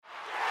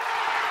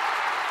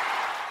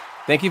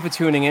Thank you for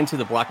tuning in to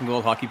the Black and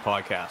Gold Hockey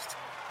Podcast.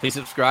 Please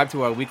subscribe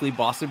to our weekly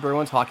Boston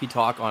Bruins hockey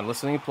talk on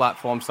listening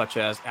platforms such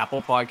as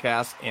Apple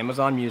Podcasts,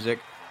 Amazon Music,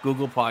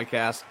 Google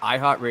Podcasts,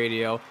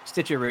 iHeartRadio,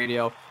 Stitcher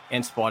Radio,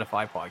 and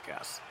Spotify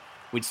Podcasts.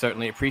 We'd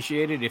certainly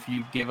appreciate it if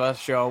you give our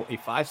show a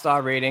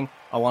 5-star rating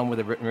along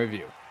with a written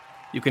review.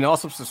 You can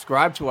also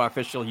subscribe to our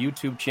official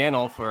YouTube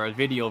channel for a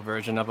video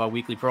version of our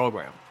weekly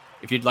program.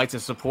 If you'd like to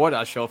support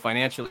our show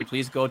financially,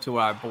 please go to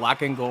our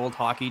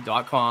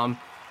blackandgoldhockey.com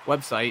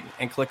website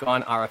and click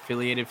on our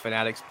affiliated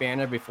Fanatics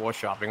banner before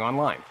shopping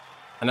online.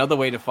 Another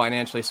way to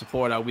financially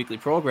support our weekly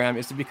program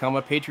is to become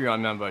a Patreon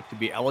member to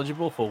be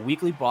eligible for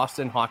weekly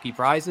Boston hockey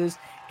prizes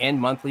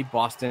and monthly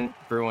Boston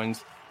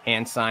Bruins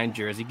hand-signed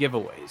jersey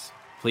giveaways.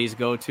 Please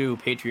go to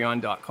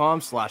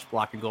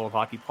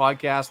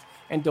patreon.com/blackandgoldhockeypodcast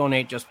and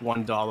donate just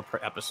 $1 per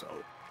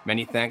episode.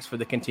 Many thanks for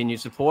the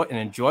continued support and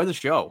enjoy the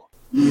show.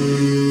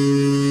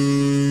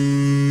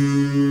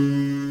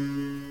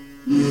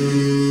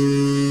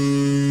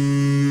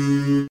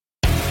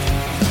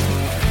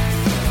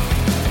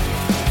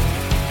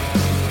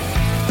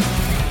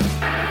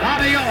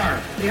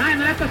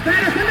 Behind the net to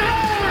Sanderson,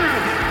 Orr!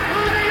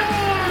 Bobby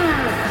Orr!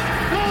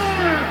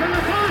 Orr from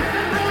the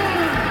Boston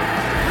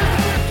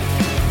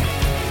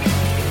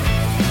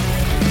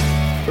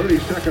Bruins! 30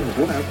 seconds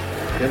left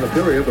in the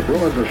period. The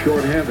Bruins are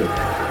shorthanded.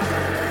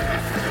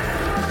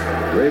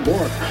 Ray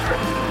Bourque.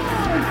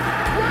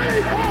 Ray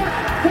Bourque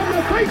from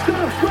the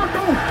face-off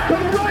circle to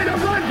the right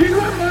of Reggie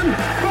Whitman.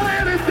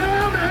 Fired it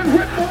down and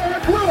Whitmore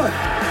blew it.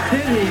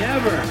 Did he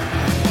ever?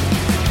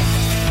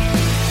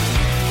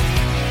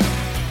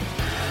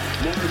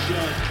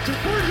 To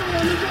Bergeron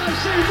on the drive,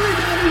 save,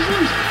 rebound, he's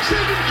loose.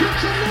 Sagan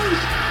kicks him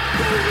loose.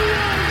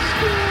 Bergeron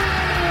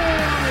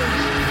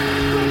scores!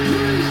 The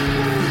Priest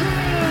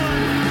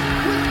Bergeron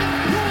with the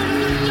point of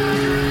the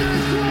dagger in their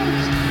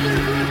throats. They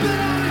rip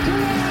it out of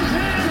Toronto's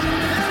hands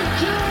and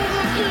kill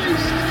the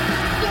beast.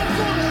 The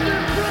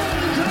Boston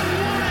Bruins have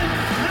won it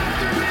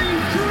after being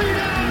 3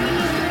 down in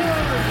the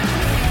third.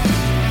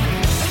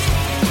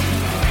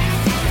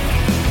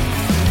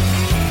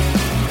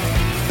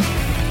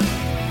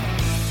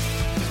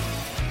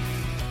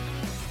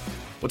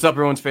 What's up,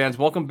 Bruins fans?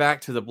 Welcome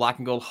back to the Black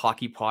and Gold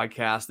Hockey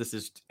Podcast. This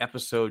is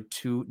episode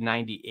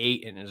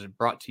 298 and is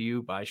brought to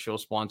you by show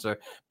sponsor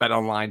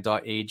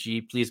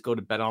betonline.ag. Please go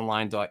to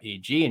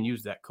betonline.ag and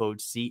use that code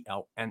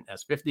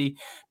CLNS50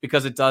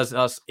 because it does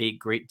us a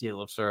great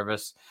deal of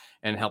service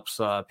and helps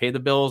pay the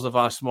bills of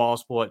our small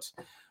sports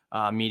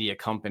media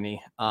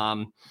company.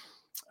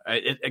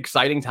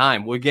 Exciting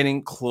time. We're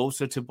getting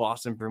closer to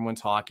Boston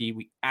Bruins hockey.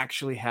 We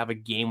actually have a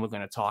game we're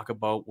going to talk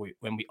about,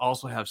 and we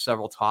also have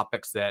several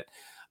topics that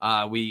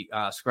we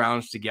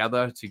scrounged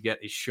together to get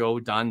a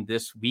show done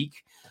this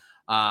week.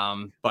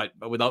 But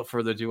without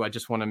further ado, I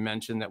just want to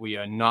mention that we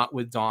are not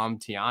with Dom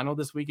Tiano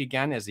this week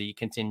again as he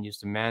continues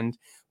to mend.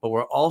 But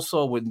we're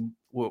also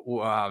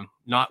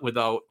not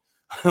without.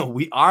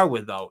 We are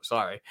without.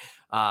 Sorry,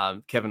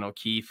 Kevin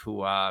O'Keefe,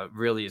 who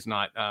really is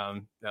not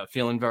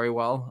feeling very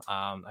well.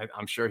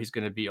 I'm sure he's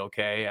going to be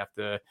okay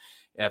after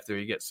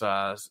he gets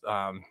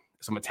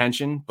some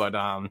attention. But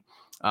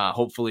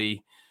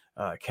hopefully.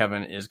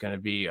 Kevin is going to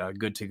be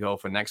good to go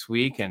for next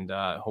week, and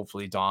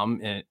hopefully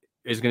Dom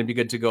is going to be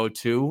good to go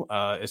too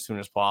as soon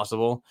as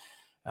possible.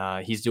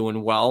 He's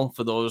doing well.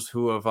 For those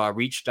who have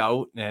reached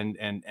out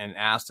and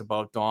asked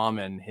about Dom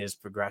and his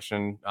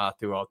progression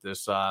throughout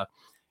this,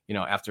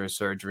 after his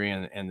surgery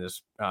and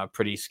this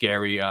pretty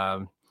scary,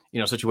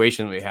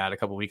 situation we had a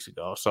couple weeks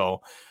ago.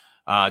 So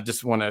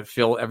just want to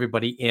fill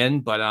everybody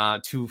in,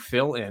 but to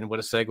fill in, what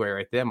a segue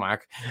right there,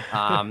 Mark,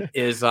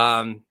 is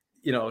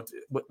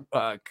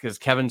because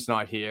Kevin's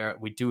not here,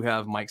 we do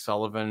have Mike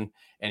Sullivan,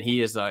 and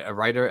he is a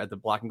writer at the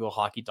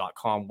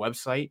blackandgoldhockey.com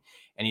website,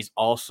 and he's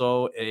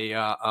also a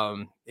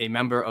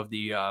member of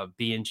the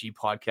B&G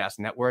Podcast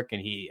Network,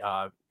 and he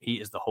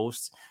is the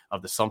host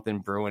of the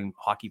Something Bruin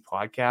Hockey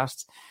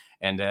Podcast,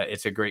 and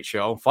it's a great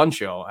show, fun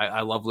show.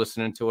 I love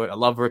listening to it. I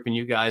love ripping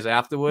you guys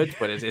afterwards,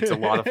 but it's a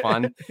lot of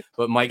fun.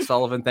 But Mike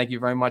Sullivan, thank you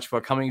very much for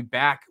coming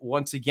back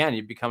once again.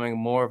 You're becoming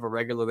more of a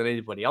regular than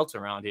anybody else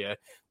around here.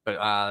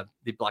 But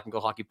the Black and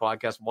Gold Hockey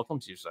Podcast, welcome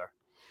to you, sir.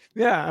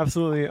 Yeah,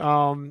 absolutely.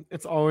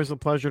 It's always a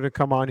pleasure to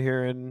come on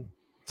here and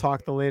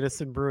talk the latest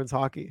in Bruins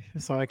hockey.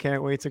 So I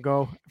can't wait to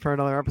go for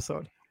another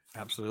episode.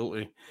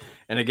 Absolutely.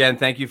 And again,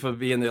 thank you for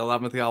being the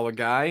 11th hour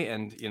guy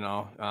and,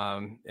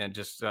 and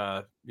just,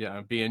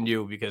 being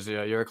you, because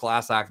you're a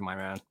class act, my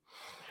man.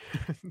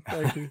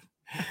 Thank you.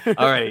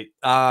 All right.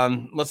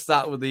 Let's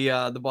start with the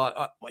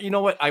bot. You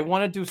know what? I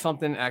want to do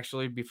something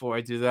actually before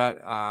I do that.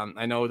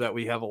 I know that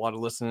we have a lot of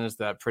listeners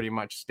that pretty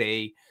much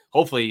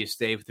hopefully you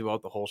stay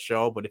throughout the whole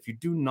show. But if you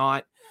do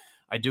not,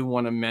 I do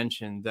want to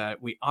mention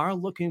that we are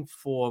looking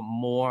for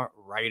more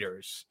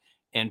writers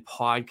and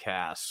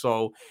podcasts.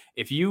 So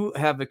if you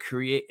have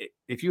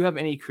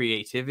any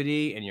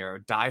creativity and you're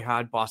a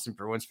diehard Boston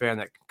Bruins fan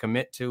that can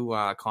commit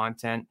to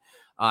content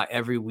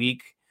every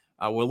week,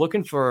 we're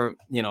looking for,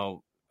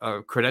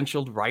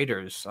 credentialed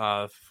writers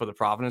for the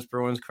Providence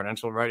Bruins,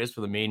 credentialed writers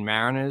for the Maine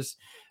Mariners,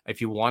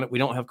 if you want it. We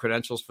don't have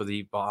credentials for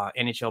the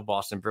NHL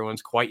Boston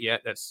Bruins quite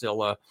yet. That's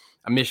still a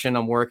mission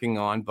I'm working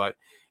on. But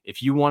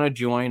if you want to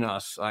join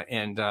us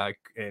and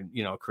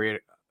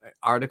create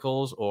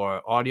articles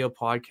or audio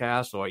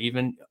podcasts or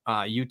even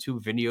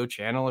YouTube video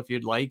channel, if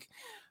you'd like,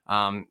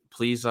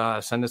 please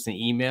send us an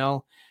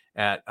email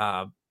at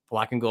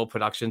Black and Gold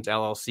Productions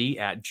LLC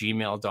at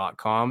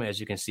gmail.com. As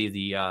you can see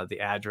the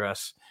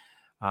address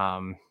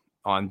on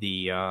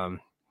the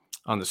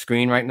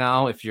screen right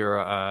now. If you're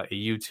a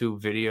YouTube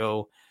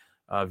video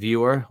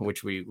viewer,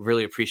 which we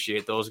really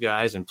appreciate those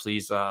guys, and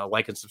please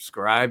like and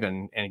subscribe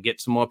and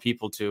get some more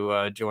people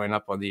to join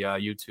up on the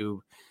YouTube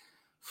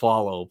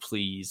follow,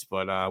 please.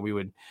 But we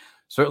would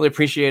certainly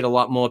appreciate a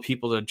lot more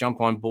people to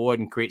jump on board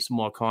and create some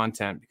more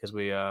content, because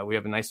we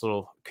have a nice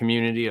little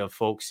community of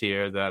folks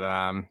here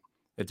that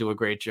do a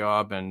great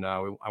job, and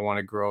I want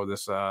to grow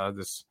this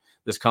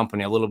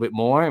company a little bit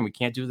more, and we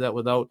can't do that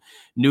without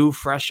new,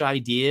 fresh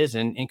ideas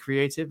and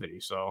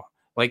creativity. So,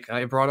 like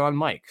I brought on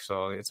Mike,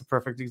 so it's a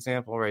perfect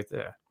example right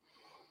there.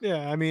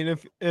 Yeah, I mean,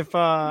 if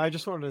I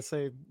just wanted to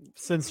say,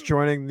 since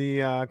joining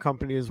the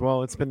company as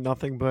well, it's been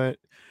nothing but,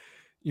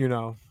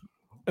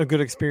 a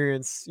good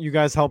experience. You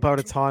guys help out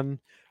a ton.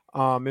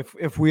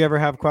 If we ever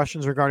have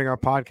questions regarding our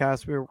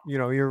podcast,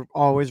 you're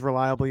always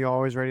reliable. You're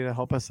always ready to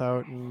help us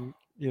out and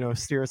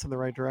steer us in the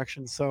right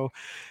direction. So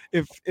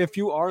if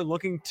you are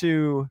looking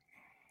to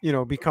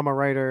become a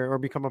writer or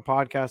become a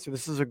podcaster,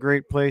 this is a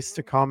great place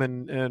to come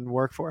and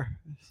work for.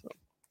 So.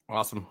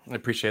 Awesome. I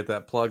appreciate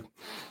that plug.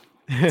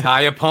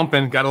 Tire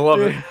pumping. Gotta love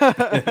it.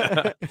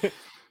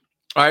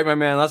 All right, my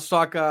man, let's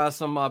talk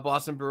some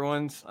Boston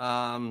Bruins,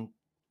 because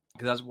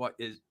that's what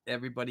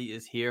everybody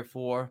is here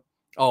for.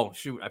 Oh,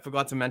 shoot, I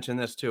forgot to mention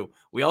this too.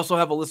 We also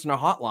have a listener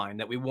hotline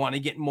that we want to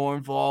get more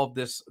involved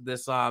this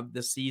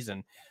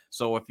season.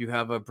 So if you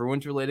have a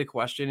Bruins related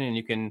question, and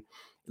you can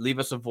leave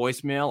us a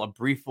voicemail, a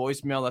brief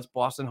voicemail, that's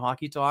Boston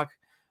Hockey Talk,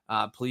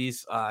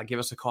 please give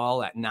us a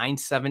call at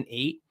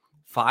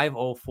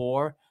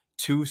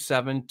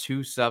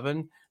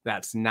 978-504-2727.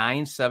 That's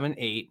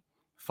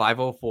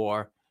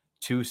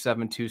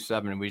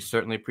 978-504-2727. And we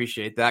certainly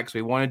appreciate that, because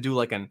we want to do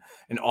like an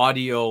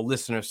audio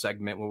listener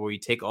segment where we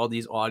take all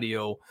these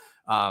audio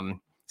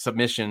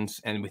submissions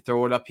and we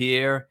throw it up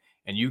here,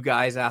 and you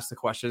guys ask the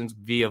questions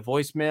via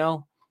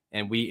voicemail,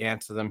 and we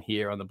answer them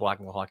here on the Black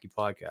and Gold Hockey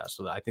Podcast.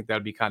 So I think that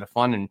would be kind of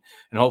fun, and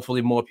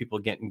hopefully more people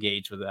get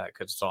engaged with that,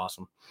 because it's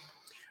awesome.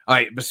 All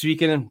right, but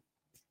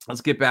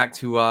let's get back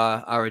to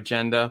our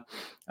agenda.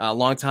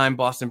 Longtime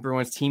Boston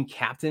Bruins team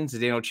captain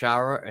Zdeno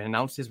Chara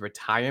announced his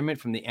retirement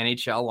from the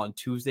NHL on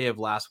Tuesday of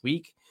last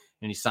week,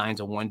 and he signs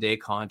a one-day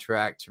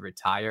contract to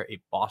retire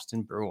a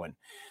Boston Bruin.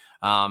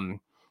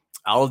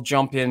 I'll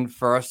jump in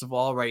first of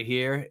all right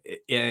here.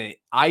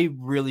 I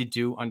really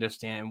do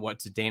understand what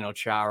Zdeno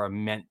Chara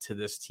meant to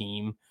this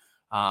team.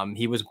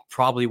 He was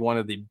probably one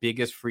of the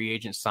biggest free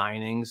agent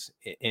signings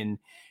in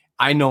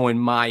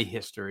my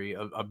history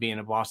of being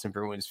a Boston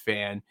Bruins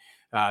fan,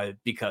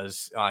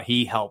 because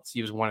he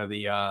was one of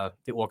the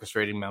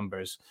orchestrating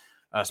members,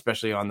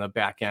 especially on the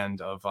back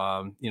end of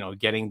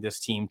getting this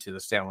team to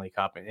the Stanley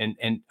Cup,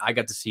 and I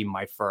got to see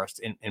my first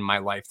in my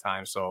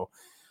lifetime. So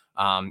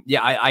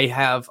I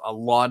have a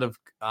lot of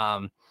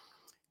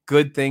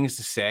good things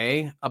to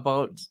say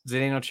about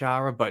Zdeno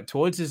Chara, but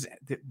towards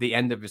the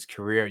end of his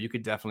career, you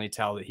could definitely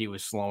tell that he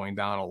was slowing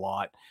down a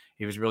lot.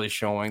 He was really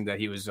showing that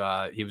he was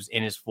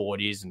in his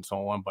 40s and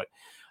so on. But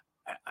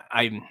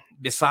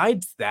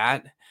besides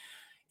that,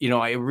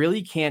 I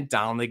really can't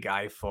down the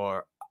guy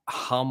for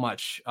how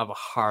much of a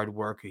hard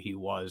worker he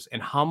was,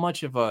 and how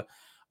much of a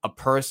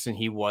person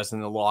he was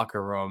in the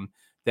locker room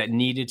that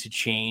needed to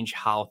change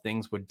how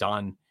things were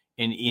done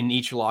in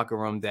each locker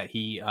room that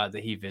he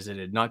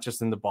visited, not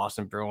just in the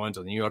Boston Bruins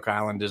or the New York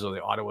Islanders or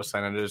the Ottawa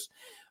Senators.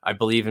 I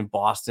believe in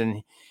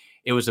Boston,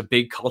 it was a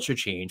big culture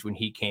change when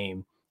he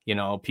came.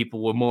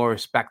 People were more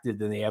respected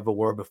than they ever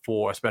were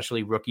before,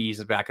 especially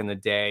rookies back in the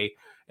day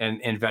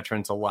and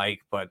veterans alike.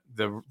 But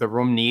the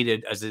room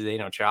needed a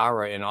Zdeno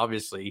Chara, and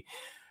obviously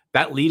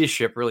that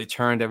leadership really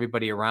turned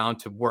everybody around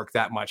to work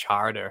that much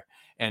harder.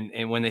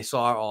 And when they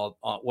saw all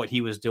what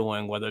he was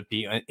doing, whether it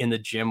be in the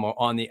gym or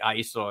on the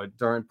ice or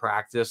during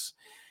practice,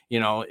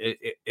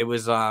 it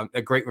was a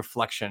great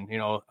reflection.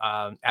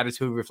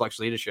 Attitude reflects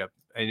leadership,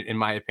 in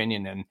my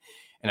opinion, and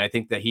I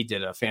think that he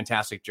did a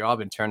fantastic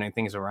job in turning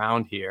things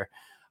around here.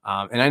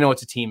 And I know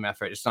it's a team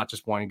effort; it's not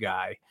just one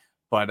guy.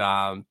 But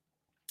I'm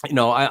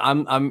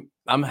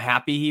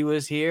happy he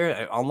was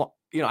here.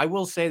 I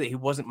will say that he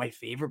wasn't my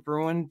favorite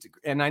Bruin,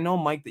 and I know,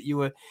 Mike, that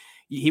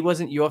he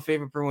wasn't your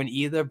favorite Bruin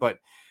either, but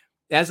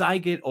as I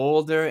get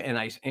older and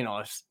I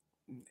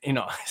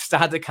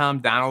start to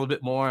calm down a little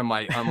bit more on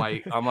my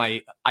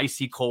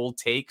icy cold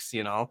takes,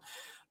 you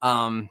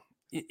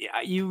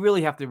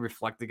really have to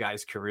reflect the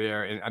guy's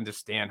career and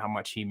understand how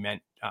much he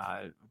meant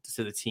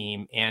to the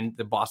team and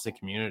the Boston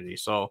community.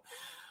 So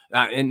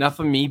enough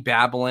of me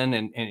babbling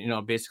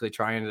and basically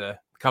trying to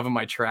cover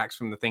my tracks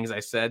from the things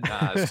I said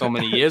so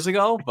many years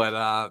ago.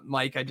 But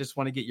Mike, I just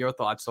want to get your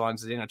thoughts on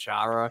Zdeno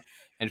Chara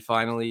and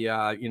finally,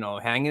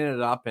 hanging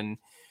it up and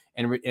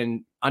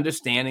and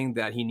understanding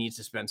that he needs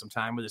to spend some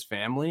time with his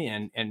family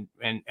and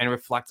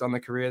reflect on the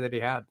career that he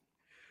had.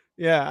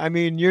 Yeah, I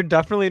mean, you're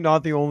definitely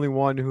not the only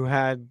one who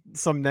had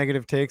some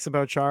negative takes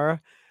about Chara.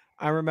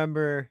 I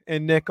remember,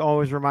 and Nick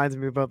always reminds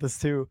me about this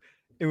too.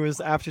 It was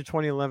after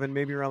 2011,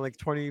 maybe around like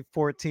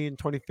 2014,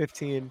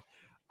 2015.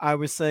 I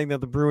was saying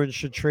that the Bruins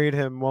should trade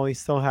him while he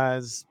still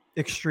has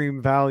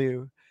extreme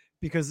value,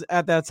 because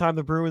at that time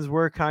the Bruins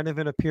were kind of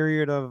in a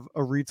period of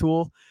a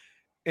retool.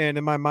 And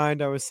in my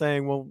mind, I was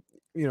saying, well,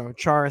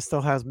 Chara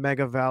still has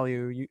mega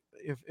value.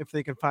 If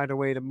they can find a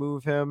way to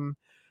move him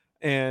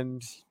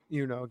and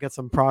get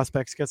some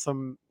prospects, get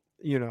some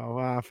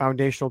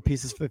foundational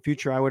pieces for the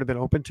future, I would have been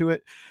open to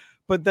it.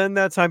 But then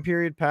that time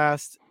period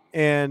passed,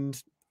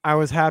 and I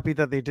was happy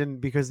that they didn't,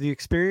 because the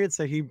experience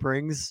that he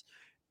brings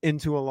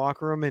into a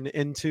locker room and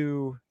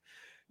into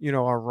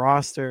a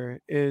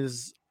roster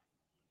is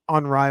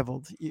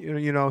unrivaled.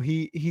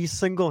 He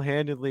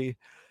single-handedly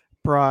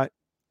brought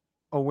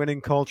a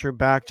winning culture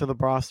back to the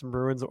Boston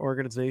Bruins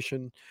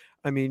organization.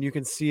 I mean, you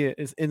can see it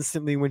is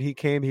instantly when he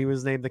came, he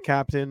was named the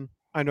captain.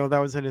 I know that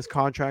was in his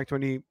contract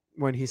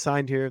when he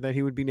signed here, that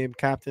he would be named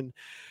captain.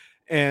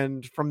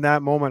 And from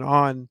that moment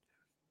on,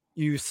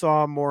 you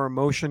saw more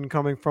emotion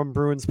coming from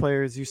Bruins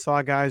players. You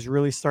saw guys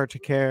really start to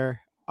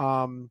care.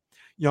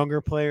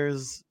 Younger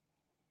players,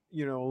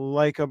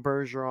 like a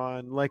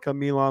Bergeron, like a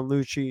Milan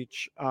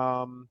Lucic,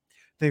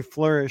 they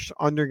flourished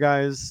under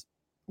guys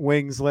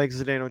wings like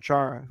Zdeno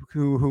Chara,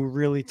 who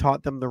really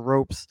taught them the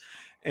ropes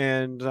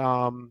and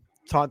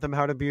taught them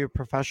how to be a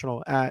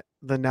professional at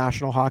the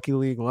National Hockey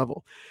League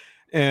level.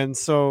 And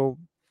so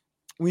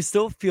we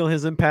still feel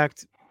his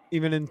impact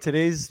even in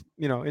today's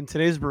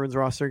Bruins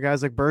roster.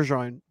 Guys like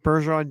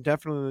Bergeron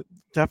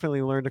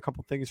definitely learned a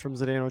couple things from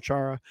Zdeno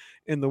Chara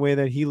in the way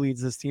that he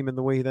leads this team and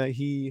the way that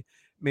he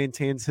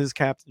maintains his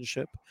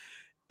captainship.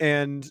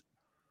 And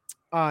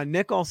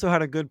Nick also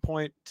had a good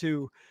point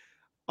too.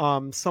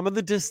 Some of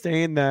the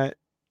disdain that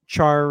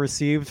Chara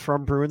received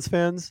from Bruins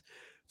fans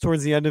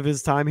towards the end of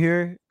his time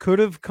here could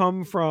have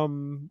come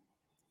from,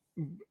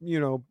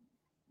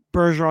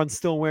 Bergeron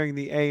still wearing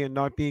the A and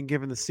not being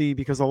given the C,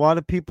 because a lot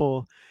of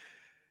people,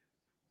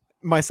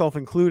 myself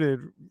included,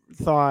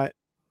 thought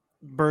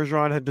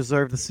Bergeron had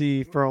deserved the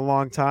C for a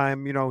long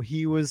time.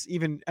 He was,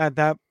 even at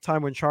that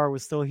time when Chara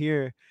was still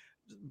here,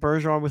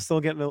 Bergeron was still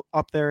getting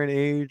up there in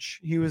age.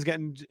 He was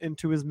getting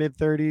into his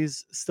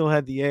mid-30s, still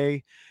had the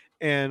A.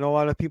 And a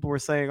lot of people were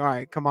saying, all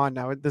right, come on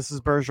now. This is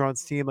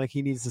Bergeron's team. Like,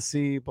 he needs to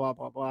see, blah,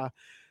 blah, blah.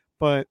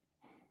 But,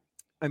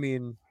 I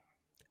mean,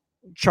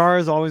 Chara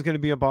is always going to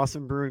be a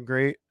Boston Bruin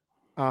great.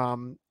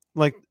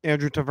 Like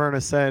Andrew Taverna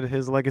said,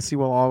 his legacy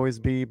will always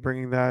be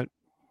bringing that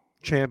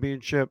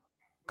championship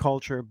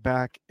culture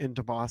back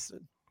into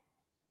Boston.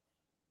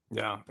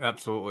 Yeah,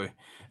 absolutely.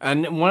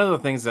 And one of the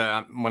things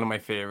one of my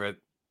favorite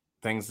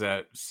things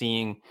that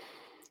seeing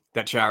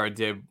that Chara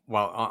did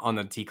while on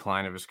the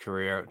decline of his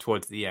career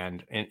towards the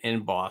end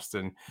in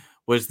Boston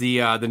was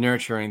the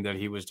nurturing that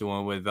he was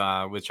doing with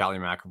Charlie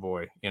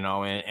McAvoy,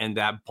 and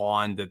that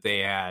bond that they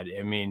had.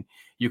 I mean,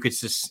 you could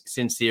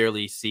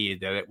sincerely see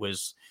that it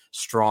was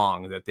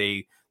strong, that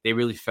they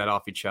really fed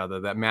off each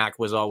other, that Mac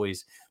was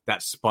always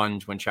that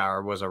sponge when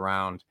Chara was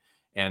around.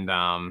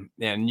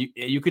 And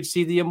you could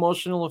see the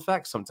emotional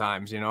effects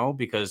sometimes,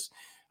 because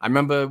I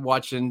remember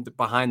watching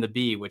Behind the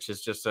B, which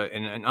is just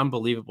an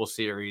unbelievable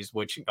series,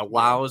 which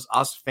allows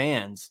us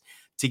fans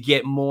to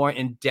get more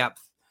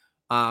in-depth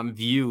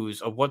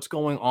views of what's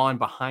going on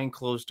behind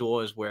closed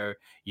doors, where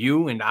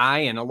you and I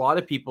and a lot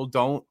of people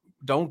don't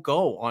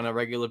go on a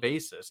regular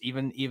basis,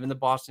 even the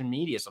Boston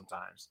media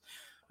sometimes.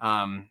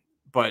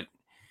 But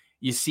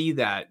you see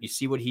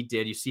what he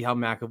did, you see how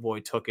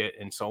McAvoy took it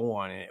and so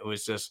on. And it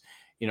was just,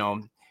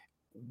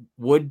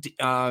 would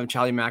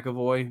Charlie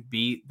McAvoy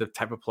be the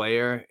type of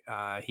player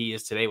he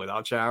is today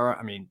without Chara?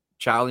 I mean,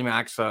 Charlie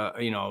Mac's,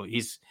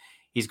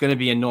 he's going to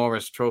be a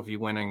Norris Trophy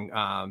winning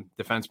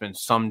defenseman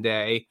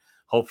someday.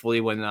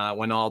 Hopefully, when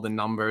all the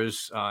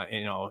numbers,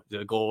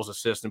 the goals,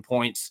 assists, and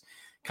points,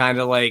 kind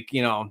of like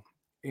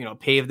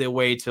pave their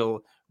way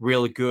to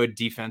really good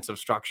defensive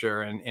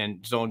structure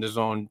and zone to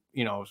zone,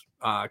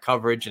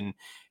 coverage and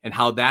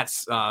how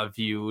that's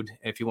viewed.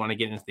 If you want to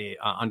get into the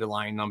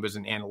underlying numbers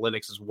and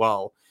analytics as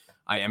well.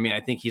 I mean, I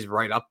think he's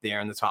right up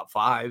there in the top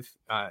 5,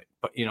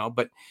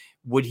 but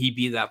would he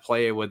be that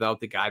player without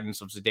the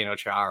guidance of Zdeno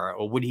Chara,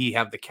 or would he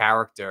have the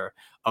character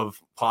of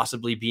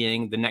possibly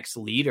being the next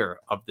leader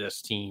of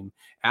this team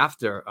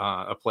after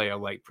a player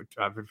like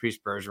Patrice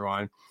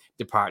Bergeron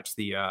departs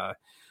the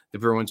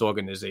Bruins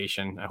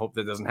organization? I hope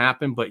that doesn't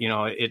happen, but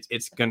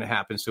it's going to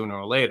happen sooner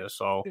or later.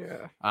 So,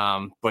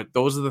 yeah. But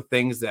those are the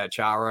things that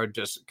Chara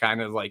just kind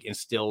of like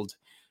instilled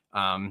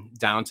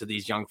down to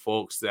these young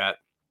folks that,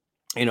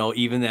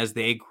 even as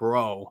they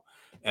grow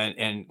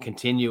and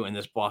continue in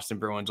this Boston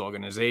Bruins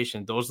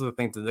organization, those are the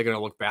things that they're going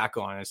to look back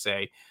on and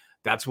say,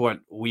 that's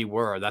what we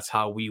were, that's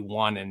how we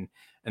won, and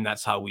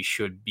that's how we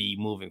should be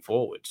moving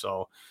forward.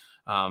 So,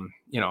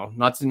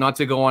 not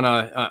to go on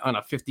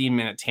a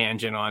 15-minute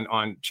tangent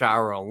on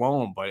Chara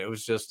alone, but it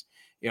was just,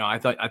 I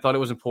thought it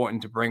was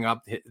important to bring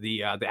up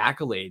the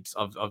accolades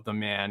of the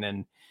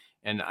man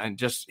and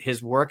just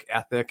his work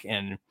ethic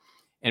and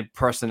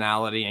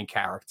personality and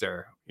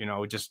character,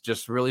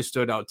 just really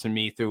stood out to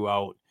me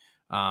throughout.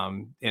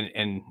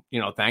 And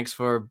thanks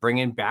for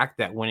bringing back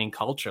that winning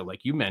culture,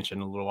 like you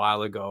mentioned a little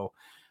while ago.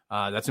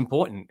 That's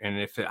important.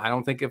 And I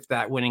don't think if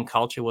that winning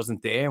culture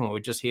wasn't there and we're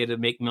just here to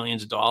make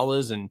millions of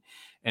dollars and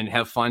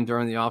have fun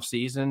during the off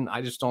season,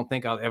 I just don't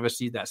think I'll ever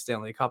see that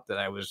Stanley Cup that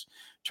I was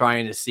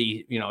trying to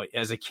see,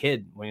 as a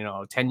kid,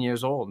 10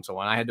 years old. And so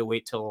on, I had to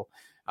wait till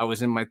I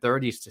was in my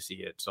 30s to see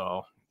it.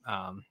 So,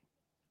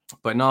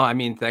 but no, I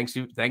mean, thanks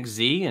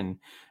Z, and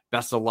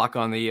best of luck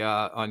on the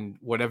on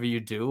whatever you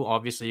do.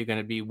 Obviously, you're going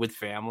to be with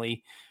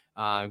family,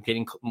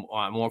 getting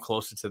more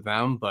closer to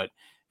them. But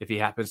if he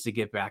happens to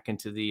get back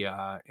into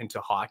into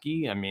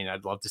hockey, I mean,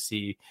 I'd love to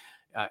see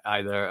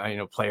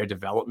either player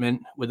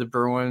development with the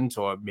Bruins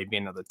or maybe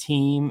another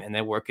team, and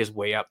then work his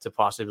way up to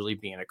possibly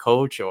being a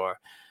coach or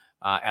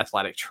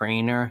athletic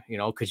trainer.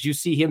 Because you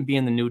see him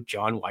being the new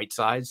John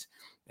Whitesides.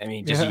 I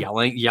mean, just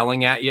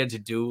yelling at you to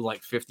do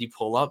like 50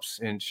 pull-ups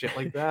and shit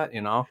like that.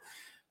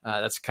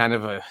 That's kind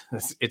of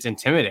it's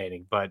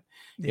intimidating. But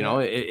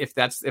if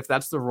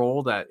that's the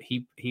role that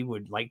he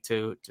would like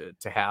to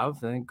have,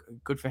 then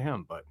good for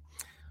him. But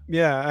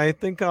yeah, I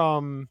think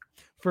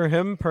for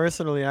him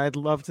personally, I'd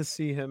love to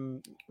see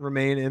him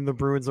remain in the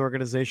Bruins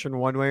organization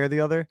one way or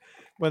the other,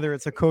 whether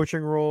it's a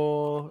coaching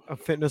role, a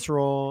fitness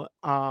role.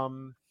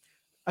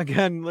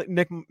 Again,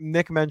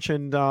 Nick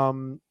mentioned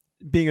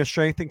being a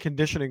strength and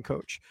conditioning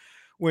coach,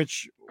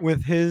 which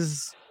with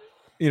his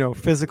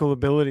physical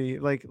ability,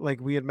 like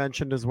we had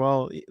mentioned as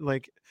well,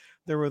 like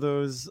there were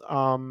those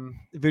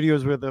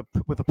videos with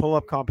the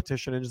pull-up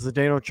competition, and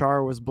Zdeno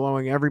Chara was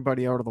blowing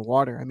everybody out of the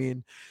water. I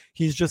mean,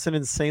 he's just an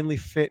insanely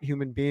fit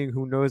human being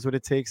who knows what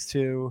it takes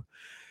to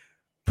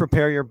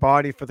prepare your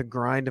body for the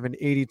grind of an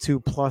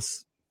 82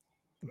 plus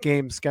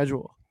game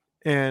schedule.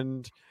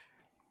 And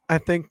I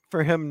think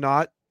for him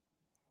not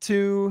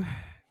to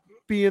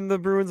be in the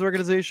Bruins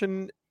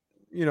organization,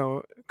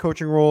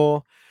 coaching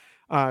role,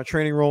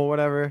 training role,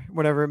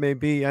 whatever it may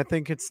be, I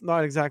think it's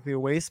not exactly a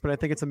waste, but I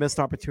think it's a missed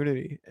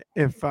opportunity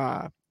if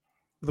the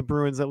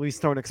Bruins at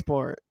least don't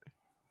explore it.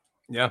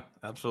 Yeah,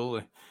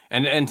 absolutely.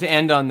 And to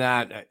end on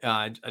that,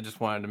 I just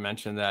wanted to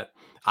mention that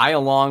I,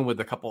 along with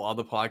a couple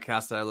other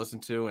podcasts that I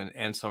listen to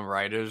and some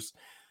writers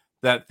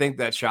that think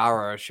that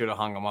Chara should have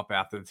hung him up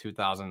after the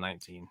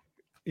 2019.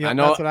 Yeah,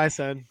 that's what I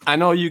said. I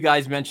know you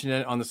guys mentioned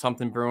it on the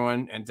Something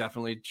Bruin, and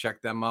definitely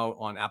check them out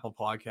on Apple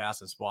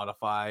Podcasts and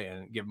Spotify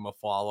and give them a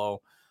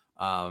follow.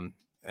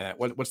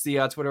 What's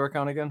the Twitter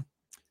account again?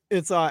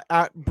 It's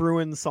at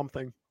Bruin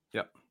something.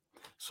 Yep.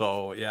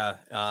 So yeah,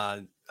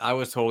 I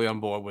was totally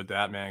on board with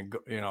that, man.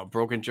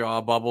 Broken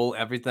jaw, bubble,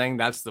 everything.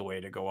 That's the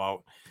way to go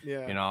out.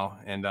 Yeah.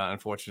 And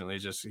unfortunately,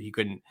 just he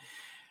couldn't.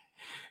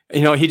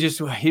 He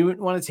didn't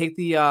want to take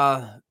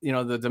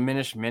the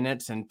diminished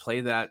minutes and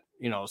play that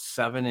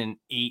 7 and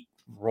 8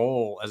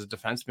 role as a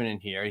defenseman in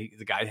here.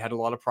 The guy had a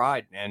lot of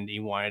pride, and he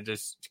wanted to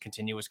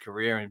continue his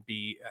career and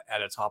be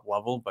at a top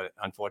level, but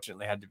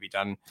unfortunately had to be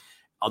done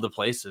other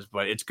places.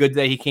 But it's good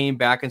that he came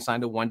back and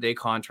signed a 1-day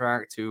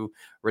contract to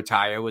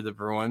retire with the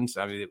Bruins.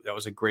 I mean, that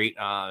was a great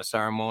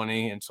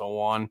ceremony and so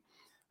on.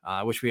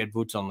 I wish we had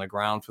boots on the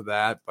ground for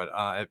that,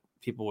 but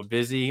people were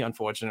busy,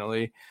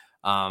 unfortunately.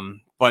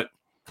 But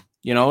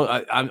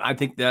I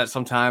think that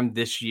sometime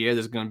this year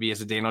there's going to be a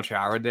Zdeno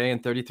Chara Day,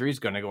 and 33 is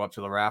going to go up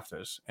to the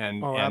rafters.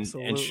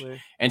 Absolutely.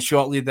 And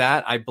shortly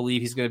that, I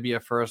believe he's going to be a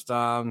first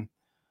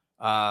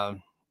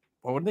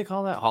what would they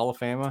call that? Hall of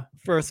Famer?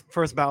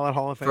 First ballot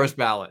Hall of Fame. First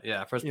ballot,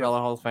 yeah.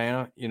 Ballot Hall of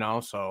Famer,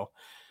 so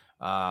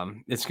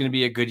it's going to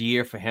be a good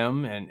year for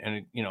him, and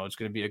it's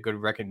going to be a good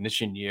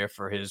recognition year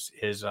for his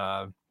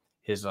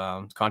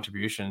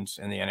contributions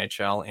in the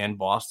NHL and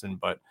Boston.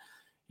 But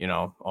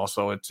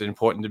also it's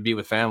important to be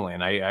with family,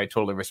 and I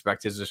totally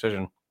respect his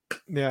decision.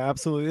 Yeah,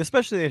 absolutely.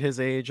 Especially at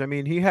his age. I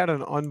mean, he had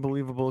an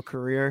unbelievable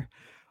career.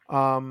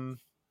 To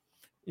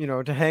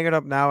hang it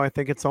up now, I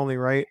think it's only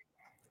right.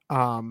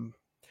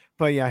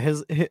 But yeah,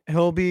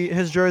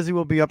 his jersey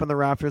will be up in the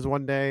rafters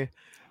one day.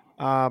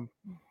 I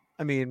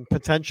mean,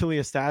 potentially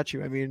a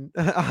statue. I mean,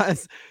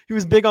 he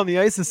was big on the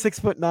ice, a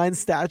 6'9"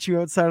 statue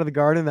outside of the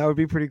Garden. That would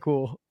be pretty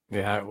cool.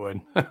 Yeah, it would.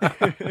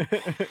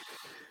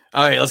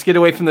 All right, let's get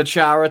away from the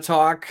Chara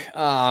talk.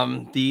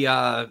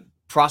 The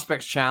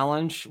Prospects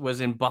Challenge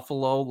was in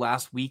Buffalo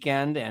last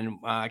weekend, and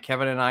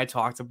Kevin and I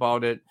talked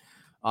about it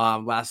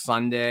last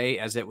Sunday,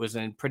 as it was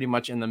pretty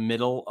much in the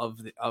middle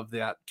of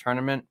that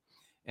tournament.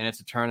 And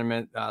it's a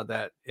tournament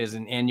that is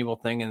an annual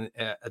thing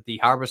at the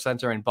Harbor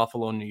Center in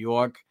Buffalo, New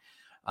York.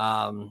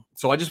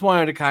 So I just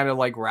wanted to kind of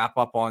like wrap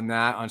up on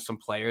that, on some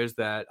players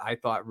that I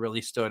thought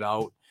really stood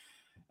out.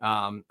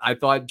 I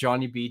thought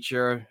Johnny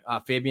Beecher,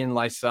 Fabian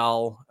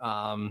Lysell,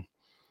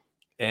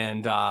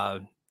 and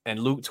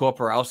Luke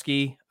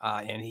Toporowski,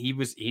 and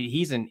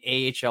he's an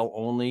AHL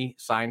only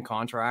signed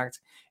contract,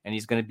 and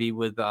he's going to be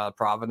with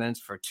Providence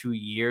for 2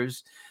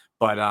 years.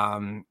 But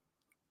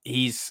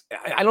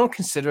I don't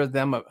consider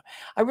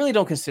I really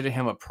don't consider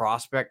him a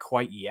prospect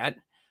quite yet.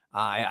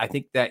 I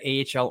think that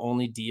AHL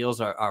only deals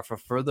are for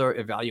further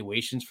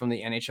evaluations from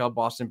the NHL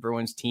Boston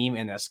Bruins team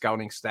and their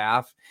scouting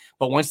staff.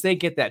 But once they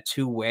get that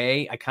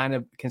two-way, I kind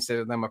of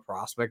consider them a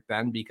prospect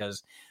then,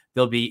 because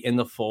they'll be in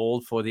the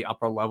fold for the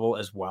upper level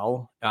as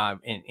well,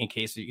 in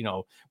case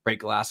of, break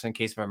glass in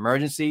case of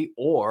emergency,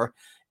 or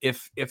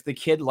if the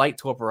kid like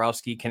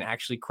Toporowski can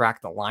actually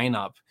crack the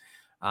lineup.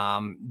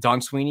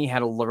 Don Sweeney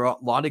had a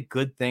lot of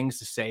good things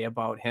to say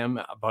about him,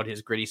 about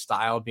his gritty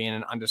style, being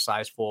an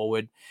undersized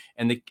forward,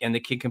 and the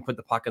kid can put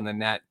the puck in the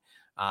net,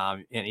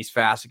 and he's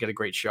fast to get a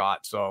great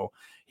shot. So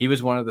he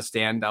was one of the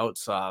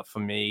standouts for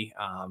me.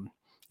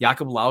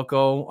 Jakub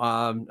Lauko,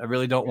 I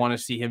really don't want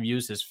to see him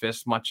use his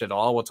fist much at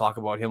all. We'll talk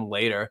about him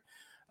later.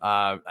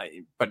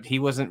 But he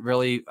wasn't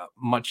really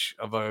much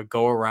of a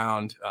go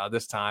around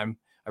this time.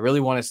 I really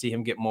want to see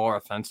him get more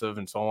offensive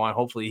and so on.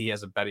 Hopefully he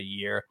has a better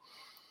year.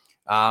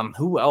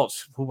 Who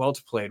else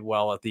played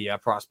well at the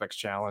Prospects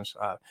Challenge?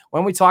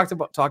 When we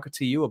talking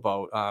to you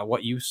about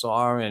what you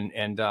saw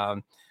and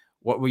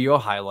what were your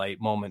highlight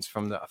moments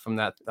from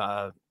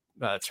that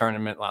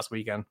tournament last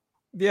weekend?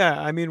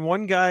 Yeah, I mean,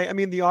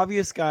 the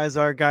obvious guys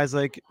are guys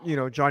like,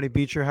 Johnny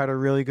Beecher had a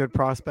really good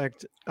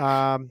prospect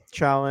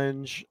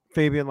challenge.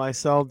 Fabian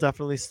Lysell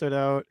definitely stood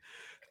out.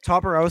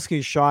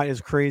 Toporowski's shot is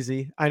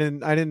crazy. I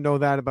didn't know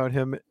that about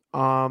him.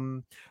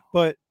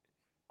 But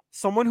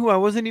someone who I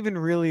wasn't even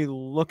really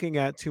looking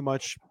at too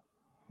much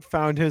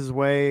found his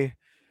way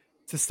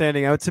to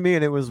standing out to me,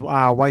 and it was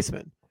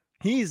Weissman.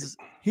 He's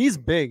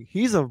big.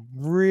 He's a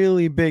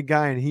really big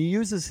guy, and he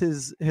uses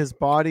his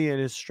body and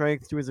his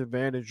strength to his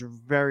advantage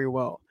very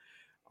well.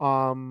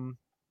 I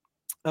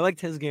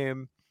liked his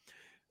game.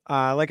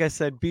 Like I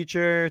said,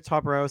 Beecher,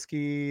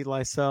 Toporowski,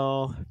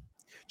 Lysell,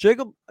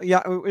 Jacob.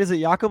 Yeah, is it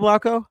Jakub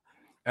Lauko?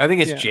 I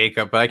think it's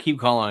Jacob, but I keep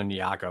calling him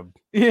Jakub.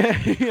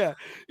 Yeah.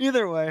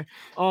 Either way,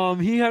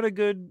 he had a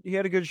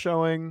good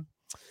showing.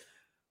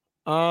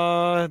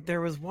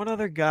 There was one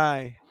other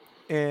guy,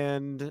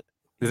 and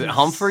is it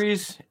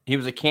Humphreys? He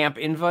was a camp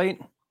invite.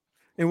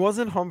 It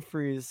wasn't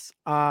Humphreys.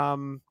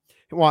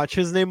 Watch,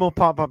 his name will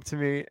pop up to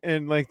me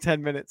in like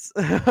 10 minutes.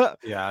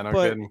 Yeah, no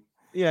kidding.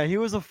 Yeah, he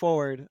was a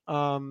forward.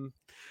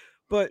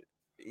 But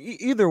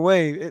either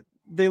way,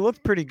 they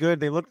looked pretty good.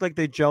 They looked like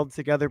they gelled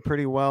together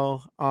pretty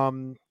well.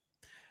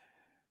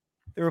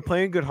 They were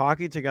playing good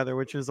hockey together,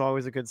 which is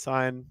always a good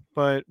sign.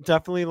 But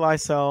definitely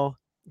Lysell,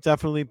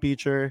 definitely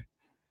Beecher,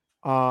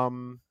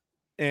 and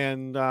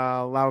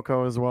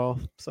Lauko as well.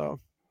 So.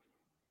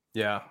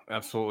 Yeah,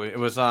 absolutely. It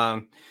was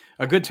a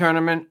good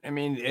tournament. I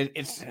mean,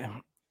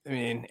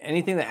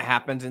 anything that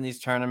happens in these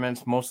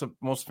tournaments,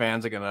 most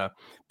fans are gonna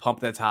pump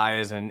their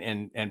tires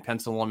and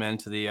pencil them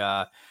into the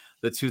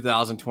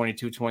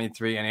 2022-23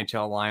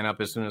 NHL lineup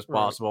as soon as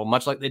possible,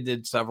 much like they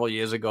did several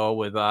years ago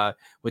with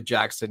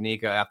Jack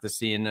Studnicka. After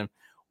seeing him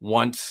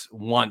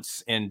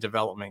once in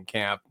development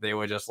camp, they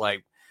were just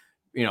like,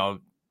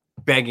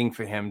 begging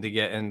for him to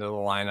get into the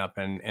lineup,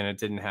 and it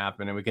didn't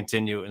happen, and we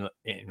continue, and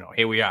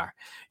here we are,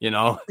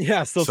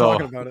 still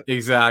talking about it.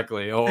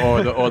 Exactly.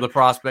 Or the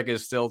prospect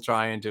is still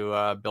trying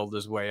to build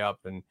his way up,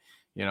 and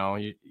you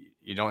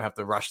don't have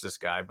to rush this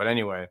guy. But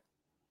anyway,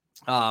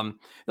 no,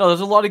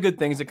 there's a lot of good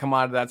things that come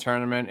out of that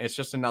tournament. It's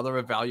just another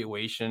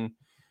evaluation.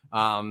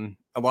 A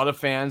lot of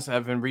fans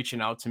have been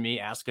reaching out to me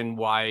asking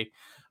why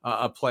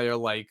a player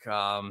like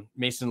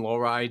Mason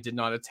Lohrei did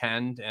not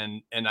attend.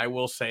 And I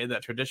will say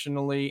that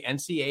traditionally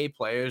NCAA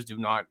players do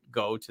not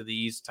go to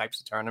these types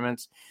of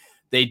tournaments.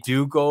 They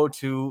do go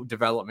to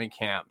development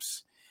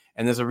camps.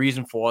 And there's a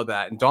reason for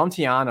that. And Dom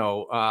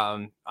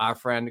Tiano, our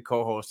friend and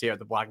co-host here at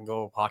the Black and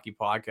Gold Hockey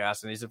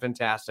Podcast, and he's a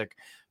fantastic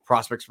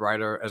prospects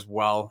writer as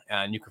well.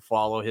 And you can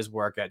follow his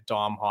work at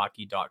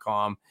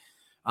domhockey.com.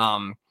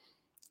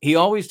 He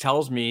always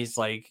tells me, he's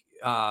like,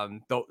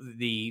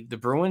 the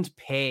Bruins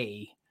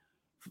pay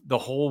the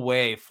whole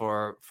way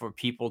for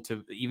people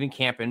to even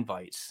camp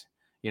invites,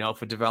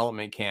 for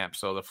development camp.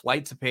 So the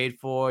flights are paid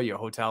for, your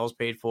hotel is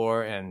paid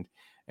for, and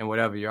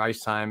whatever, your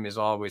ice time is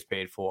always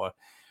paid for.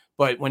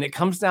 But when it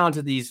comes down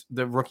to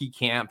the rookie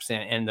camps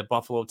and the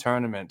Buffalo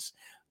tournaments,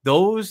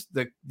 those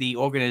the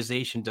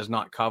organization does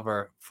not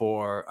cover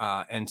for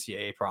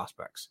NCAA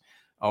prospects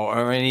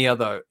or any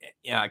other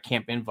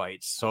camp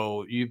invites.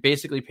 So you're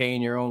basically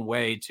paying your own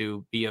way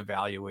to be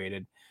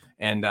evaluated.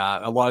 And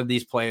a lot of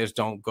these players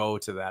don't go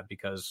to that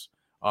because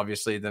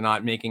obviously they're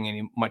not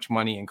making much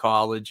money in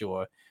college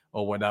or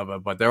whatever,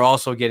 but they're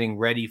also getting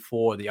ready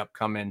for the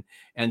upcoming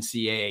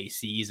NCAA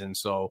season.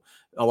 So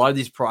a lot of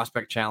these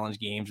prospect challenge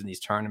games and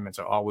these tournaments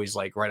are always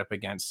like right up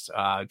against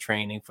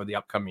training for the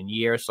upcoming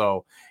year.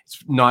 So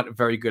it's not a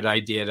very good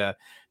idea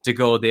to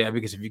go there,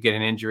 because if you get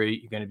an injury,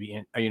 you're going to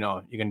be you're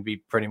going to be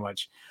pretty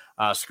much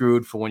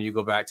screwed for when you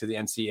go back to the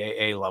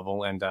NCAA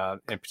level and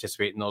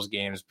participate in those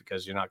games,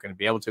 because you're not going to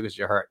be able to because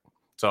you're hurt.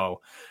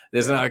 So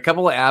there's a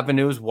couple of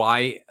avenues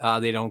why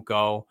they don't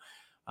go.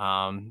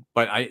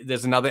 But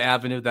there's another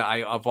avenue that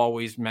I've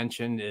always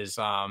mentioned is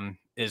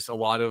a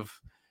lot of,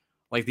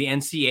 like, the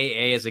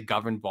NCAA as a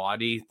governed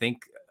body.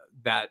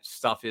 that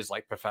stuff is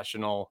like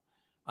professional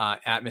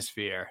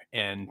atmosphere.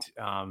 And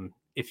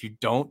if you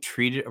don't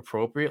treat it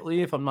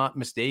appropriately, if I'm not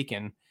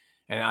mistaken,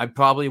 and I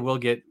probably will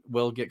get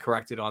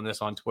corrected on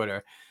this on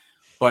Twitter,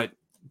 but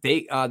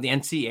the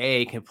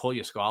NCAA can pull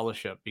your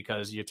scholarship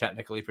because you're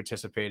technically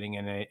participating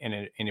in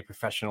a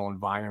professional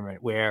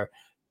environment where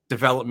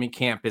development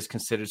camp is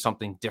considered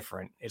something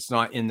different. It's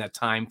not in that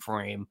time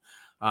frame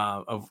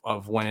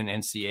of when an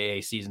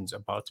NCAA season's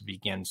about to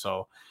begin.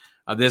 So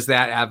there's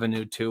that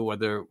avenue too,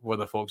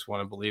 whether folks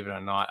want to believe it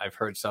or not. I've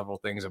heard several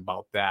things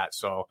about that.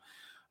 So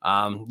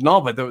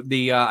no, but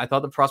I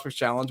thought the Prospects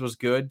Challenge was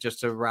good.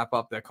 Just to wrap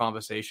up that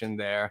conversation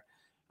there,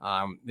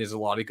 there's a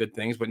lot of good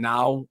things. But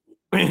now,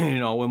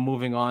 we're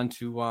moving on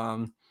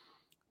to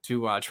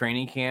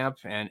training camp,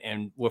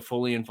 and we're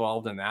fully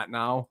involved in that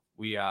now.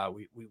 We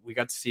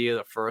got to see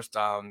the first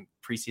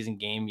preseason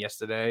game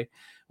yesterday.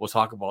 We'll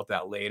talk about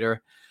that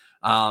later.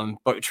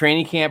 But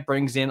training camp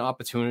brings in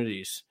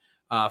opportunities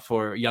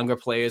for younger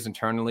players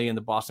internally in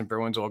the Boston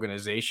Bruins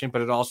organization,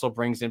 but it also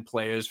brings in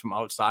players from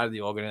outside of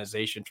the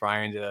organization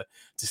trying to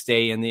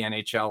stay in the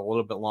NHL a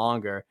little bit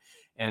longer.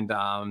 And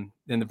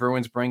then the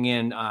Bruins bring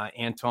in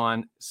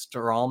Anton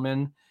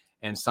Stralman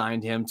and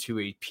signed him to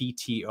a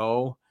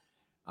PTO.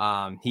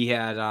 He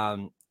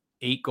had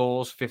 8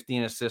 goals,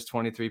 15 assists,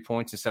 23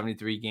 points in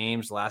 73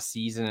 games last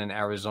season in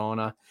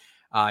Arizona.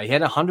 He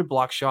had 100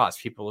 block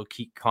shots. People will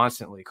keep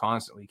constantly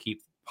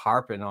keep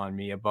harping on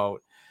me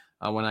about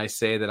when I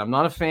say that I'm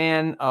not a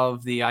fan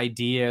of the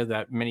idea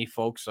that many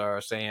folks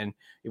are saying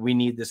we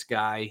need this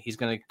guy. He's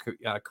going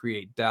to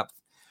create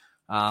depth.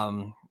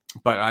 But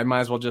I might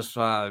as well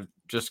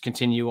just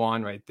continue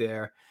on right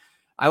there.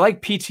 I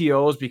like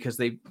PTOs because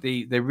they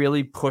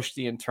really push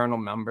the internal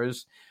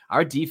members.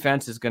 Our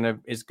defense is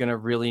gonna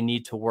really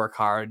need to work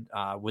hard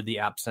with the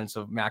absence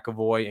of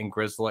McAvoy and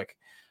Grzelcyk.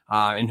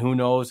 And who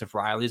knows if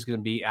Riley's going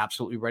to be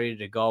absolutely ready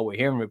to go. We're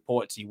hearing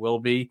reports he will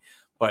be,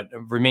 but it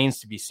remains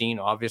to be seen,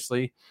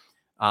 obviously.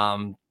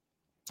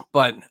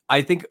 But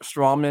I think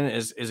Stralman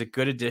is a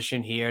good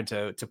addition here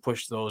to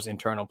push those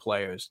internal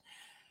players.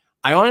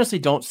 I honestly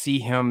don't see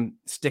him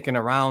sticking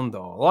around,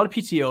 though. A lot of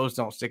PTOs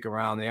don't stick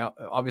around. They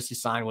obviously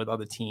sign with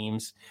other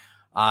teams.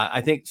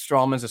 I think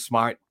Stralman's a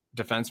smart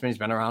defenseman. He's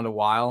been around a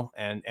while,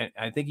 and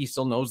I think he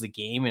still knows the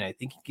game, and I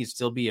think he can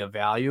still be of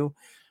value.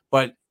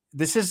 But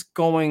this is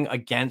going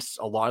against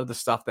a lot of the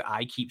stuff that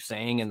I keep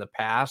saying in the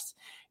past,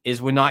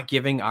 is we're not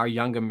giving our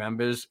younger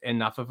members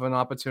enough of an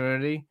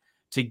opportunity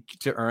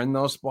to earn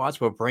those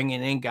spots. We're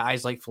bringing in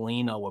guys like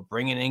Foligno. We're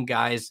bringing in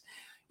guys,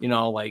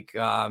 like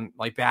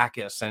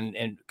Backus,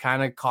 and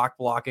kind of cock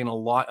blocking a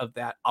lot of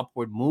that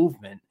upward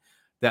movement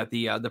that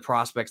the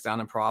prospects down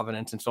in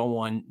Providence and so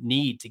on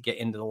need to get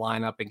into the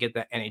lineup and get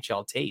that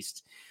NHL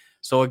taste.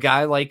 So a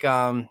guy like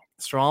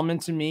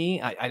Stralman, to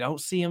me, I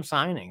don't see him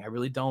signing. I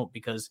really don't,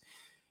 because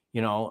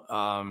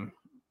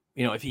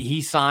if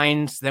he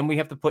signs, then we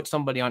have to put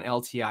somebody on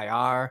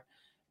LTIR.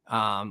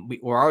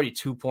 We're already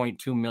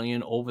 $2.2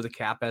 million over the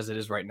cap as it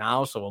is right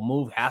now, so a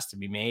move has to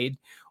be made.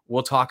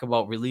 We'll talk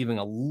about relieving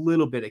a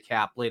little bit of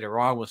cap later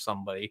on with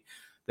somebody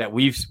that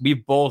we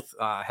both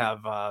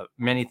have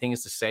many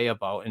things to say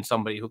about, and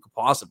somebody who could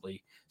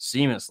possibly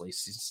seamlessly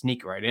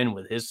sneak right in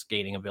with his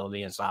skating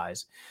ability and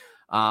size.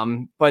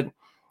 But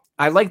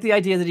I like the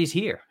idea that he's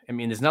here. I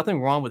mean, there's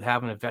nothing wrong with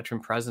having a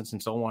veteran presence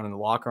and so on in the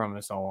locker room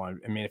and so on.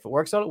 I mean, if it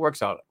works out, it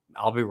works out.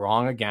 I'll be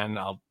wrong again.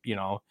 It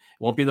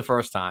won't be the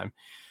first time.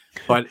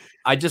 But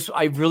I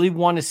really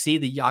want to see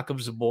the Jakub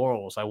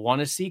Zaboros. I want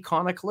to see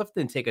Connor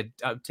Clifton take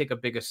a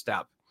bigger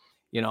step.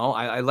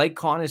 I like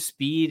Connor's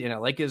speed and I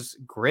like his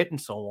grit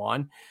and so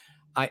on.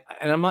 And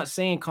I'm not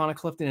saying Connor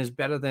Clifton is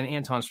better than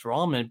Anton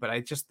Stralman, but I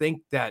just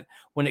think that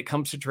when it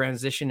comes to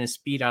transition and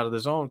speed out of the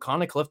zone,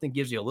 Connor Clifton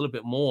gives you a little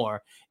bit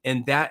more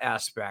in that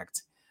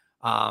aspect.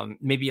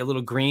 Maybe a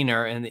little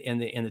greener in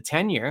the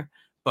tenure.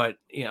 But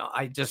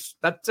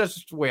that's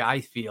just the way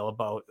I feel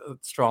about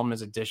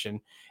Stralman's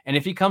addition. And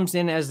if he comes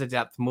in as a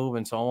depth move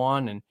and so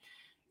on, and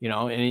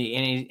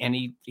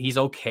he's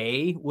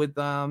okay with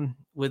being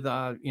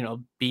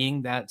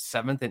that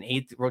 7th and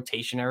 8th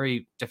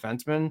rotationary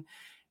defenseman,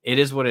 it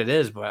is what it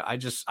is. But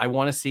I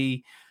want to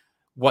see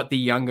what the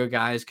younger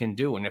guys can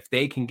do, and if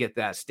they can get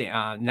that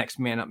next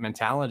man up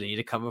mentality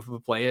to cover for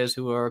players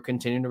who are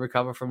continuing to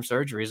recover from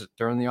surgeries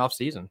during the off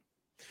season.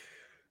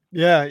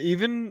 Yeah,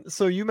 even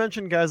so, you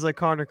mentioned guys like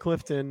Connor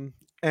Clifton,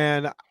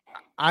 and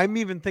I'm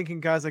even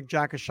thinking guys like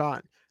Jack Ashon.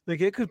 Like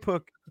it could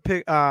push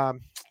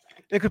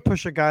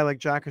a guy like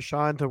Jack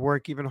Ashon to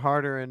work even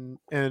harder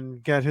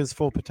and get his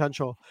full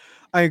potential.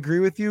 I agree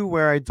with you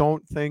where I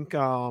don't think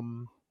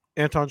Anton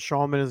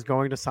Stralman is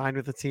going to sign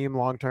with the team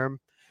long term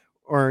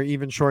or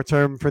even short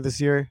term for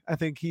this year. I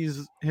think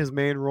his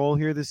main role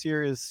here this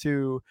year is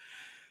to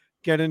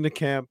get into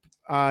camp,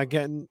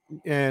 and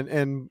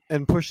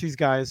push these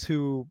guys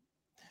who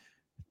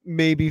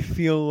maybe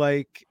feel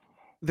like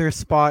their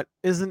spot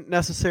isn't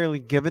necessarily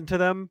given to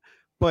them,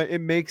 but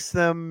it makes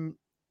them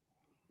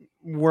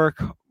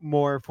work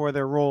more for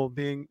their role,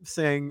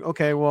 saying,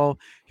 okay, well,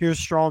 here's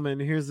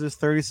Stralman, here's this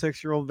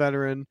 36-year-old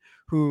veteran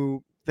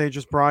who they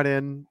just brought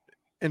in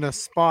in a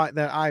spot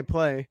that I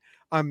play.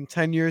 I'm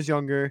 10 years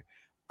younger.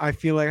 I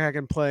feel like I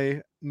can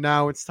play.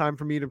 Now it's time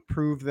for me to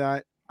prove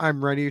that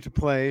I'm ready to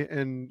play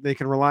and they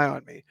can rely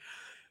on me.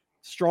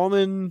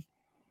 Strawman,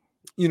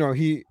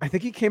 I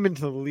think he came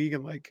into the league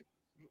in like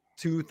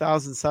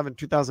 2007,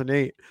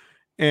 2008,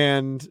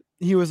 and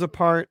he was a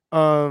part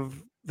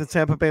of the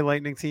Tampa Bay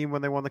Lightning team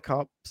when they won the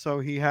cup.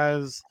 So he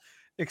has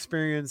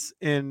experience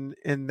in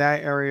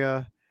that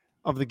area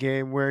of the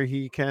game where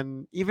he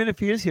can, even if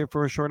he is here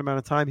for a short amount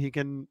of time, he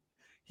can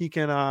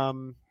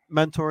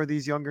mentor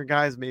these younger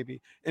guys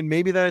maybe. And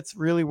maybe that's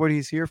really what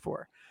he's here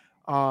for.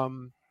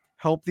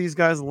 Help these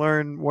guys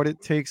learn what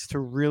it takes to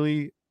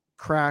really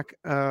crack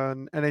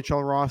an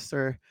NHL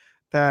roster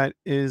that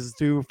is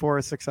due for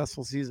a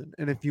successful season.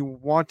 And if you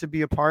want to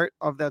be a part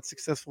of that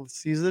successful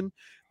season,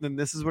 then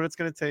this is what it's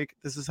going to take.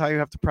 This is how you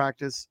have to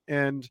practice.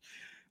 And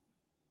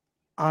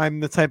I'm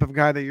the type of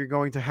guy that you're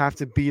going to have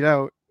to beat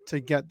out to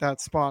get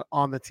that spot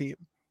on the team.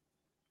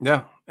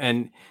 Yeah.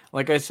 And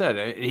like I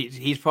said,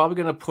 he's probably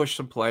going to push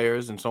some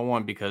players and so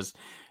on, because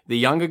the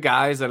younger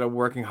guys that are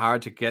working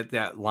hard to get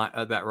that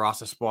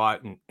roster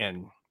spot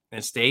and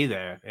stay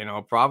there,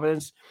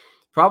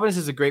 Providence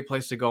is a great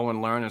place to go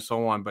and learn and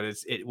so on. But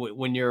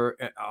when you're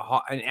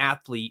an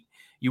athlete,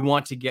 you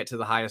want to get to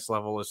the highest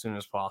level as soon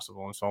as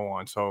possible and so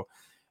on. So,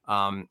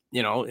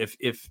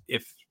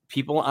 if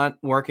people aren't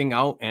working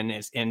out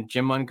and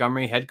Jim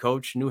Montgomery, new head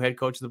coach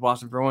of the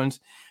Boston Bruins,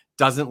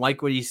 doesn't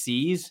like what he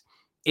sees,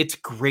 it's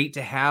great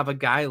to have a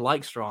guy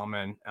like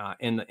Strawman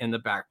in the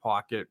back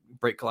pocket,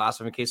 break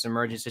glass in case of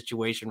emergency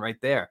situation right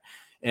there.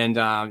 And,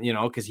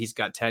 because he's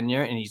got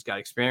tenure and he's got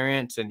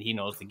experience and he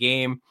knows the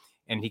game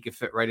and he can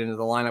fit right into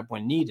the lineup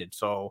when needed.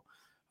 So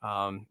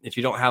if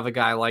you don't have a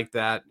guy like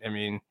that, I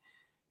mean,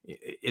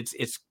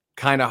 it's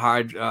kind of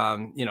hard.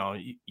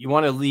 You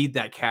want to lead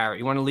that carrot.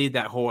 You want to lead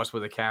that horse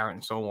with a carrot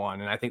and so on.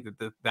 And I think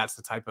that's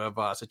the type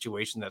of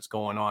situation that's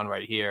going on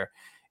right here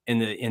in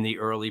the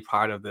early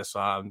part of this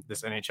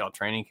NHL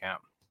training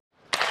camp.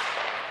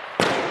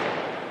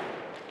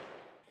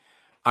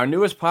 Our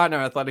newest partner,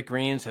 Athletic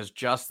Greens, has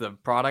just the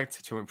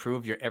product to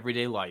improve your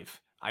everyday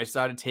life. I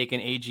started taking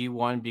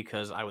AG1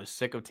 because I was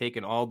sick of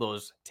taking all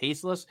those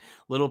tasteless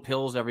little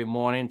pills every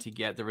morning to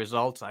get the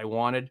results I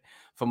wanted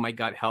for my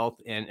gut health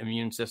and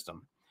immune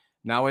system.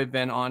 Now I've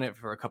been on it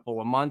for a couple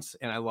of months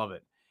and I love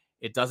it.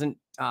 It doesn't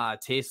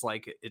taste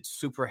like it's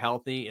super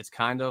healthy. It's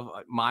kind of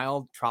a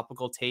mild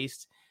tropical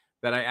taste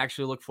that I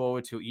actually look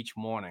forward to each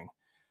morning.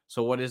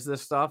 So what is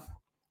this stuff?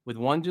 With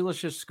one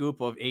delicious scoop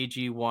of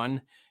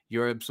AG1,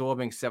 you're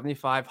absorbing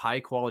 75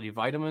 high-quality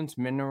vitamins,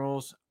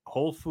 minerals,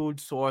 whole food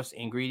source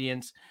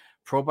ingredients,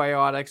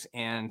 probiotics,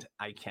 and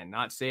I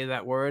cannot say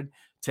that word,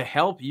 to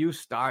help you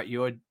start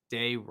your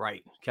day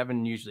right.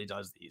 Kevin usually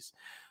does these.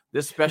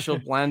 This special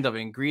blend of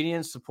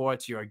ingredients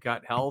supports your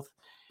gut health,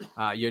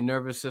 your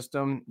nervous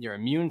system, your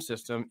immune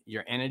system,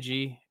 your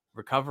energy,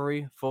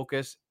 recovery,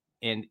 focus,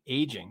 and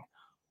aging.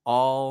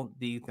 All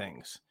the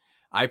things.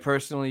 I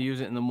personally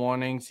use it in the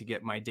morning to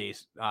get my day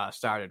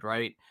started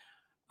right.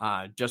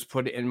 Just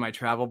put it in my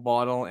travel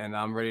bottle and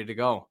I'm ready to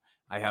go.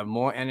 I have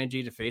more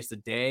energy to face the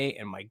day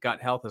and my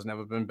gut health has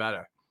never been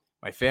better.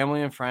 My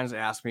family and friends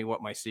ask me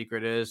what my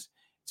secret is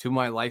to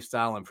my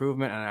lifestyle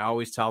improvement, and I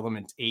always tell them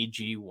it's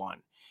AG1.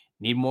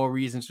 Need more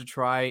reasons to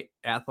try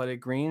Athletic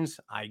Greens?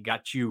 I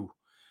got you.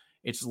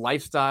 It's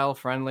lifestyle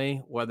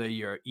friendly, whether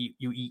you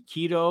eat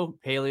keto,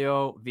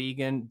 paleo,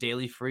 vegan,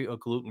 daily free, or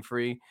gluten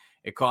free.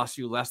 It costs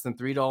you less than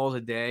 $3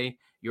 a day.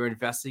 You're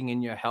investing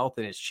in your health,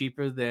 and it's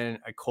cheaper than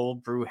a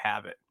cold brew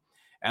habit.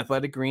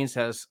 Athletic Greens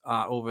has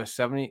over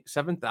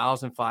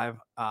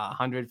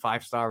 7,500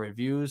 five-star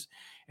reviews,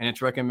 and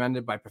it's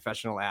recommended by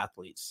professional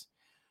athletes.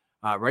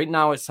 Right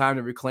now, it's time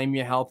to reclaim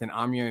your health and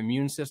arm your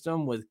immune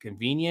system with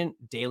convenient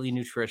daily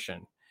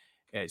nutrition.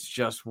 It's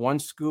just one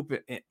scoop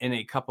in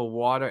a cup of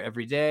water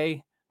every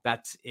day.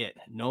 That's it.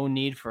 No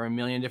need for a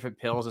million different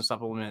pills and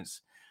supplements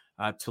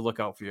to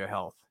look out for your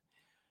health.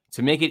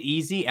 To make it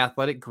easy,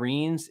 Athletic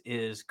Greens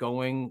is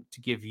going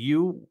to give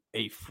you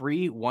a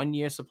free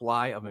 1-year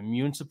supply of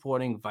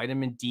immune-supporting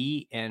vitamin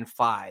D and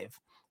 5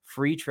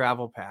 free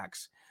travel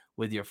packs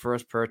with your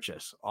first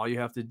purchase. All you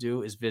have to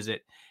do is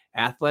visit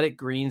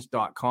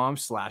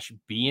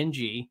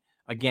athleticgreens.com/BNG.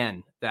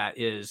 Again, that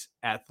is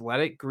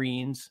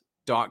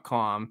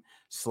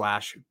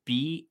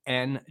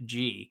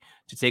athleticgreens.com/BNG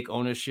to take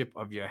ownership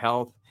of your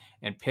health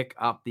and pick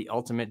up the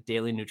ultimate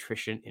daily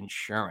nutrition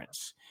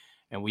insurance.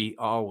 And we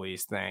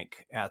always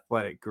thank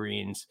Athletic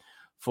Greens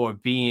for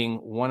being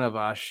one of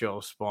our show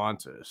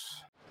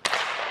sponsors.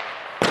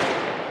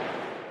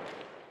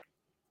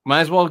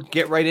 Might as well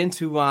get right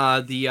into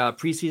the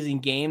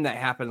preseason game that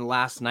happened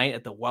last night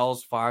at the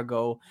Wells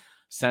Fargo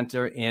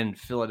Center in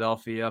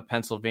Philadelphia,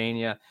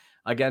 Pennsylvania,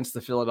 against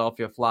the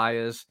Philadelphia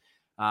Flyers.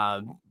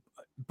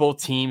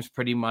 Both teams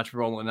pretty much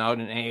rolling out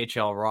an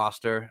AHL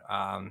roster.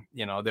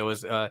 There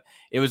was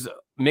it was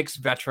mixed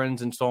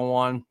veterans and so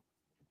on.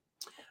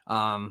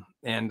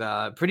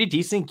 Pretty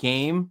decent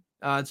game,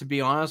 to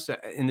be honest,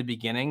 in the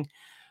beginning.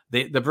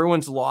 The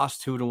Bruins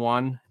lost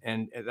 2-1,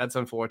 and that's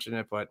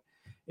unfortunate, but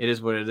it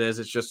is what it is.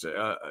 It's just,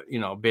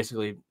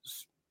 basically,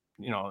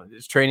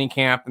 it's training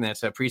camp and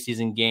it's a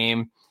preseason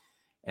game.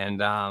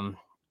 And,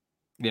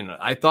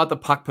 I thought the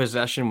puck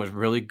possession was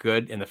really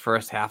good in the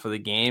first half of the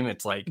game.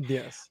 It's like,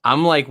 Yes,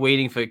 I'm like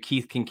waiting for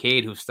Keith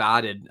Kincaid, who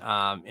started,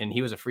 and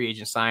he was a free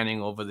agent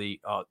signing over the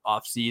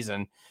off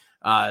season,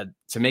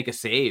 to make a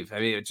save.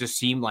 I mean, it just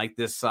seemed like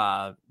this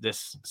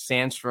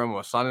Sandstrom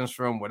or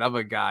Sonnenstrom,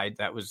 whatever guy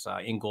that was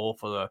in goal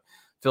for the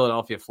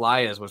Philadelphia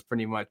Flyers, was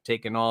pretty much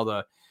taking all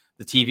the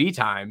TV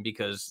time,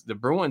 because the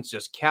Bruins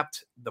just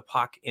kept the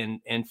puck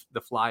in the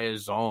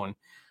Flyers zone,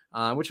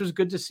 which was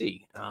good to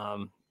see.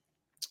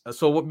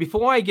 So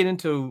before I get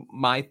into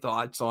my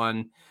thoughts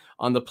on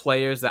the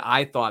players that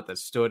I thought that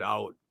stood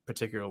out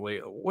particularly,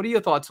 what are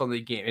your thoughts on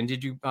the game? And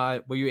did you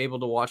were you able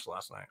to watch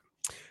last night?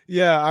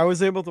 yeah, I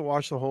was able to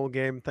watch the whole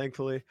game,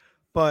 thankfully,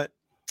 but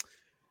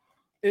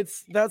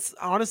that's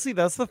honestly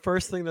the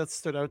first thing that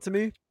stood out to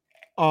me.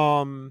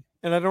 And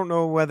I don't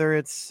know whether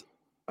it's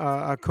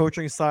a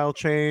coaching style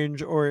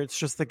change or it's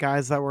just the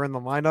guys that were in the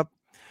lineup,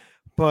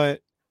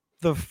 but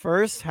the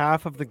first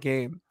half of the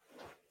game,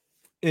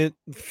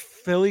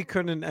 Philly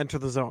couldn't enter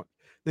the zone.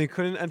 They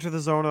couldn't enter the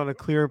zone on a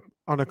clear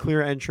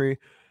entry.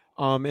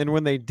 And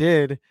when they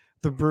did,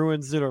 the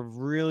Bruins did a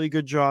really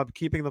good job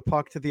keeping the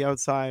puck to the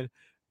outside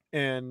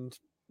and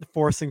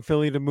forcing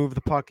Philly to move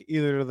the puck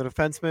either to the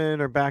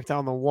defenseman or back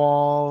down the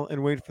wall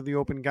and wait for the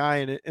open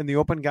guy. And the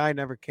open guy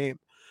never came.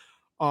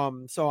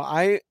 So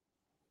I'm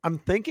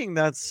thinking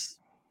that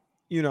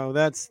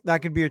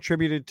could be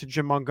attributed to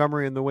Jim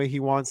Montgomery and the way he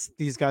wants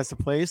these guys to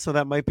play. So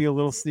that might be a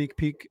little sneak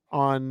peek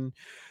on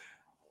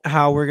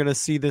how we're going to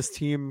see this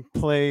team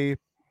play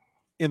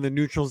in the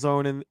neutral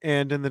zone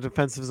and in the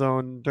defensive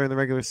zone during the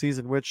regular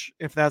season, which,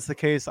 if that's the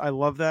case, I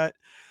love that,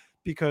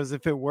 because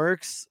if it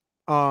works,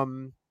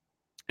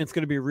 it's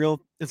going to be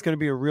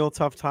a real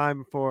tough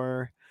time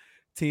for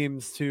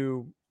teams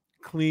to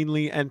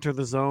cleanly enter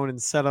the zone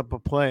and set up a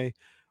play.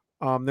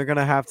 They're going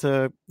to have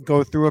to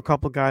go through a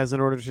couple guys in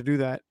order to do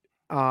that.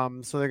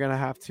 So they're going to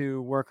have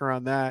to work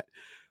around that.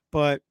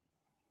 But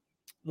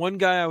one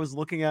guy I was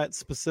looking at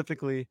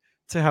specifically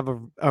to have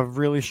a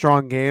really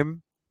strong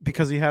game,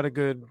 because he had a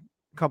good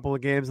couple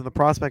of games in the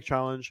prospect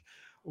challenge,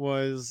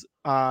 was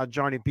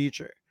Johnny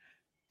Beecher.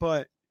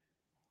 But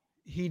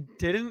he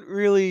didn't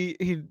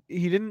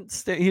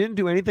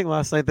do anything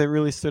last night that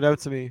really stood out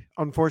to me,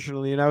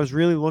 unfortunately. And I was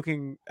really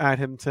looking at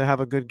him to have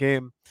a good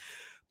game,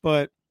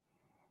 but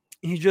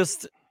he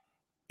just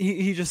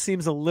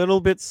seems a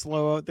little bit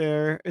slow out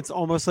there. It's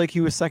almost like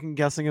he was second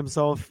guessing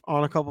himself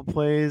on a couple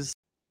plays.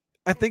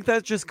 I think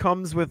that just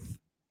comes with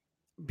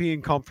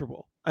being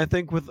comfortable. I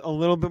think with a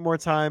little bit more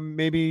time,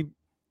 maybe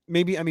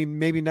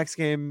next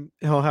game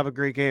he'll have a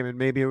great game, and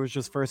maybe it was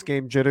just first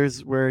game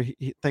jitters where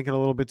he thinking a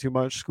little bit too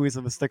much,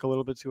 squeezing the stick a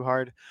little bit too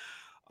hard.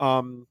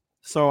 So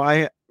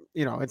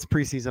it's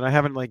preseason. I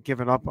haven't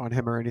given up on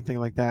him or anything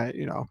like that.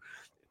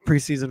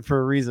 Preseason for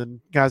a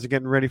reason. Guys are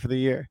getting ready for the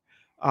year.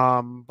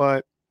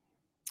 But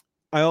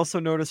I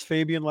also noticed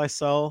Fabian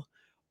Lysell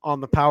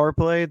on the power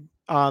play.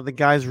 The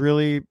guys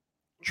really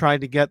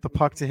tried to get the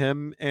puck to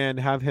him and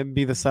have him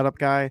be the setup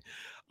guy.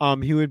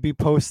 He would be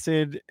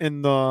posted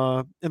in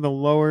the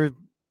lower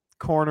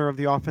corner of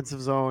the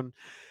offensive zone,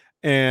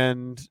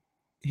 and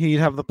he'd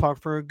have the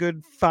puck for a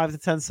good 5 to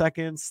 10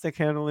 seconds, stick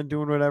handling,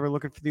 doing whatever,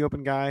 looking for the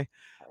open guy.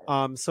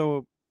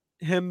 So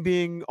him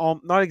being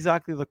not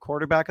exactly the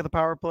quarterback of the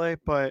power play,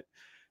 but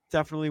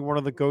definitely one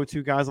of the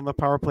go-to guys on the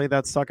power play,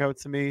 that stuck out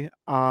to me.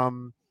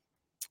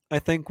 I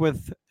think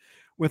with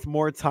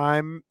more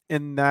time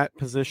in that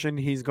position,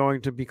 he's going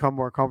to become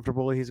more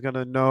comfortable. He's going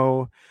to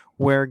know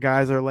where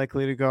guys are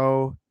likely to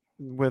go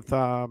with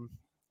the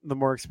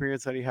more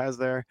experience that he has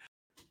there.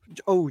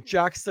 Oh,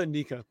 Jack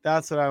Studnicka.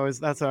 That's what I was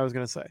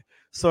going to say.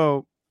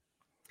 So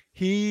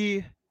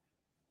he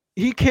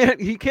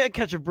can't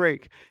catch a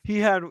break. He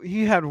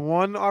had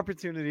one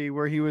opportunity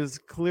where he was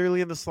clearly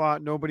in the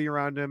slot, nobody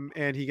around him,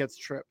 and he gets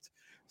tripped.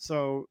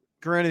 So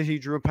granted, he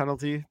drew a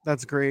penalty.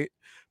 That's great,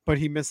 but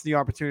he missed the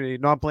opportunity.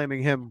 Not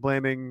blaming him,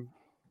 blaming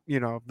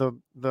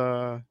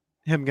the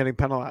him getting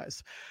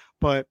penalized.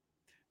 But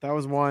that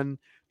was one.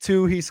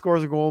 Two, he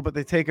scores a goal, but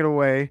they take it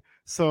away,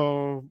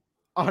 so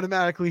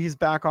automatically he's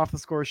back off the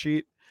score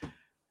sheet.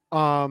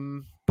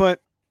 But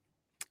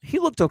he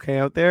looked okay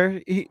out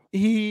there.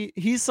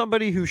 He's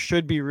somebody who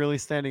should be really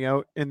standing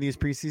out in these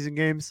preseason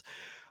games.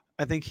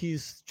 I think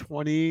he's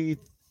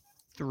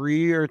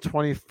 23 or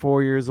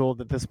 24 years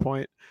old at this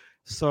point.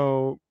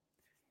 So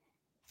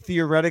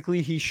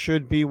theoretically, he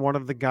should be one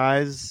of the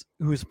guys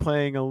who's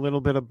playing a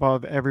little bit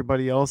above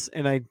everybody else,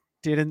 and I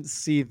didn't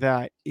see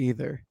that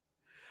either.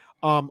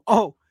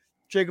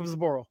 Jacob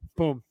Zaboral.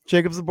 Boom.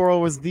 Jacob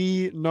Zaboral was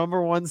the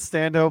number one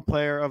standout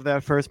player of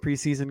that first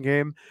preseason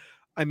game.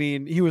 I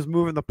mean, he was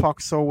moving the puck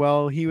so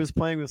well. He was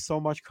playing with so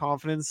much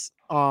confidence.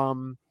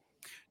 Unlike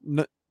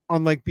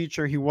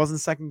Beecher, he wasn't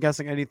second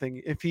guessing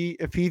anything. If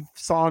he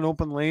saw an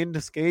open lane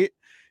to skate,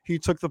 he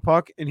took the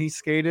puck and he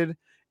skated,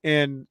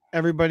 and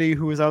everybody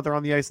who was out there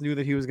on the ice knew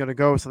that he was going to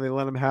go, so they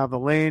let him have the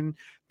lane.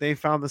 They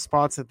found the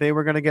spots that they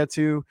were going to get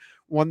to.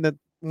 One that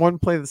one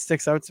play that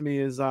sticks out to me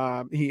is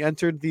he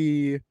entered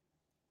the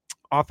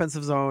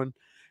offensive zone,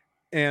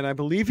 and I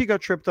believe he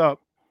got tripped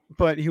up,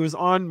 but he was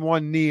on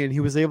one knee, and he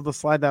was able to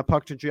slide that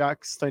puck to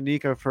Jack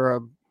Steinicka for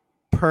a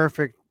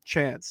perfect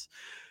chance,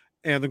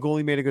 and the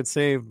goalie made a good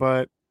save.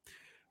 But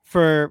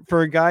for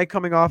a guy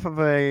coming off of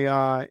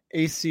a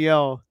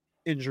ACL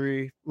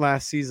injury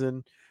last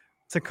season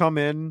to come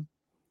in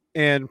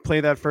and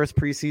play that first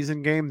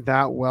preseason game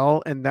that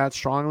well and that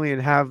strongly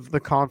and have the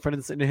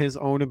confidence in his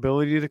own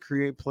ability to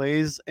create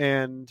plays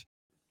and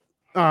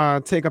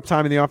take up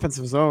time in the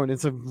offensive zone,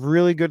 it's a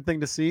really good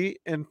thing to see.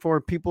 And for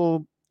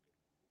people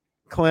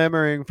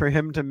clamoring for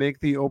him to make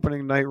the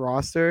opening night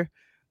roster,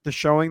 the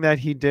showing that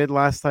he did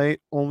last night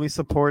only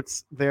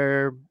supports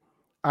their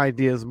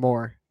ideas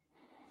more.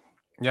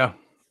 Yeah.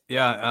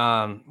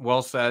 Yeah.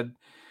 Well said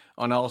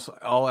on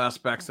all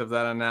aspects of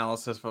that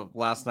analysis for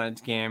last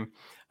night's game.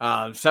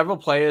 Several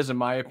players, in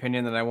my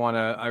opinion, that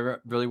I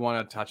really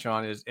want to touch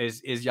on is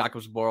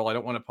Jakub Zboril. I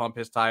don't want to pump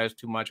his tires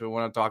too much. We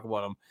want to talk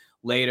about him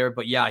later,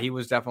 but yeah, he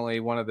was definitely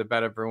one of the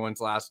better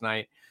Bruins last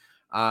night.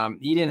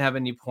 He didn't have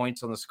any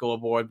points on the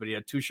scoreboard, but he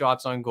had 2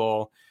 shots on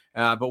goal.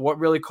 But what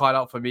really caught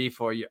out for me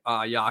for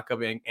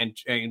Jakub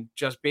and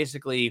just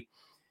basically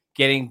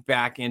getting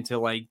back into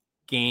like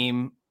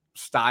game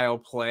style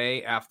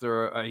play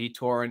after he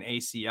tore an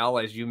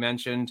ACL, as you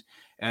mentioned,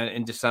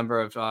 in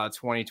December of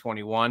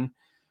 2021.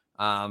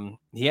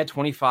 He had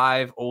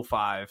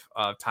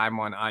 25:05 time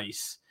on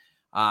ice.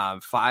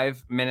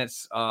 5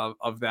 minutes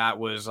of that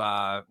was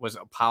a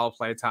power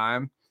play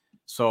time.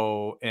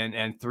 So,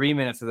 and 3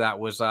 minutes of that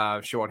was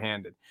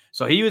shorthanded.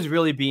 So he was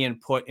really being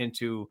put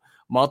into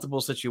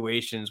multiple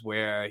situations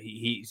where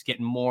he's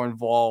getting more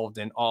involved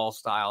in all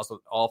styles,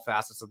 all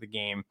facets of the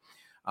game,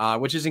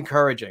 which is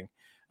encouraging.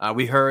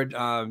 We heard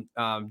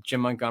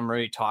Jim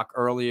Montgomery talk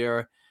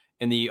earlier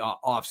in the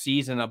off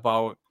season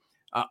about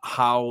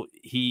how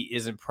he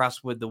is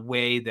impressed with the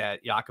way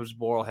that Jakub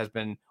Zboril has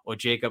been, or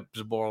Jacob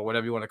Zboril,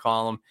 whatever you want to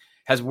call him,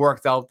 has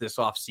worked out this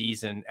off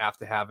season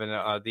after having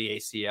the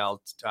ACL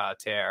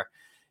tear,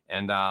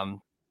 and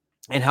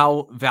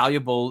how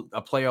valuable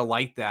a player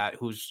like that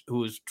who's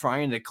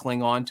trying to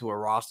cling on to a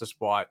roster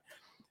spot,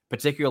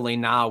 particularly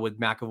now with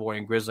McAvoy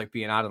and Grzelcyk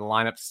being out of the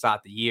lineup to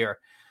start the year.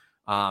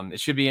 It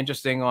should be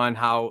interesting on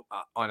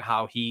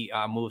how he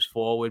moves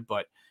forward,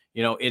 but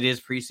it is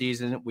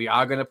preseason. We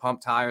are going to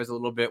pump tires a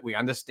little bit. We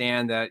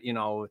understand that,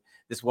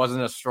 this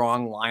wasn't a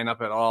strong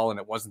lineup at all, and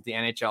it wasn't the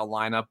NHL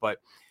lineup, but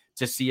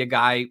to see a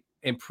guy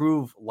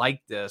improve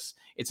like this,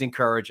 it's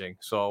encouraging.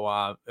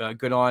 So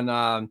good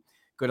on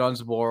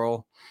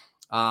Zboril.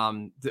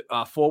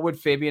 Forward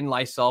Fabian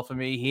Lysell for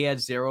me, he had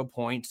 0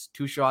 points,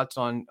 2 shots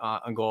on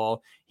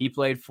goal. He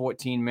played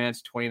 14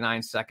 minutes,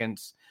 29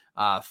 seconds,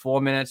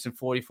 4 minutes and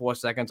 44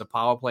 seconds of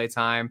power play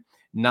time.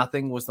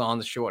 Nothing was on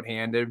the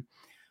shorthanded.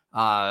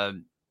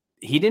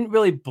 He didn't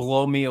really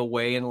blow me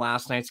away in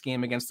last night's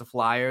game against the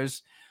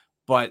Flyers,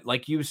 but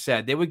like you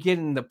said, they were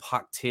getting the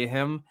puck to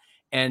him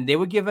and they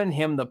were giving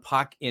him the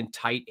puck in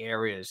tight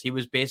areas. He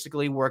was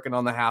basically working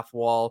on the half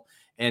wall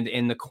and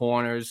in the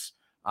corners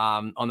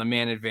on the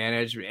man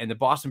advantage. And the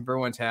Boston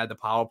Bruins had the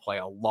power play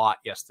a lot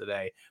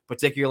yesterday,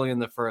 particularly in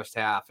the first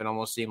half. It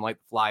almost seemed like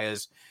the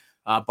Flyers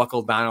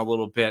buckled down a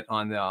little bit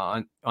on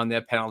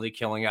their penalty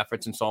killing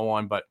efforts and so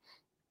on. But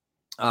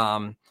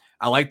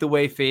I like the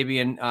way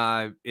Fabian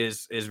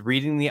is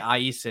reading the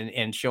ice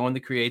and showing the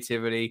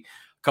creativity,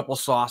 a couple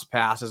sauce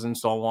passes and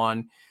so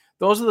on.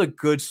 Those are the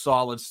good,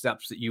 solid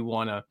steps that you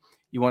want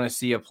to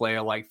see a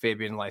player like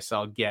Fabian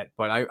Lysell get.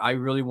 But I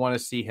really want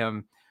to see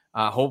him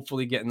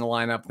hopefully get in the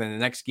lineup in the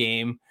next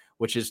game,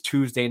 which is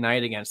Tuesday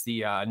night against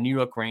the New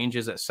York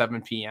Rangers at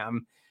 7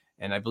 p.m.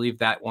 And I believe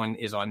that one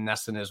is on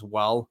Nesson as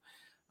well.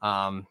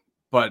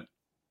 But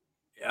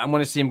I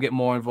want to see him get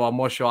more involved,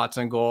 more shots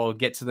on goal,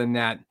 get to the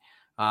net.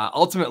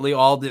 Ultimately,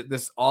 all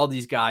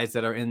these guys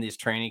that are in this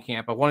training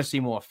camp, I want to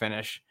see more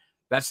finish.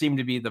 That seemed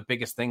to be the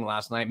biggest thing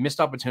last night.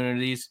 Missed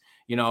opportunities,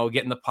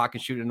 getting the puck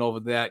and shooting over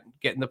that,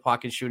 getting the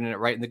puck and shooting it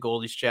right in the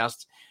goalie's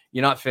chest.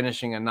 You're not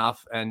finishing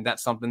enough, and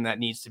that's something that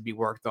needs to be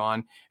worked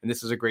on. And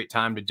this is a great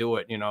time to do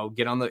it.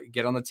 Get on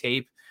the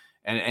tape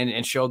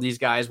and show these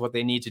guys what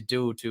they need to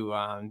do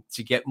to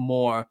get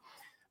more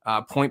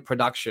point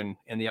production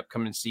in the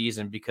upcoming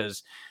season.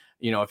 Because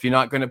if you're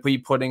not going to be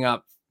putting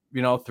up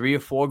 3 or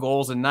 4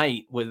 goals a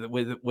night with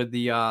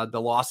the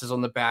losses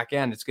on the back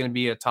end, it's going to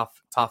be a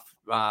tough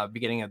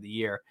beginning of the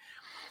year.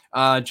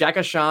 Jack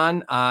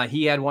Ashan,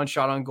 he had 1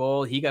 shot on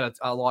goal. He got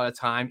a lot of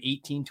time,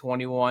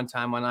 18:21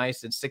 time on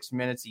ice and 6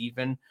 minutes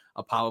even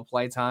of power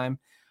play time.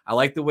 I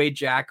like the way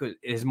Jack,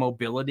 his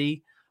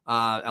mobility.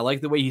 I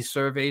like the way he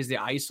surveys the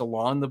ice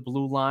along the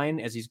blue line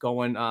as he's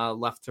going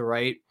left to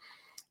right,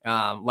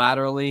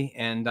 laterally.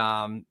 And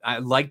I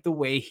like the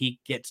way he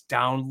gets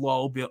down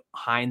low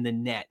behind the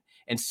net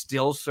and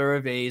still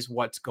surveys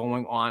what's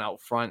going on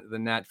out front of the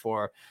net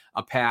for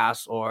a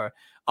pass or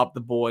up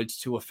the boards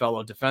to a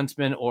fellow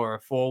defenseman or a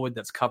forward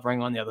that's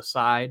covering on the other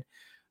side.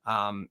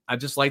 I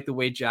just like the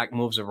way Jack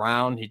moves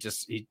around.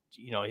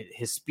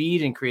 His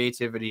speed and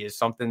creativity is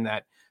something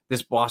that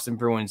this Boston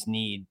Bruins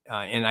need.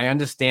 And I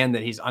understand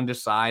that he's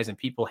undersized and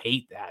people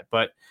hate that,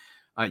 but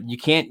you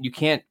can't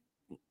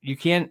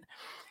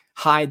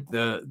hide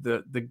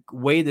the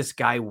way this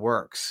guy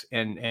works,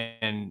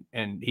 and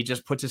he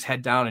just puts his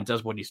head down and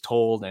does what he's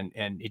told. And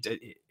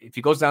if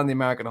he goes down to the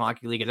American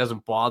Hockey League, it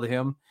doesn't bother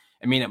him.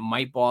 I mean, it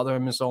might bother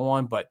him and so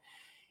on, but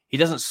he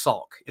doesn't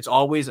sulk. It's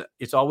always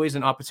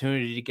an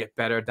opportunity to get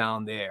better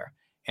down there.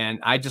 And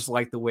I just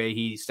like the way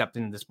he stepped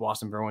into this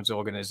Boston Bruins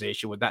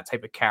organization with that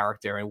type of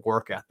character and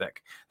work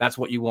ethic. That's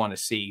what you want to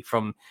see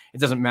from. It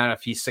doesn't matter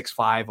if he's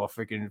 6'5" or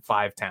freaking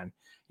 5'10".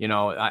 You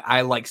know,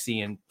 I like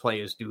seeing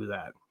players do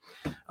that.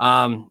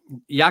 Jakub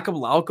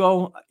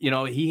Lauko, you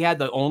know, he had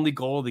the only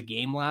goal of the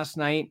game last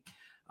night.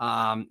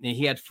 And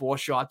he had 4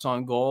 shots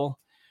on goal.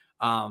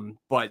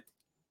 But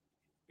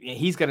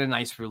he's got a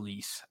nice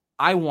release.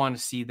 I want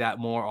to see that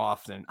more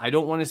often. I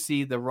don't want to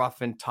see the rough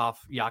and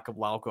tough Jakub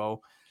Lauko.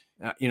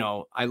 You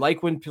know, I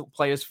like when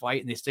players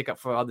fight and they stick up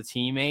for other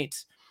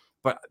teammates,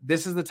 but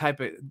this is the type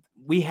of,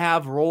 we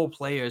have role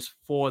players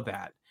for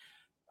that.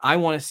 I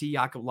want to see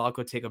Jakub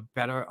Lauko take a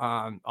better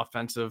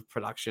offensive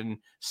production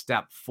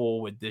step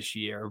forward this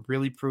year,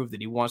 really prove that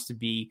he wants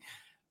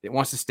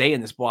to stay in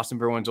this Boston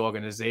Bruins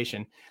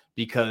organization,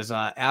 because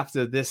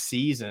after this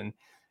season,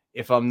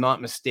 if I'm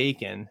not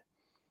mistaken,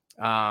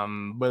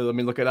 but let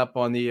me look it up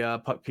on the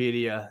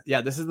Puckpedia.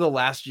 Yeah, this is the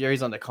last year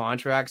he's on the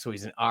contract, so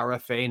he's an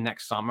RFA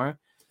next summer.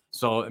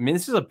 So, I mean,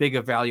 this is a big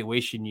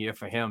evaluation year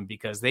for him,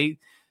 because they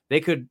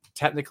could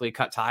technically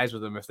cut ties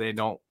with him if they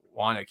don't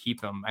want to keep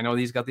him. I know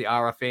he's got the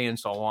RFA and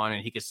so on,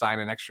 and he could sign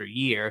an extra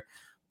year.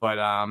 But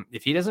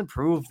if he doesn't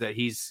prove that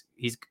he's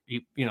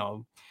you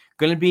know,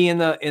 going to be in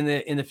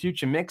the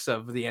future mix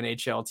of the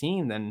NHL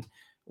team, then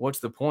what's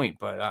the point?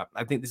 But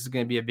I think this is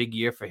going to be a big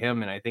year for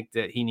him, and I think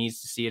that he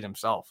needs to see it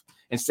himself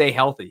and stay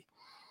healthy.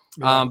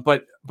 Yeah.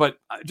 But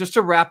just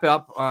to wrap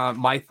up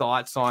my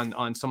thoughts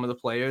on some of the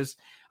players,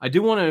 I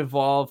do want to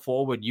involve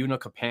forward Una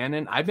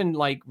Kapanen. I've been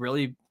like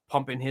really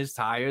pumping his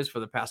tires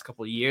for the past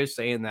couple of years,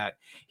 saying that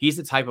he's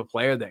the type of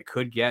player that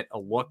could get a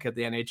look at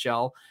the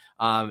NHL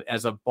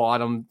as a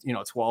bottom,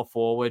 12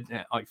 forward,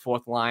 like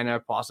 4th liner,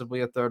 possibly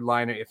a 3rd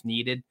liner if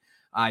needed.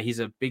 He's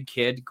a big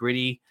kid,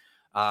 gritty.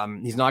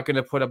 He's not going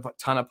to put a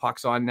ton of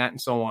pucks on net and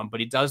so on, but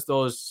he does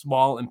those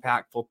small,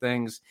 impactful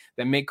things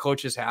that make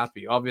coaches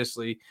happy.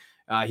 Obviously,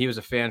 he was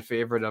a fan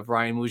favorite of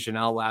Ryan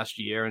Mujanel last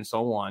year and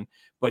so on,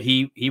 but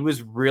he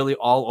was really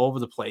all over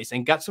the place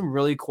and got some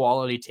really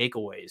quality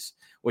takeaways,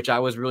 which I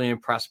was really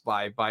impressed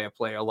by a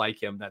player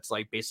like him. That's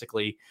like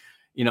basically,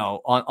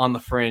 on the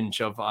fringe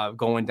of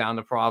going down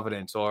to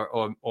Providence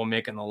or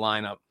making the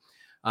lineup.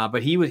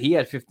 But he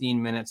had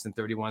 15 minutes and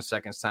 31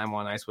 seconds time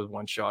on ice with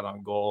 1 shot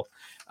on goal.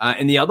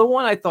 And the other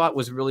one I thought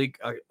was really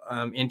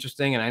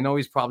interesting, and I know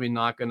he's probably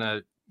not going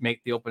to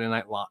make the opening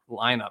night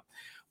lineup,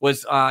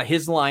 was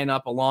his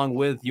lineup along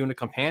with Una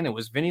Kapanen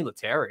was Vinny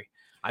Lettieri.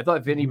 I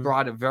thought Vinny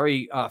brought a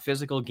very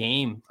physical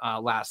game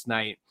last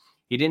night.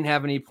 He didn't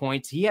have any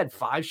points. He had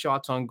 5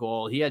 shots on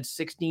goal. He had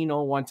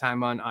 16:01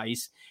 time on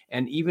ice,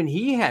 and even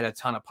he had a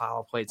ton of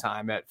power play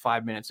time at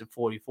 5 minutes and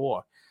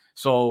 44.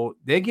 So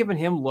they're giving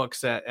him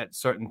looks at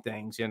certain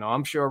things.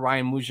 I'm sure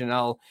Ryan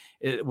Mujanel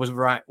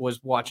was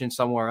watching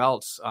somewhere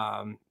else,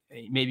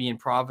 maybe in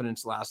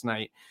Providence last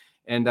night.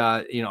 And,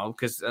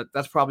 because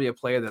that's probably a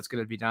player that's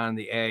going to be down in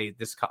the A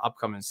this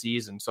upcoming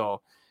season.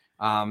 So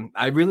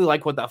I really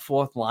like what that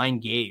 4th line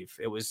gave.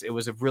 It was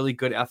a really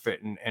good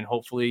effort. And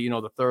hopefully,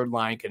 the 3rd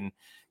line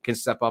can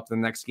step up the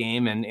next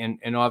game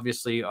and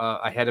obviously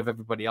ahead of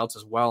everybody else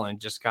as well. And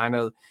just kind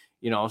of,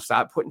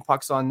 start putting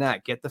pucks on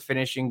net, get the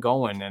finishing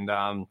going. And,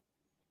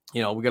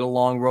 we got a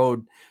long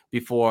road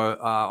before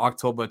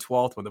October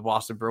 12th when the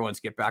Boston Bruins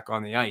get back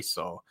on the ice.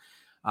 So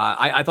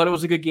I thought it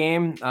was a good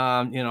game.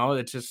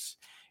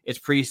 It's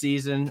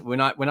preseason.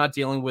 We're not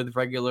dealing with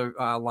regular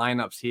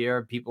lineups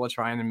here. People are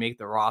trying to make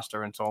the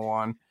roster and so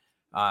on.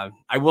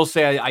 I will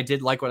say I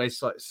did like what I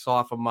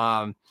saw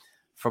from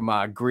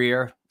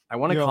Greer. I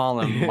want to call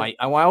him Mike.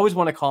 I always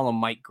want to call him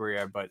Mike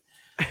Greer, but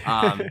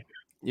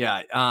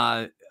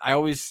yeah.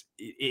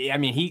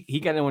 He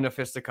got into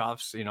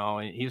fisticuffs,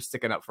 and he was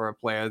sticking up for a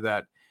player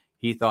that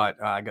he thought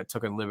got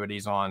taken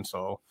liberties on.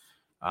 So,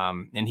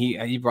 and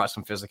he brought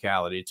some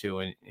physicality too,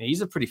 and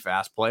he's a pretty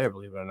fast player,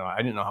 believe it or not. I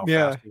didn't know how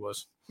fast he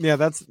was.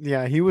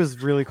 Yeah, he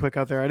was really quick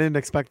out there. I didn't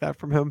expect that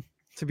from him,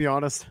 to be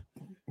honest.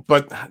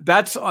 But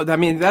that's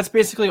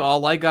basically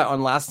all I got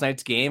on last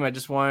night's game. I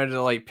just wanted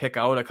to pick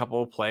out a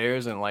couple of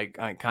players and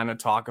kind of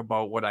talk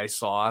about what I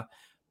saw.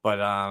 But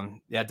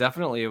yeah,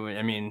 definitely.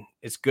 I mean,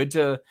 it's good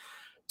to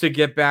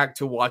get back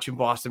to watching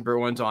Boston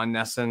Bruins on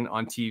NESN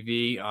on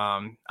TV.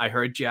 I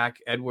heard Jack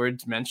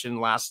Edwards mention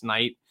last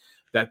night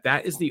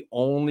that is the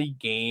only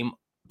game,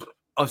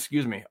 of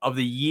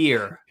the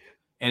year,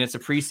 and it's a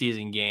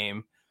preseason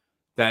game,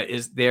 that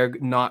they're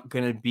not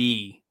going to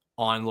be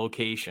on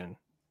location.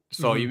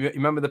 So you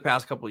remember the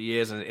past couple of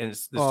years and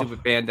it's the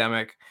stupid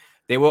pandemic,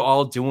 they were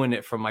all doing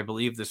it from, I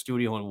believe, the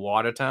studio in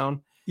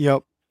Watertown.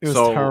 Yep. It was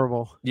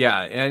terrible.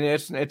 Yeah, and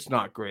it's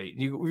not great.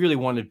 You really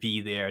want to be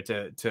there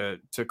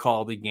to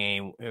call the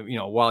game,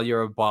 while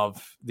you're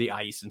above the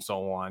ice and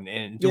so on.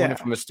 And doing it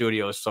from a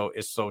studio is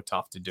so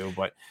tough to do.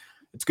 But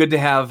it's good to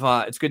have.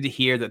 It's good to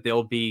hear that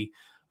they'll be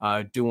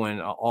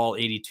doing all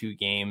 82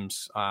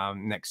 games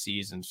next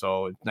season.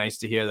 So it's nice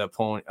to hear that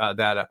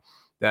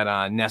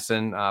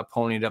Nesson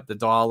ponied up the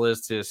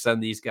dollars to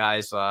send these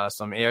guys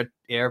some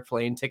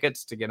airplane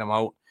tickets to get them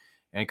out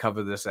and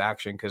cover this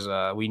action, because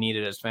we need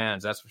it as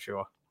fans. That's for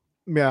sure.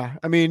 Yeah,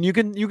 I mean, you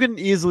can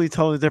easily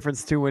tell the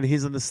difference too when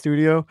he's in the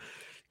studio,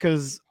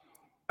 because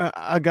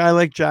a guy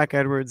like Jack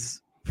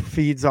Edwards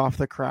feeds off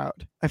the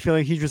crowd. I feel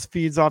like he just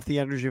feeds off the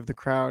energy of the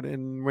crowd,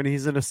 and when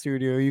he's in a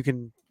studio, you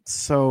can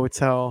so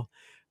tell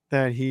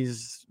that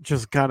he's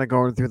just kind of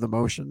going through the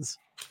motions.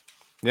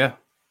 Yeah,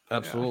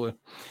 absolutely.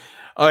 Yeah.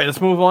 All right,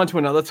 let's move on to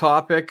another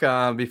topic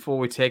before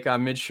we take our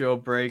mid-show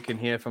break and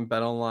hear from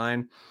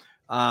BetOnline.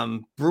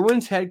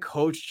 Bruins head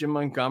coach Jim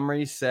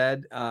Montgomery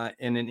said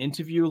in an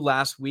interview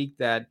last week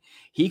that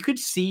he could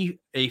see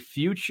a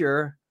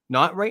future,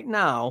 not right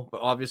now,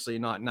 but obviously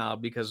not now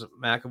because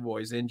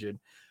McAvoy is injured,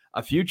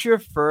 a future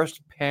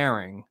first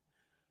pairing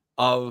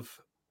of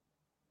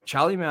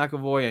Charlie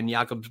McAvoy and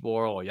Jakub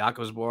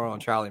Zboril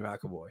and Charlie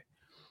McAvoy.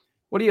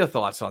 What are your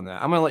thoughts on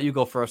that? I'm going to let you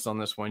go first on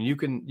this one. You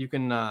can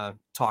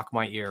talk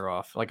my ear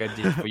off like I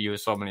did for you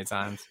so many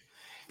times.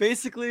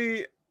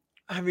 Basically,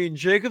 I mean,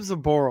 Jakub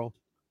Zboril,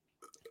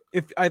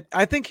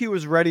 I think he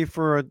was ready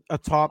for a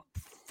top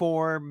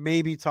 4,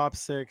 maybe top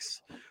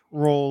 6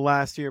 role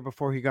last year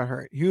before he got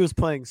hurt. He was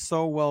playing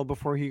so well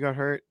before he got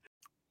hurt.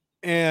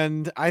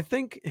 And I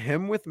think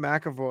him with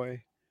McAvoy,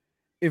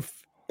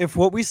 if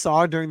what we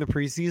saw during the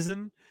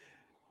preseason,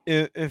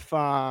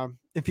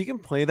 if he can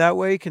play that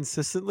way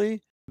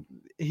consistently,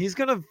 he's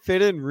going to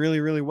fit in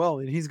really, really well.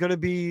 And he's going to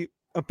be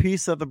a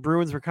piece that the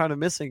Bruins were kind of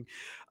missing.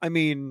 I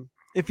mean,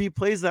 if he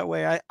plays that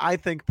way, I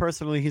think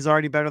personally he's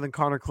already better than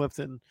Connor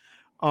Clifton.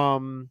 I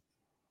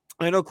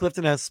know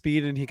Clifton has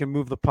speed and he can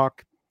move the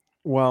puck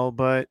well,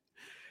 but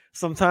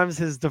sometimes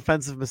his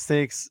defensive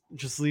mistakes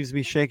just leaves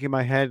me shaking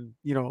my head,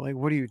 like,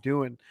 what are you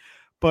doing?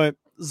 But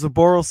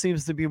Zboril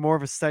seems to be more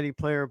of a steady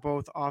player,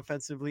 both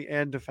offensively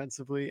and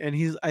defensively.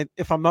 And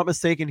if I'm not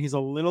mistaken, he's a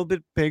little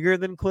bit bigger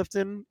than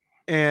Clifton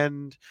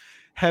and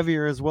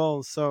heavier as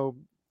well. So,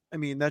 I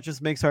mean, that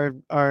just makes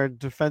our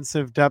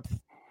defensive depth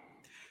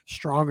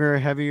stronger,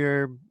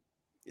 heavier,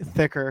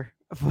 thicker.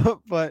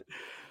 But,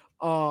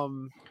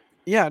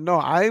 yeah, no,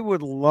 I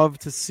would love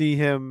to see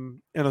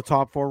him in a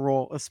top 4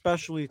 role,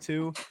 especially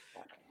too,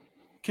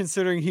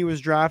 considering he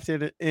was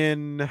drafted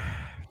in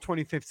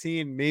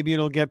 2015. Maybe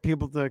it'll get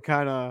people to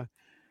kind of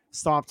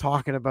stop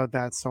talking about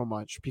that so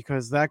much,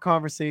 because that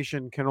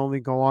conversation can only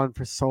go on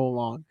for so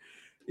long.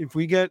 If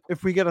we get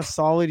a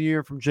solid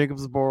year from Jakub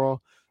Zboril,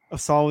 a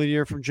solid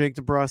year from Jake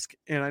DeBrusk,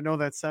 and I know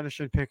that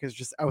Senyshyn pick is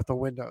just out the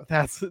window.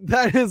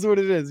 That is what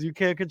it is. You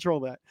can't control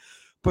that.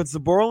 But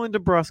Zboril and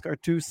DeBrusk are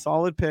 2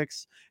 solid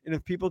picks, and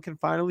if people can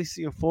finally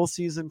see a full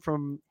season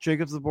from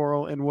Jakub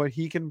Zboril and what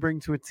he can bring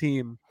to a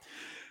team,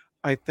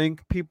 I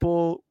think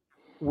people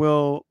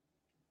will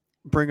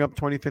bring up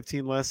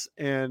 2015 less,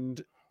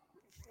 and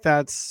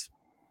that's,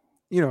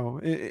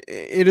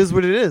 it is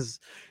what it is.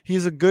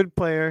 He's a good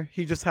player.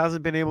 He just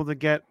hasn't been able to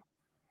get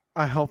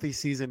a healthy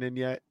season in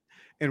yet.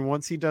 And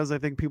once he does, I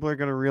think people are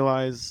going to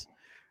realize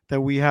that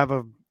we have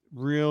a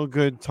real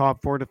good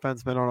top 4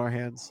 defenseman on our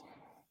hands.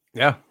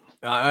 Yeah.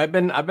 I've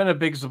been a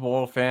big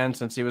Zboril fan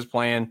since he was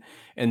playing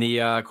in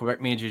the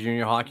Quebec Major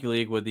Junior Hockey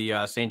League with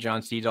the St.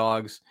 John Sea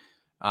Dogs.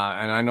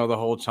 And I know the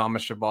whole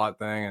Thomas Chabot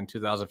thing in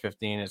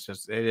 2015. It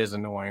is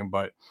annoying,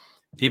 but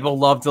people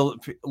love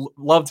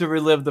to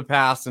relive the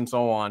past and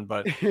so on.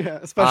 But yeah,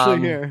 especially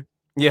here.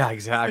 Yeah,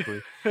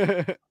 exactly.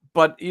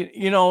 But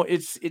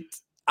it's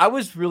I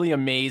was really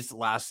amazed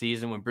last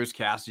season when Bruce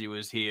Cassidy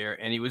was here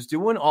and he was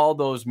doing all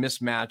those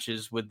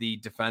mismatches with the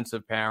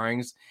defensive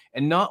pairings,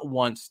 and not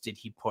once did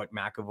he put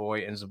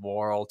McAvoy and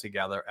Zboril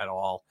together at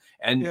all.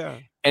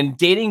 And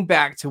dating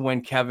back to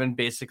when Kevin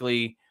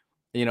basically,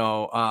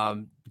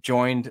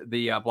 joined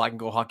the Black and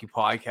Gold Hockey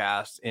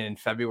podcast in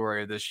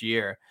February of this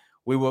year,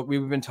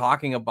 we've been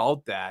talking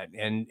about that,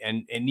 and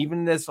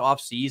even this off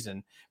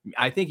season,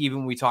 I think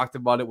even we talked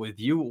about it with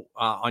you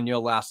on your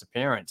last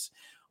appearance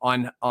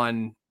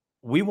on.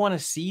 We want to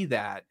see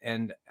that,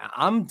 and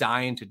I'm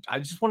dying to. I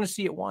just want to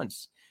see it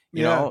once,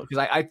 you know,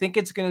 because I think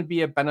it's going to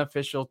be a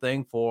beneficial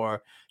thing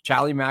for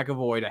Charlie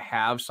McAvoy to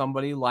have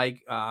somebody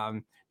like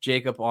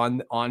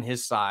Jakub on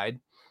his side.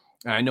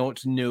 And I know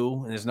it's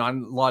new, and there's not a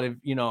lot of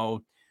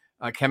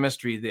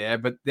chemistry there,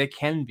 but that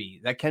can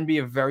be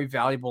a very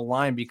valuable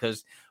line,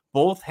 because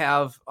both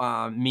have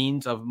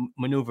means of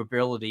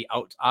maneuverability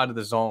out of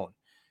the zone.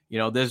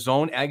 Their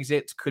zone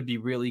exits could be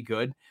really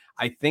good.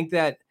 I think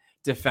that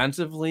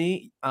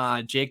defensively,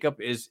 Jakub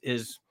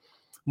is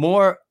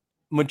more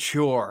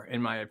mature, in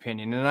my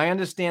opinion, and I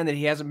understand that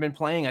he hasn't been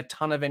playing a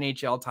ton of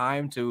NHL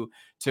time to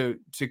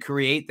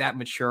create that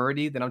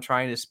maturity that I'm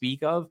trying to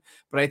speak of.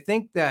 But I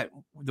think that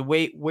the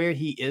way where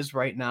he is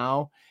right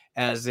now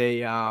as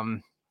a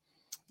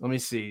Let me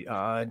see.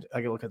 I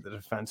can look at the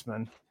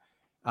defenseman.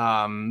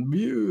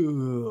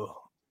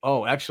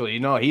 Actually,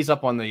 he's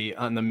up on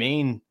the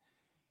main.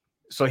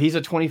 So he's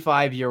a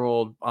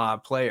 25-year-old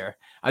player.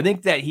 I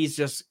think that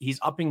he's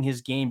upping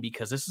his game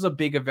because this is a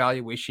big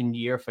evaluation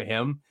year for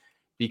him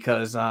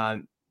because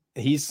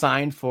he's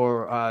signed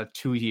for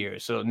 2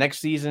 years. So next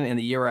season and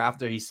the year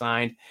after he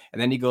signed,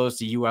 and then he goes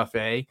to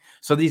UFA.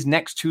 So these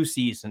next 2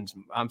 seasons,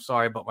 I'm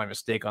sorry about my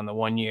mistake on the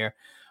 1 year,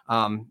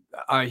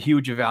 are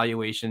huge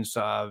evaluations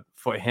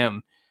for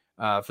him,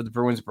 for the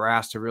Bruins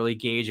brass to really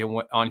gauge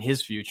on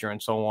his future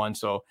and so on.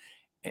 So,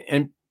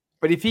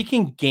 but if he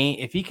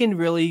can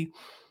really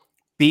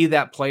be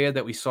that player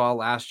that we saw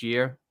last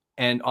year,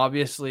 and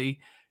obviously,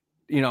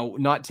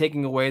 not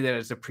taking away that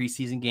it's a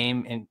preseason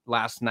game and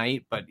last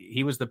night, but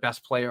he was the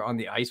best player on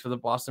the ice for the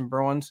Boston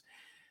Bruins.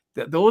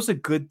 Those are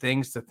good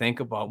things to think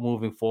about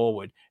moving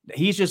forward.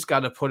 He's just got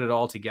to put it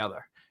all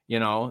together.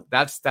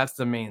 That's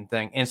the main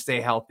thing, and stay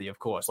healthy, of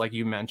course, like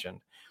you mentioned.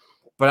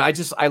 But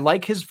I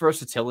like his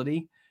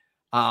versatility.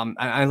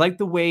 I like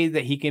the way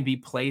that he can be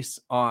placed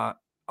on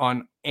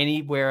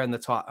anywhere in the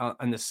top,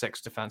 on the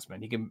 6th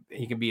defenseman.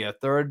 He can be a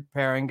third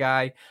pairing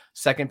guy,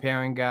 second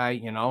pairing guy.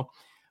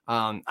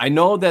 I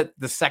know that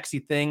the sexy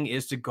thing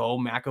is to go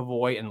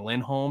McAvoy and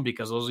Lindholm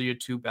because those are your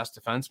 2 best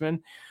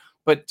defensemen.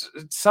 But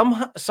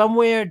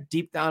somewhere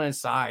deep down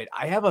inside,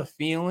 I have a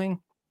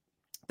feeling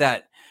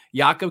that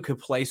Jakob could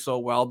play so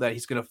well that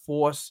he's going to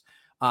force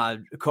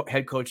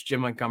head coach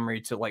Jim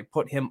Montgomery to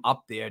put him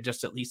up there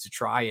just at least to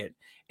try it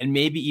and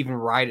maybe even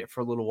ride it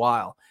for a little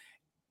while.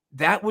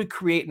 That would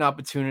create an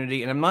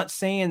opportunity. And I'm not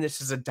saying this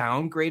is a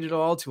downgrade at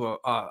all to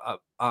a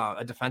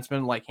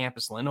defenseman like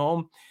Hampus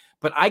Lindholm,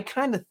 but I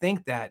kind of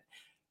think that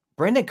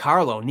Brandon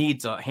Carlo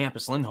needs a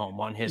Hampus Lindholm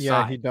on his side.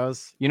 Yeah, he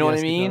does. You know what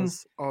I mean?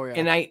 Oh,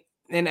 yeah.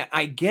 And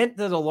I get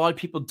that a lot of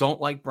people don't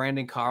like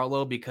Brandon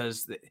Carlo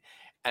because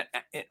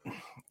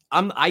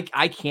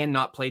I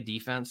cannot play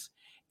defense,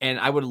 and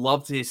I would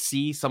love to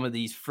see some of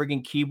these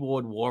friggin'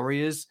 keyboard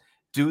warriors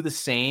do the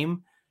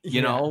same,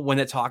 when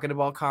they're talking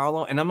about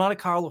Carlo. And I'm not a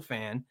Carlo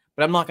fan,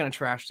 but I'm not going to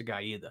trash the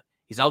guy either.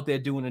 He's out there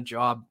doing a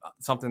job,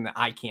 something that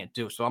I can't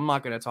do. So I'm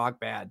not going to talk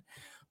bad,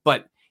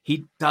 but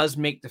he does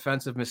make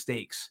defensive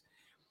mistakes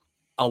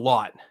a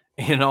lot.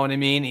 You know what I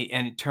mean?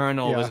 And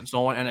turnovers and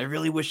so on. And I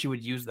really wish he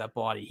would use that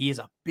body. He is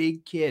a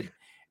big kid,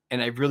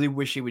 and I really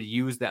wish he would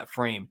use that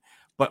frame.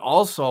 But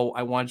also,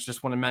 I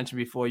just want to mention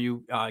before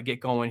you get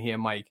going here,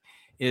 Mike,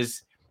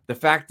 is the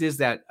fact is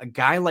that a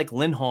guy like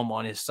Lindholm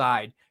on his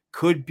side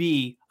could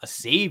be a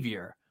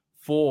savior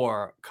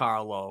for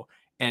Carlo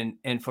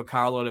and for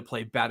Carlo to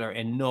play better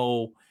and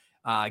know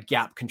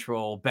gap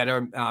control,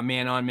 better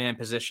man-on-man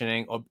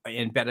positioning,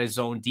 and better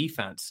zone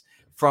defense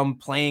from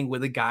playing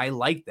with a guy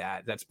like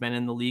that's been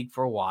in the league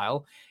for a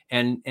while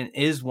and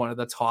is one of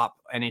the top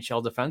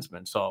NHL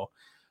defensemen. So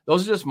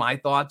those are just my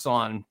thoughts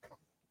on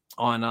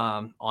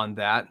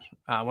that.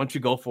 Why don't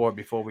you go for it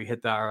before we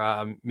hit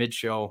our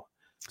mid-show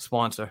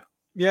sponsor?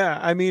 Yeah,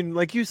 I mean,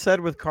 like you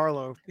said with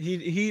Carlo,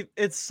 he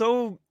it's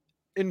so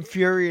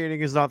infuriating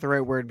is not the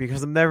right word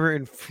because I'm never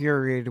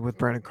infuriated with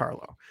Brandon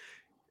Carlo.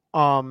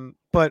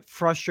 But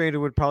frustrated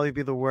would probably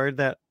be the word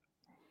that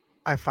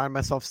I find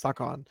myself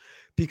stuck on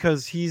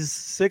because he's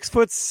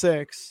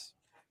 6'6",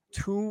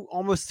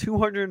 almost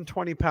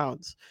 220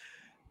 pounds,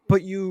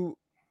 but you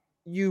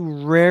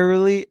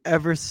rarely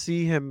ever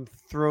see him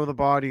throw the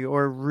body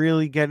or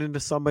really get into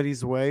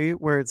somebody's way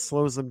where it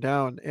slows them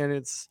down.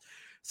 And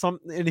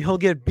and he'll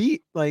get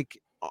beat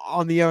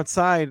on the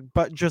outside,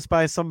 but just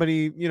by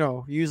somebody,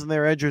 using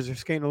their edges or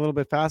skating a little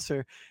bit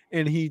faster.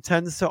 And he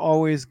tends to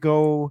always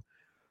go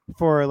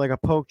for a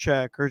poke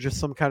check or just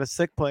some kind of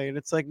sick play. And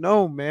it's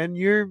no, man,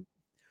 you're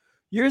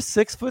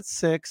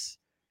 6'6".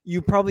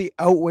 You probably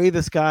outweigh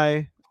this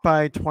guy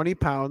by 20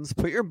 pounds,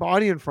 put your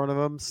body in front of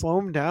him, slow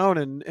him down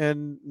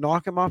and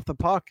knock him off the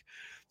puck.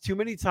 Too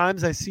many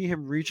times I see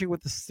him reaching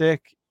with the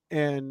stick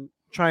and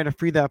trying to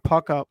free that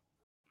puck up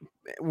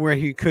where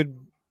he could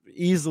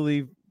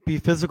easily be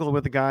physical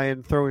with the guy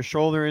and throw his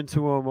shoulder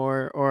into him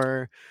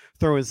or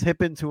throw his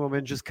hip into him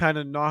and just kind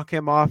of knock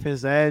him off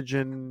his edge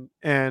and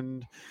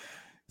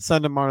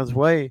send him on his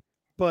way.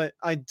 But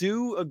I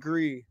do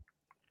agree.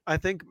 I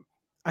think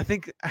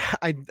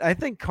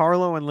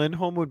Carlo and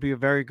Lindholm would be a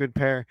very good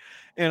pair,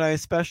 and I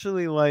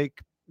especially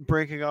like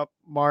breaking up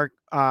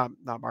breaking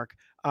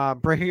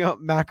up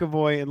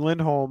McAvoy and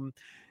Lindholm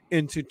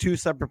into 2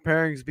 separate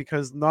pairings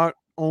because not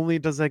only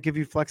does that give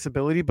you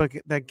flexibility, but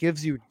that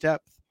gives you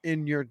depth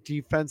in your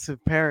defensive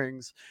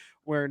pairings.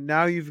 Where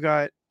now you've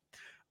got,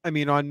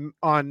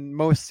 on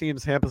most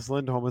teams, Hampus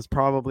Lindholm is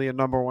probably a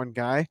number 1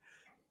 guy,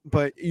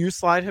 but you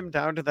slide him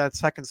down to that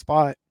second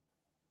spot.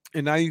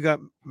 And now you got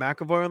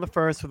McAvoy on the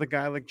first with a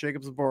guy like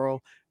Jacob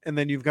Zboril, and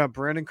then you've got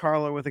Brandon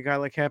Carlo with a guy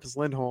like Hampus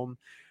Lindholm,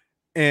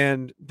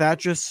 and that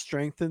just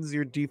strengthens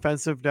your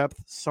defensive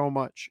depth so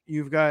much.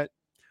 You've got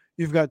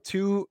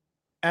 2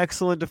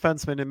 excellent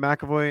defensemen in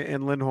McAvoy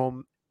and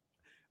Lindholm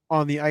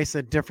on the ice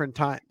at different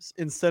times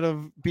instead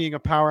of being a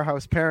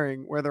powerhouse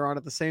pairing where they're on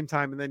at the same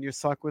time, and then you're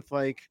stuck with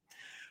a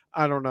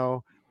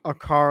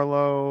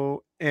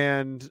Carlo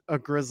and a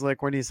Grizzlick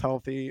when he's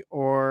healthy,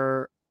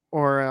 or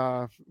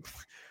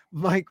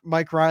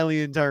Mike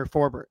Riley and Derek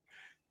Forbert.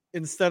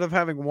 Instead of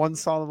having one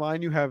solid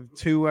line, you have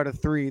 2 out of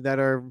 3 that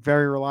are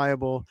very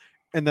reliable.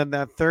 And then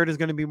that third is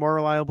going to be more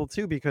reliable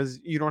too, because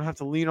you don't have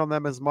to lean on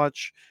them as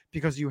much,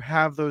 because you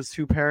have those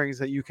 2 pairings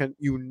that you can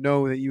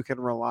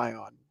rely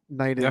on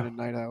night in and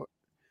night out.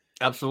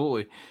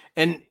 Absolutely.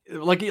 And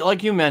like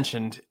you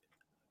mentioned,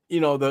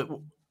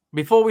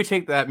 before we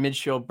take that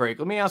mid-show break,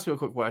 let me ask you a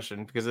quick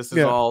question, because this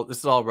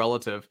is all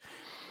relative.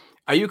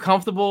 Are you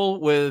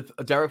comfortable with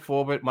Derek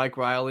Forbert, Mike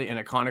Riley, and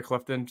a Connor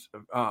Clifton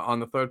on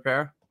the third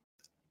pair?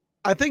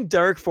 I think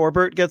Derek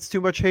Forbert gets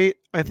too much hate.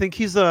 I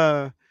think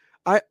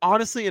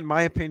honestly, in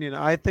my opinion,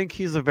 I think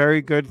he's a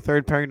very good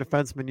third pairing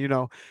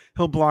defenseman.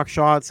 He'll block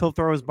shots, he'll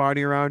throw his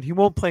body around. He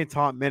won't play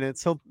top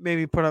minutes. He'll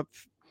maybe put up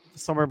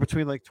somewhere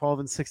between like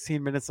 12 and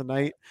 16 minutes a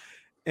night.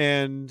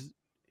 And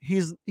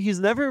he's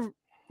never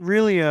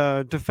really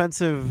a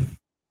defensive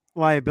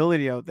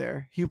liability out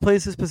there. He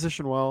plays his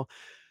position well.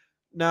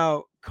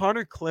 Now,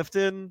 Connor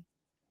Clifton,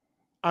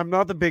 I'm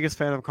not the biggest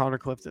fan of Connor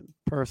Clifton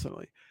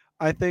personally.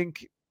 I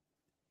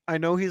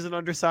know he's an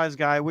undersized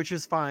guy, which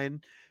is fine,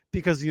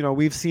 because,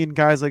 we've seen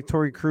guys like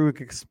Torrey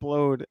Krug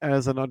explode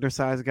as an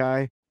undersized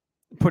guy,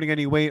 putting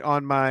any weight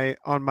on my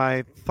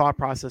thought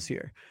process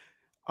here.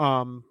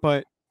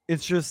 But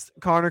it's just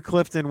Connor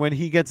Clifton, when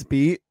he gets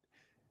beat,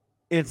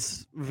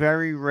 it's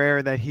very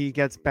rare that he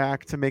gets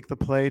back to make the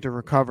play to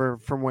recover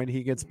from when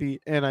he gets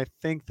beat. And I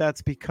think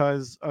that's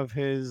because of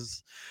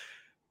his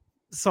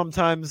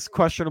sometimes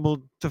questionable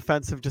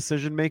defensive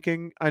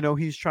decision-making. I know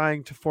he's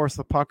trying to force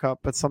the puck up,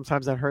 but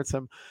sometimes that hurts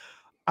him.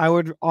 I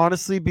would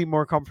honestly be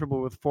more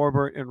comfortable with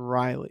Forbert and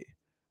Riley.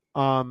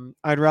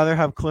 I'd rather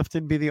have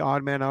Clifton be the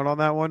odd man out on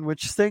that one,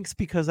 which stinks,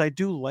 because I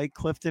do like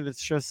Clifton.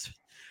 It's just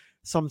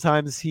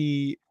sometimes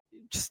he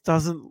just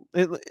doesn't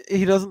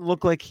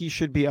look like he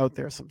should be out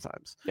there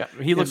sometimes. Yeah,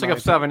 he looks like a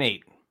 7-8.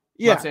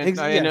 Yeah,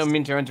 I don't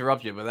mean to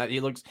interrupt you, but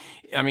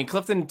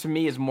Clifton to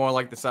me is more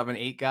like the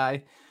 7-8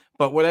 guy.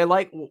 But what I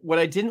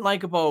didn't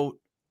like about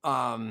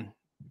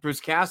Bruce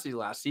Cassidy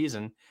last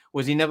season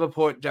was he never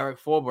put Derek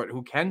Forbert,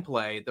 who can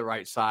play the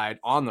right side,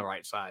 on the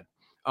right side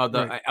of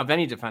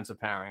any defensive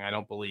pairing, I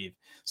don't believe.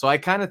 So I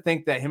kind of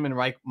think that him and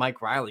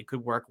Mike Riley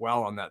could work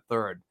well on that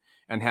third,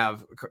 and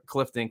have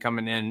Clifton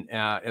coming in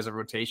as a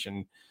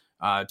rotation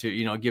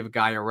to give a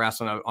guy a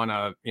rest on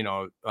a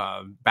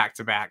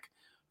back-to-back.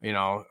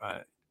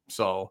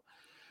 So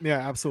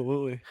yeah,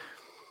 absolutely.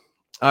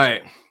 All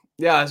right.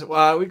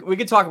 Yeah, we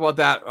could talk about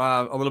that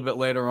a little bit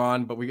later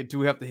on, but we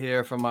do have to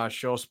hear from our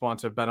show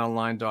sponsor,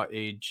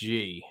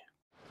 BetOnline.ag.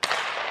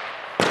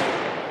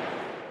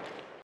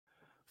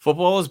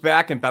 Football is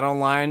back, and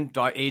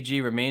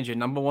BetOnline.ag remains your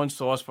number one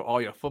source for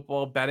all your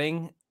football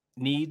betting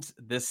needs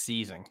this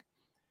season.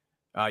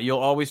 You'll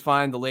always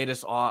find the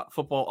latest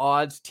football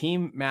odds,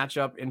 team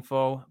matchup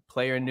info,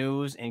 player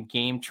news, and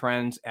game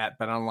trends at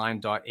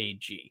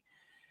BetOnline.ag.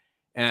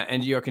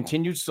 And your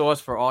continued source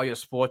for all your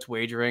sports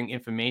wagering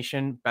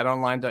information.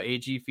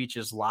 BetOnline.ag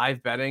features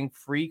live betting,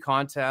 free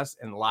contests,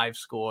 and live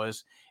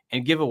scores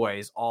and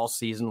giveaways all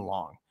season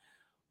long.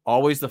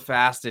 Always the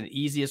fast and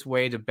easiest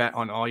way to bet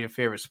on all your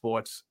favorite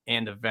sports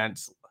and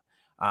events.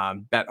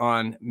 Bet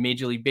on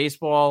Major League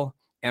Baseball,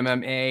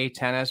 MMA,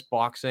 tennis,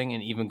 boxing,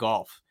 and even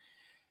golf.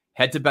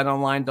 Head to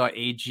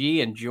betonline.ag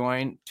and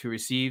join to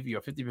receive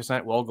your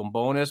 50% welcome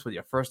bonus with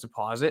your first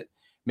deposit.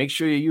 Make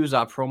sure you use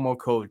our promo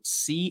code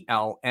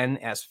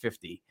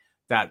CLNS50.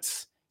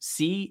 That's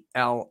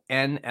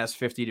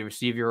CLNS50 to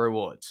receive your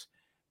rewards.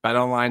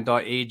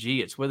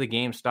 BetOnline.ag, it's where the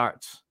game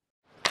starts.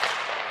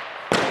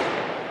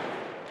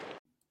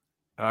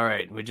 All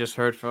right, we just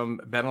heard from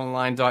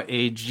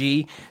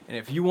BetOnline.ag. And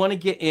if you want to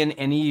get in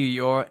any of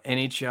your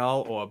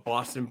NHL or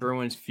Boston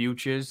Bruins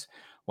futures,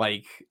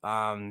 like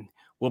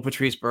will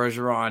Patrice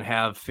Bergeron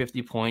have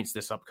 50 points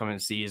this upcoming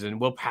season?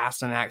 Will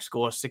Pasternak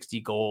score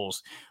 60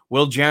 goals?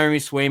 Will Jeremy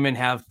Swayman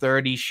have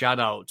 30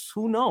 shutouts?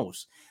 Who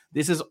knows?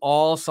 This is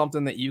all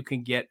something that you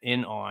can get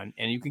in on.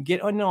 And you can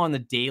get in on the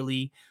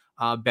daily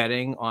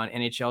betting on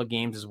NHL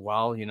games as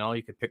well.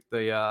 You could pick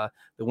the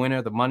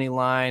winner, the money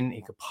line.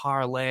 You could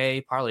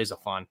parlay. Parlays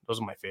are fun. Those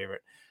are my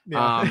favorite.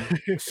 Yeah.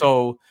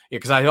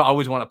 Because I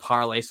always want to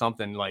parlay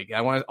something. Like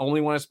I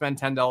only want to spend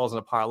 $10 on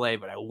a parlay,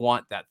 but I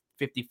want that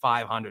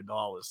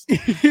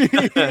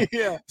 $5,500.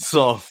 Yeah.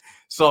 So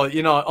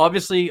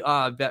obviously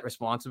bet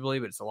responsibly,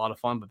 but it's a lot of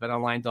fun. But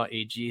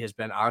BetOnline.ag has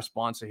been our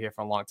sponsor here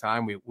for a long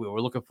time. We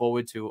were looking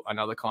forward to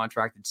another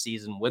contracted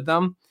season with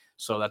them.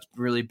 So that's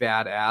really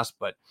badass.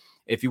 But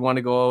if you want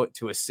to go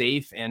to a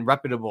safe and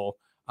reputable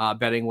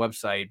betting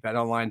website,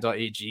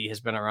 BetOnline.ag has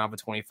been around for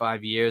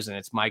 25 years, and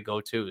it's my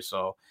go-to.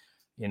 So,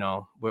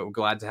 we're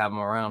glad to have them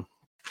around.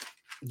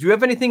 Do you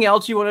have anything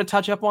else you want to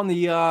touch up on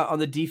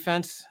the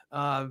defense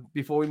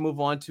before we move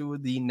on to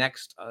the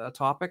next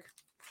topic?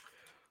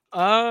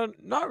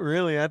 Not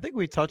really. I think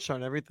we touched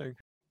on everything.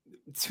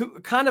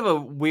 Kind of a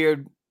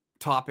weird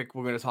topic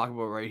we're going to talk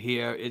about right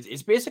here.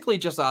 It's basically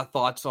just our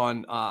thoughts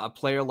on a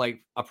player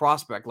like a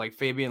prospect like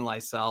Fabian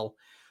Lysell.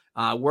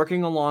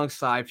 working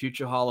alongside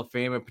future Hall of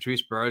Famer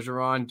Patrice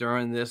Bergeron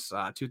during this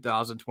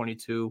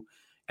 2022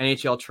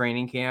 NHL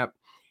training camp.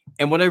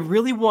 And what I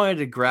really wanted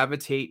to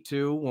gravitate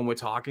to when we're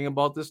talking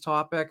about this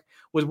topic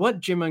was what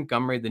Jim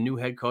Montgomery, the new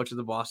head coach of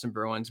the Boston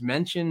Bruins,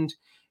 mentioned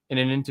in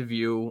an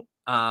interview,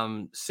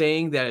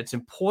 saying that it's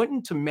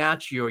important to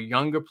match your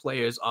younger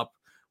players up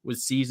with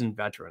seasoned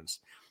veterans.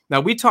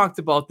 Now, we talked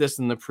about this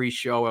in the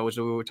pre-show.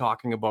 We were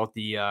talking about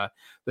the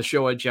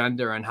show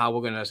agenda and how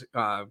we're going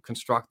to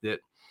construct it.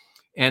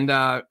 And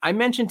I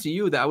mentioned to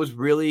you that I was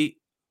really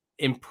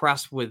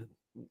impressed with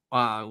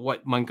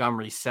what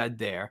Montgomery said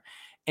there.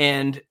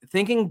 And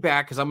thinking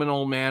back, because I'm an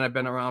old man, I've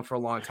been around for a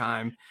long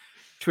time.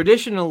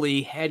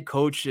 Traditionally, head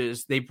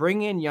coaches, they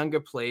bring in younger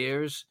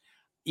players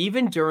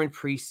even during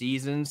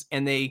preseasons,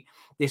 and they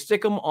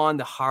stick them on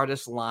the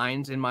hardest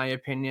lines, in my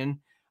opinion.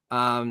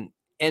 And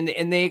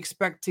they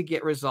expect to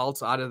get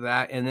results out of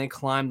that, and then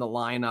climb the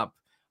lineup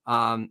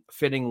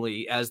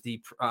fittingly as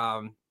the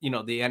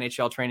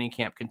NHL training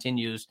camp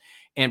continues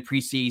and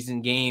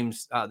preseason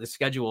games, the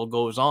schedule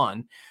goes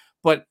on.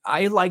 But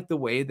I like the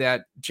way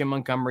that Jim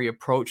Montgomery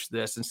approached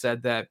this and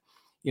said that,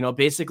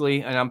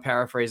 basically, and I'm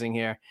paraphrasing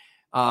here,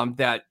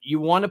 that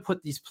you want to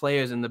put these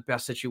players in the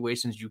best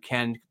situations you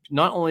can.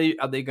 Not only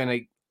are they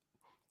going to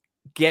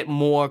get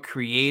more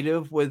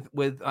creative with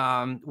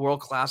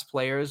world-class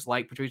players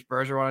like Patrice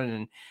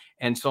Bergeron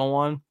and so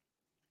on,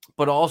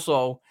 but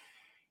also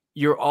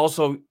you're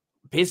also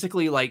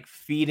basically like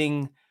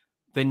feeding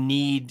the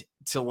need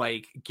to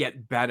like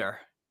get better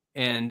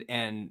and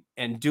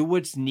do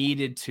what's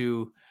needed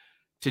to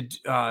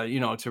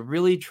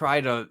really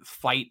try to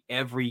fight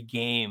every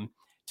game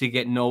to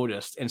get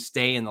noticed and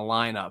stay in the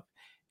lineup.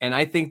 And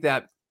I think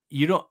that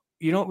you don't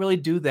really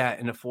do that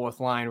in a fourth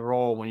line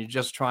role when you're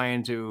just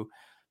trying to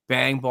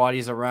bang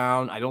bodies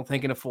around. I don't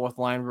think in a fourth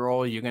line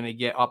role you're going to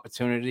get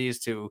opportunities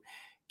to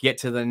get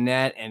to the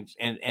net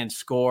and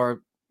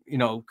score,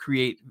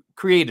 create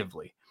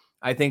creatively.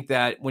 I think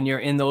that when you're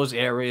in those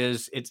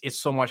areas, it's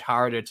so much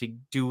harder to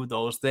do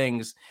those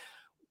things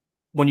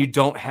when you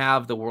don't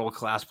have the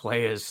world-class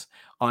players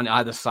on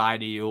either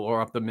side of you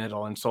or up the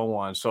middle and so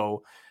on.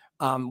 So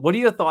what are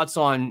your thoughts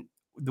on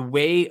the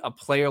way a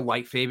player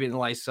like Fabian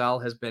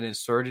Lysell has been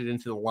inserted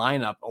into the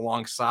lineup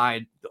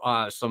alongside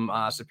some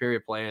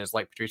superior players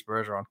like Patrice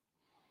Bergeron?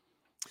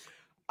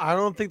 I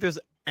don't think there's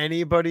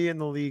anybody in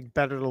the league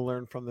better to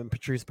learn from than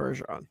Patrice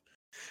Bergeron.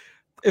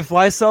 If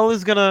Lysell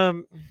is going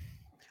to...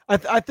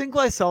 I think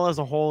Lysell as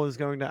a whole is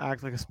going to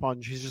act like a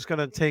sponge. He's just going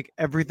to take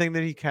everything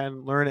that he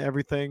can, learn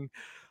everything.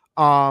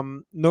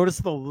 Notice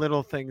the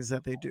little things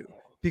that they do,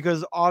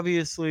 because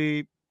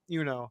obviously,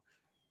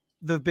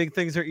 the big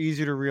things are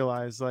easy to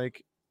realize,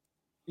 like,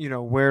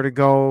 where to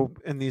go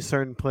in these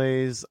certain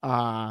plays,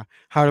 how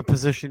to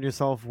position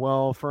yourself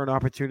well for an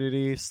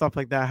opportunity, stuff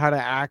like that, how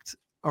to act,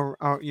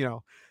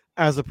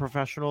 as a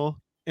professional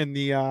in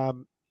the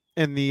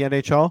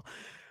NHL.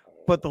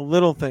 But the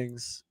little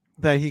things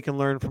that he can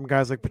learn from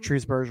guys like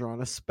Patrice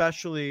Bergeron,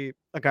 especially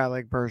a guy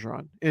like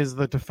Bergeron, is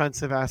the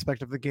defensive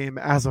aspect of the game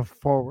as a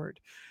forward.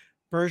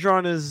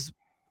 Bergeron is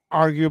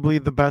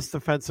arguably the best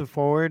defensive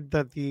forward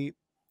that the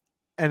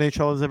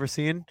NHL has ever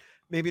seen.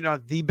 Maybe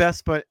not the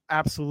best, but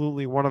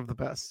absolutely one of the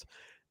best.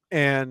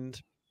 And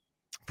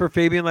for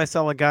Fabian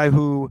Lysell, a guy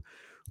who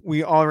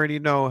we already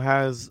know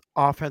has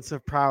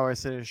offensive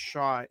prowess in his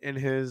shot, in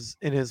his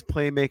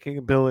playmaking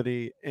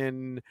ability,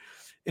 in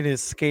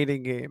his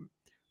skating game,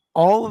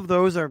 all of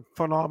those are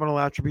phenomenal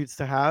attributes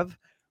to have.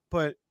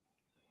 But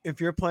if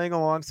you're playing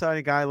alongside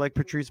a guy like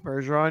Patrice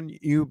Bergeron,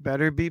 you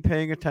better be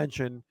paying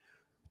attention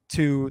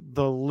to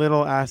the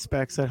little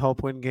aspects that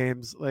help win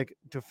games, like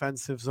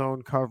defensive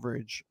zone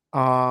coverage,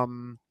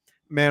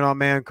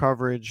 man-on-man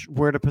coverage,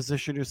 where to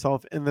position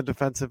yourself in the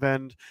defensive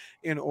end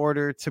in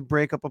order to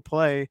break up a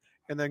play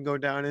and then go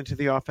down into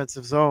the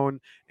offensive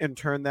zone and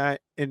turn that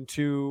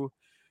into,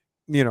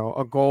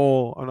 a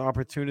goal, an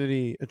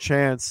opportunity, a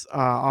chance,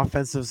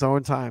 offensive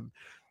zone time.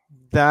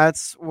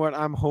 That's what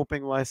I'm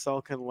hoping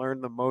Lysell can learn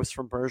the most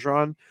from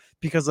Bergeron,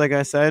 because like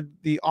I said,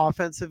 the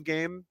offensive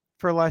game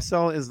for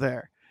Lysell is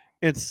there.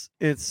 It's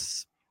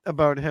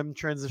about him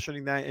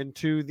transitioning that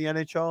into the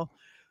NHL,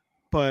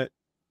 but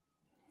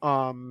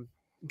I don't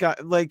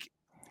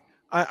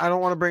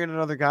want to bring in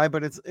another guy,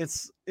 but it's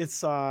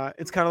kind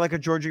of like a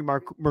Georgi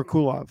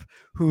Merkulov,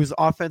 whose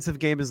offensive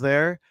game is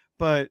there,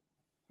 but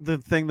the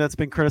thing that's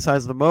been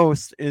criticized the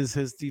most is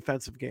his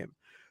defensive game.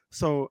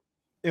 So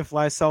if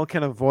Lysell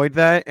can avoid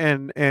that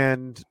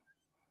and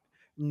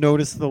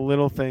notice the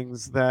little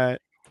things that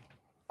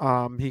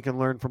he can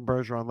learn from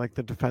Bergeron, like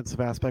the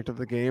defensive aspect of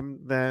the game,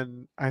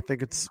 then I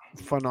think it's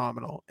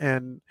phenomenal.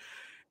 And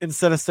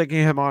instead of sticking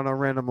him on a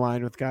random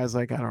line with guys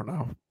like, I don't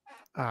know,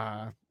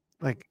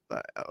 like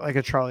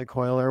a Charlie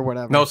Coyle or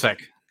whatever. Nosek.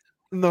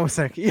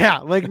 Yeah,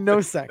 like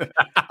Nosek.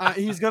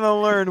 He's going to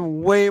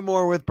learn way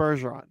more with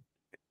Bergeron.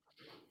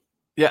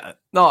 Yeah,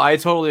 no, I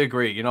totally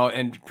agree.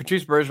 And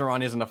Patrice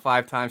Bergeron isn't a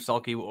 5-time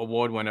Selke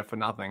Award winner for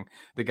nothing.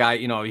 The guy,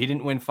 he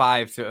didn't win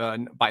 5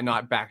 by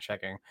not back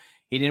checking.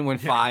 He didn't win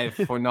 5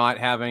 for not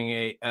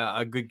having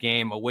a good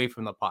game away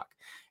from the puck.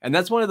 And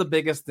that's one of the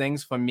biggest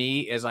things for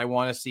me is I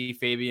want to see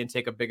Fabian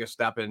take a bigger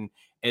step in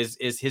is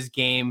his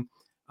game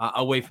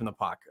away from the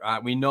puck.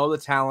 We know the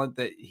talent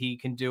that he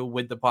can do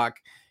with the puck.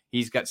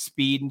 He's got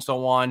speed and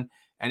so on.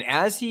 And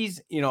as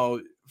he's,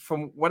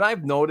 from what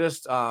I've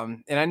noticed,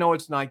 and I know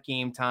it's not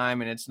game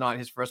time and it's not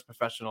his first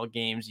professional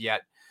games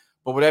yet,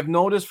 but what I've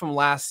noticed from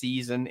last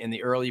season in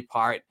the early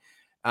part,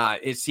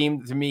 it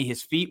seemed to me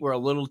his feet were a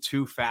little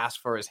too fast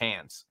for his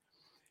hands.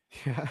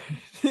 Yeah.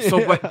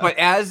 So, but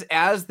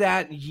as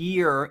that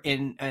year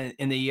in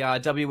the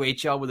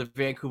WHL with the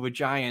Vancouver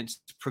Giants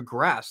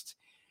progressed,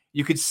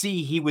 you could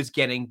see he was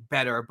getting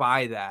better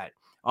by that.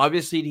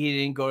 Obviously, he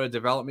didn't go to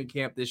development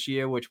camp this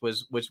year, which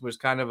was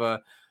kind of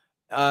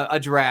a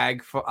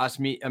drag for us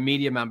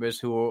media members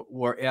who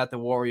were at the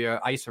Warrior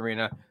Ice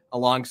Arena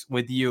along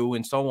with you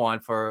and so on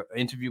for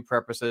interview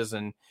purposes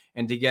and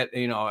to get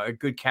a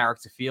good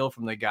character feel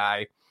from the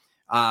guy.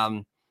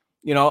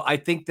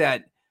 I think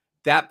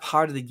that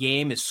part of the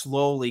game is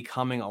slowly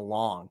coming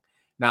along.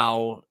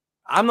 Now,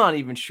 I'm not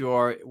even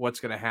sure what's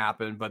going to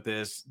happen, but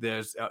there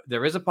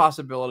is a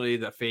possibility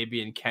that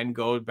Fabian can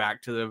go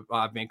back to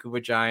the Vancouver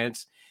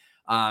Giants.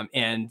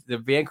 And the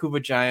Vancouver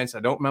Giants,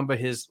 I don't remember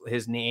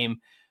his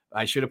name.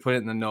 I should have put it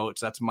in the notes.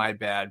 That's my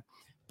bad.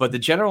 But the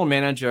general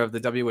manager of the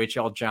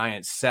WHL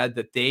Giants said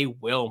that they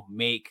will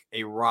make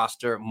a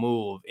roster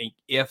move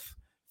if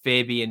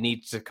Fabian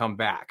needs to come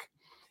back.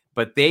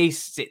 But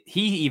he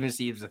even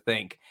seems to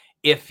think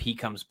if he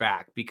comes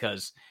back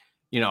because,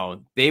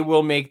 they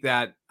will make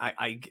that.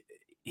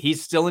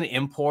 He's still an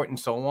import and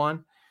so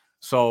on.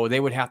 So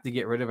they would have to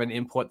get rid of an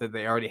import that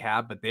they already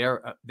have, but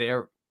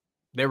they're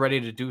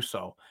ready to do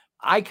so.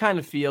 I kind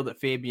of feel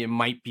that Fabian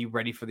might be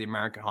ready for the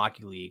American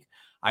Hockey League.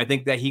 I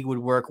think that he would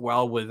work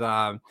well with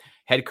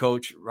head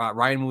coach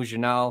Ryan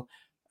Mougenel,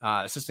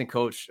 assistant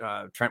coach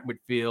Trent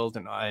Whitfield,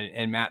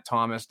 and Matt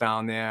Thomas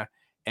down there.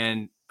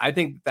 And I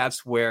think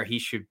that's where he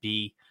should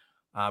be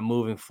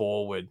moving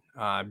forward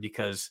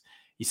because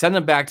you send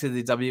him back to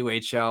the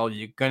WHL,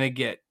 you're going to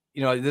get,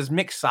 there's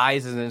mixed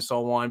sizes and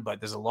so on, but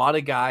there's a lot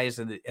of guys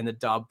in the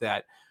dub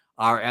that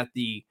are at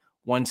the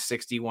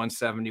 160,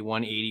 170,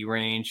 180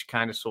 range,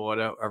 kind of sort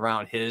of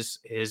around his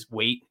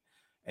weight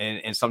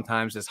and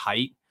sometimes his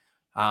height.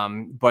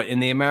 But in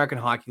the American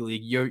Hockey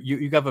League,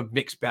 you have a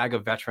mixed bag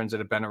of veterans that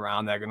have been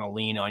around that are going to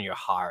lean on you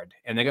hard,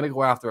 and they're going to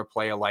go after a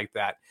player like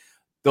that.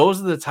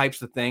 Those are the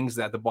types of things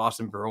that the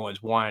Boston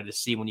Bruins wanted to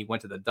see when he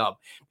went to the dub,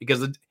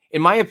 because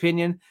in my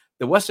opinion,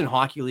 the Western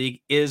Hockey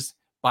League is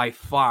by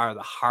far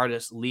the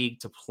hardest league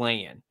to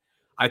play in.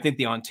 I think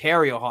the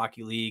Ontario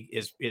Hockey League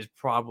is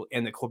probably,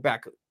 and the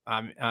Quebec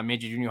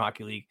Major Junior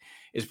Hockey League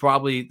is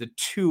probably the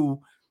two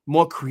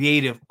more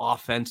creative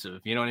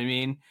offensive, you know what I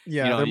mean?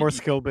 Yeah, they're more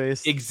skill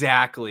based.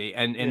 Exactly.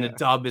 And the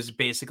dub is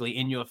basically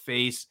in your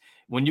face.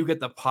 When you get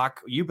the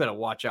puck, you better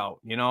watch out,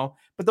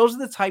 But those are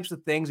the types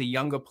of things a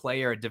younger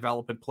player, a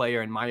developing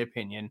player, in my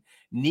opinion,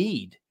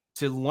 need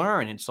to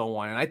learn and so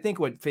on. And I think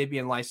what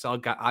Fabian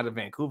Lysell got out of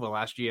Vancouver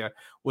last year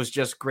was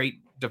just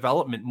great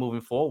development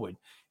moving forward.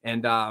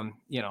 And,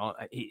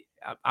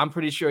 I'm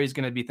pretty sure he's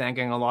going to be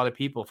thanking a lot of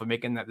people for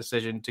making that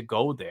decision to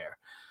go there.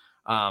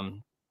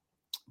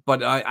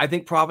 But I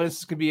think Providence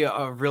is going to be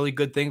a really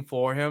good thing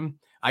for him.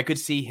 I could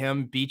see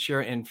him,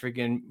 Beecher, and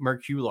friggin'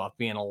 Merkulov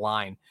being a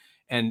line.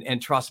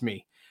 And trust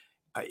me,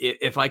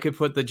 if I could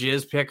put the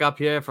Jizz pick up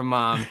here from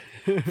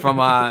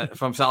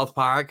South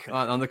Park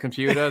on the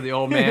computer, the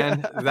old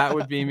man, that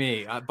would be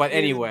me. But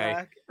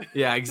anyway,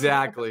 yeah,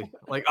 exactly.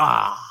 Like,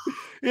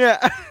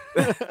 yeah.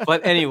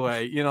 But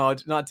anyway,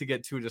 not to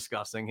get too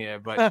disgusting here,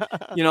 but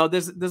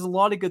there's a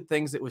lot of good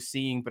things that we're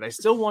seeing, but I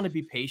still want to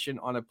be patient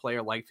on a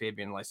player like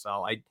Fabian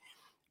Lysell.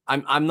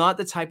 I'm not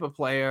the type of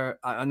player.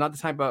 I'm not the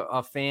type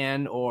of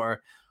fan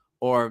or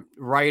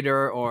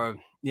writer or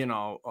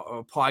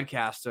a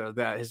podcaster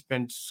that has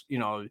been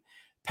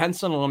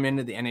penciling him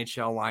into the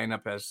NHL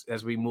lineup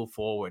as we move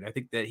forward. I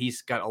think that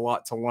he's got a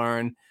lot to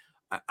learn,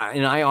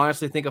 and I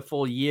honestly think a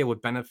full year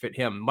would benefit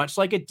him, much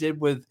like it did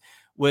with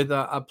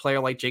a player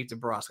like Jake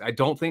DeBrusk. I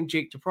don't think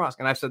Jake DeBrusk,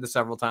 and I've said this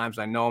several times,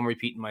 I know I'm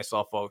repeating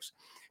myself, folks,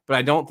 but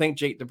I don't think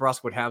Jake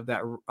DeBrusk would have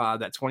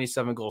that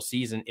 27 goal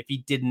season if he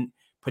didn't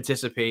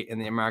participate in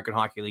the American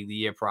Hockey League the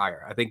year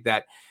prior. I think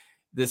that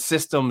the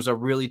systems are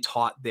really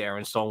taught there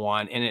and so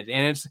on.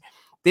 And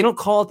they don't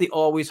call it the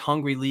always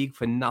hungry league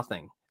for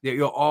nothing.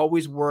 You're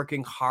always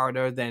working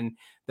harder than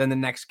the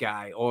next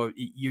guy, or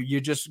you're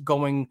just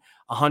going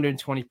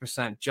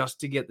 120%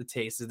 just to get the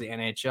taste of the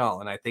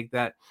NHL. And I think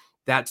that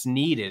that's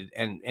needed,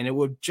 and it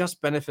would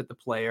just benefit the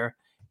player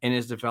and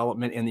his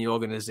development in the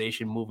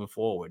organization moving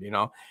forward,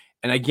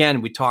 And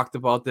again, we talked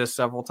about this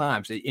several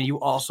times, and you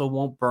also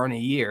won't burn a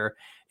year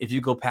if you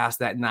go past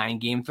that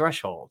 9-game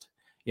threshold,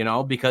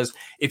 because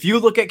if you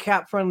look at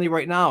Cap Friendly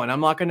right now, and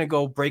I'm not going to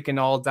go breaking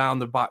all down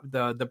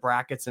the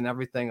brackets and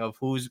everything of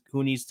who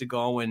needs to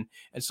go and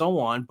so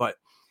on, but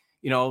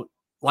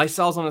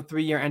Lysell's on a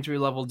 3-year entry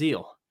level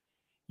deal.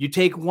 You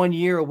take 1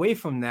 year away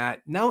from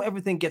that, now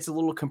everything gets a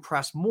little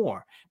compressed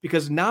more,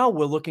 because now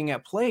we're looking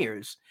at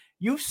players.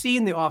 you've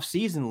seen the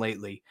offseason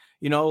lately,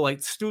 like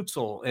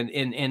Stutzel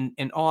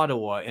and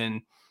Ottawa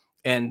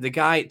and the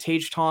guy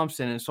Tage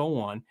Thompson and so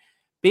on.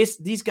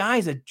 These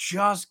guys are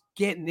just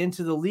getting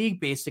into the league.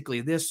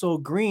 Basically, they're so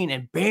green,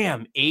 and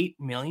bam, $8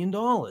 million,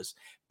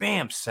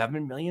 bam,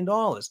 $7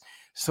 million.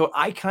 So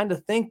I kind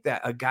of think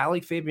that a guy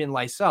like Fabian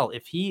Lysell,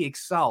 if he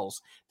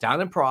excels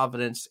down in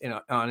Providence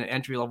on an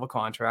entry-level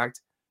contract,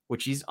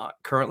 which he's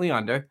currently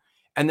under,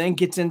 and then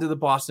gets into the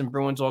Boston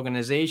Bruins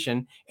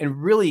organization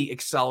and really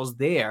excels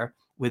there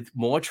with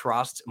more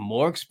trust,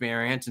 more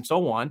experience, and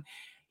so on,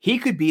 he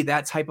could be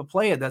that type of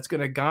player that's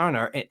going to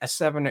garner a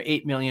 $7 or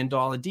 $8 million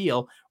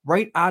deal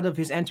right out of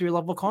his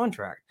entry-level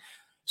contract.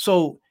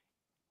 So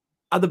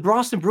are the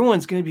Boston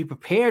Bruins going to be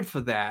prepared for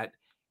that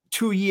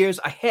 2 years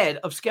ahead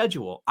of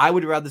schedule? I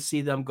would rather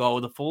see them go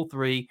the full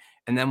 3,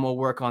 and then we'll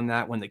work on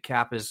that when the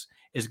cap is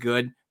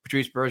good.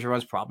 Patrice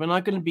Bergeron's probably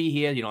not going to be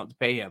here. You don't have to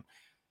pay him.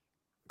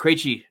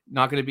 Krejci,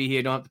 not going to be here.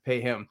 You don't have to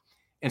pay him.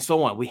 And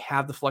so on. We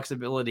have the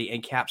flexibility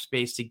and cap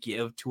space to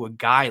give to a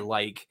guy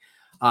like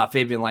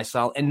Fabian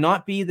Lysell, and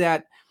not be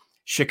that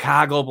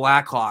Chicago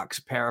Blackhawks,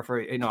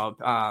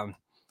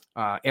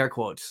 air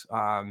quotes,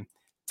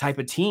 type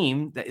of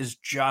team that is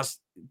just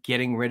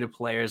getting rid of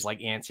players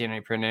like Anthony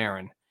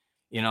Panarin,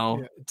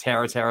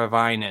 Tara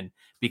Teravainen,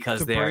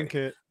 because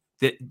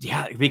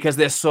because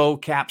they're so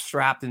cap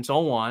strapped and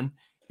so on,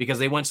 because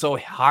they went so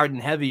hard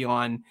and heavy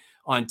on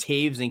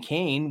Taves and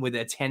Kane with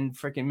their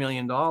 $10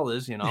 million,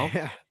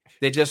 Yeah.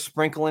 They're just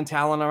sprinkling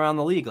talent around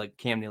the league, like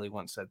Cam Neely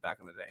once said back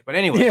in the day. But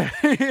anyway,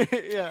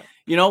 yeah.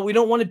 We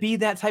don't want to be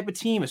that type of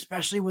team,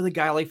 especially with a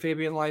guy like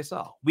Fabian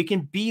Lysell. We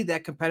can be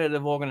that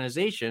competitive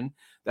organization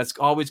that's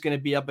always going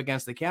to be up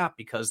against the cap,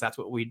 because that's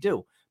what we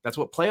do. That's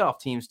what playoff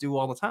teams do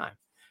all the time.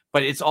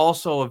 But it's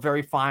also a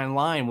very fine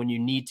line when you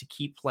need to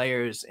keep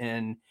players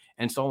and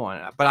so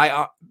on.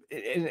 But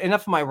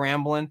enough of my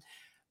rambling.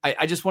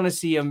 I just want to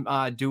see him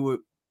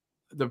do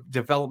the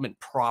development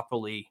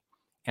properly.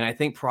 And I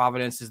think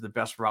Providence is the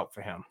best route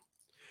for him.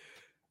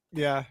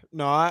 Yeah,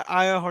 no, I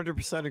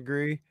 100%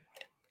 agree.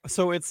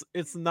 So it's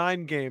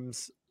 9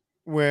 games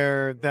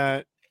where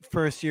that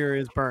first year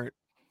is burnt.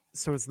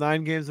 So it's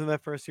 9 games when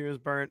that first year is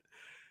burnt.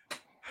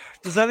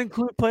 Does that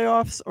include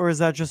playoffs, or is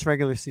that just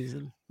regular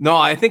season? No,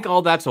 I think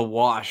all that's a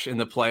wash in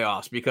the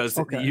playoffs, because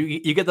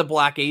you get the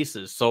black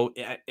aces. So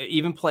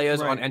even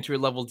players on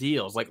entry-level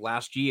deals, like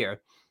last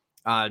year,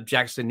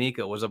 Jack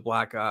Stanika was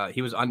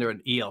he was under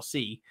an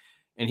ELC,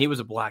 and he was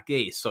a black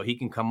ace, so he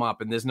can come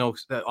up, and there's no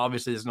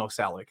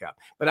salary cap.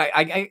 But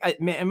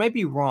it might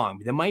be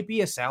wrong. There might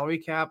be a salary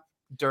cap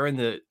during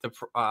the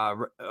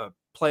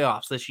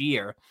playoffs this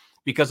year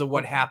because of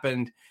what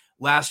happened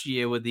last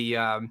year with the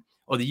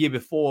or the year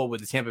before with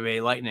the Tampa Bay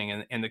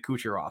Lightning and the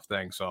Kucherov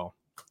thing. So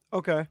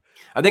okay,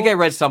 I think I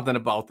read something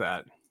about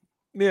that.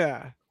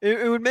 Yeah,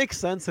 it would make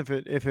sense if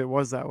it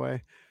was that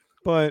way,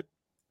 but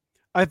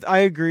I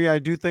agree. I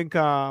do think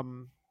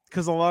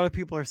because a lot of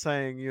people are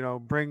saying,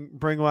 bring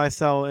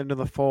Lysell into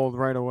the fold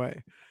right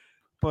away.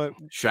 But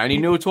shiny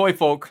new toy,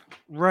 folk.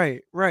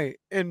 Right.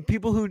 And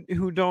people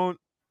who don't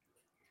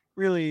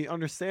really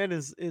understand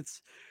is,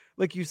 it's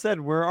like you said,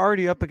 we're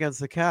already up against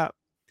the cap.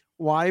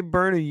 Why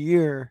burn a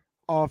year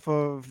off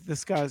of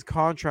this guy's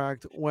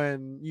contract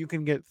when you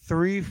can get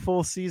 3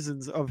 full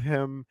seasons of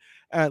him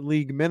at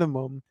league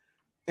minimum,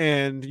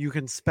 and you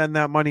can spend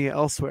that money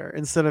elsewhere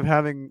instead of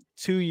having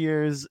 2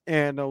 years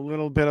and a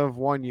little bit of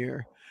 1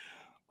 year?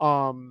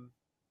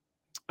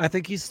 I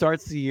think he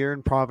starts the year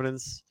in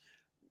Providence.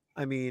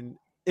 I mean,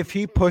 if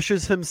he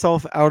pushes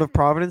himself out of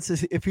Providence,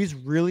 if he's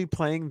really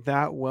playing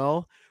that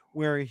well,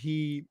 where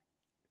he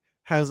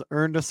has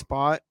earned a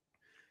spot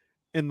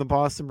in the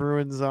Boston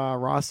Bruins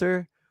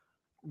roster,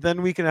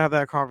 then we can have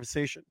that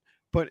conversation.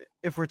 But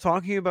if we're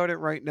talking about it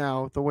right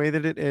now, the way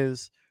that it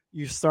is,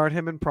 you start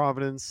him in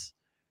Providence,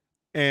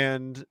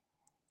 and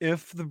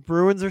if the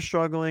Bruins are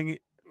struggling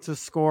to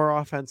score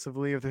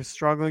offensively, if they're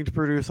struggling to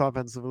produce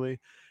offensively,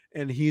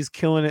 and he's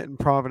killing it in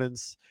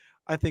Providence,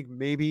 I think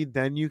maybe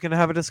then you can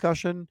have a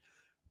discussion.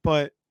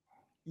 But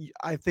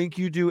I think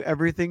you do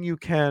everything you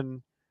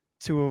can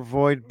to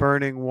avoid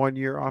burning 1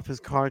 year off his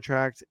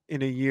contract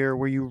in a year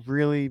where you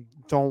really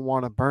don't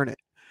want to burn it.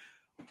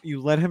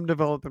 You let him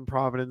develop in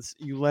Providence.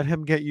 You let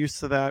him get used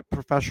to that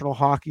professional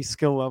hockey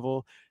skill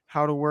level,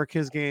 how to work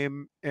his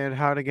game and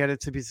how to get it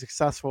to be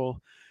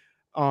successful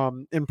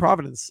in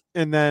Providence.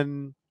 And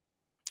then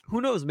who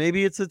knows,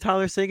 maybe it's a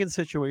Tyler Seguin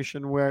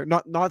situation where,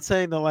 not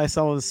saying that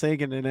Lysell is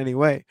Seguin in any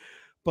way,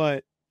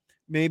 but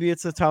maybe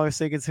it's a Tyler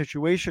Seguin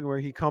situation where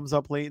he comes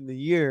up late in the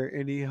year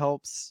and he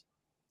helps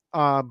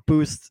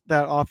boost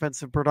that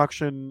offensive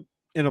production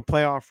in a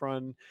playoff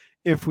run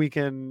if we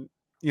can,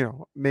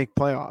 make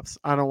playoffs.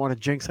 I don't want to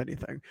jinx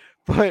anything,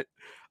 but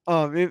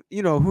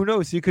who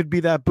knows? You could be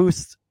that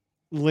boost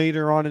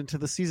later on into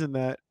the season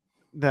that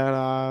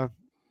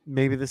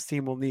maybe this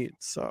team will need.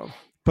 So,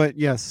 but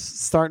yes,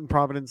 start in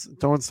Providence.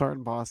 Don't start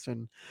in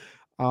Boston.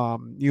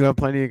 You have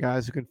plenty of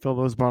guys who can fill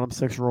those bottom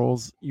 6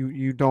 roles.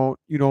 You don't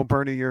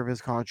burn a year of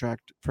his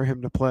contract for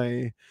him to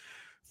play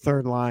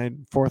 3rd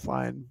line, 4th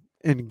line,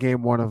 in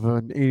game one of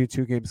an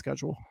 82 game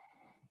schedule.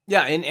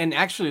 Yeah, and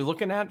actually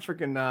looking at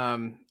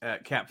freaking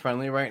at Cap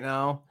Friendly right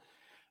now,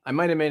 I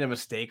might have made a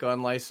mistake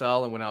on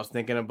Lysell and when I was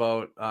thinking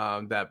about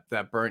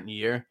that burnt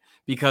year,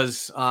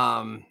 because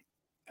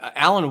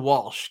Alan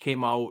Walsh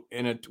came out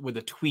with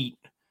a tweet.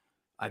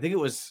 I think it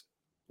was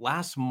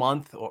last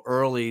month or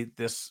early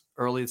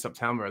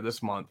September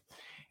this month,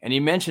 and he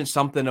mentioned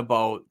something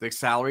about the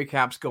salary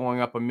cap's going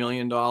up $1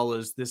 million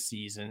this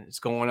season. It's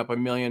going up $1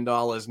 million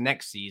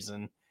next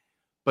season,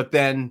 but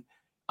then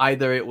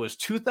either it was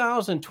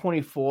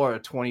 2024 or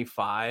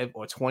 25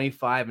 or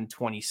 25 and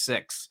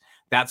 26.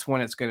 That's when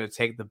it's going to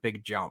take the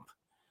big jump.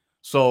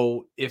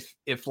 So if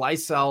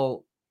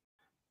Lysell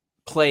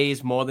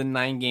plays more than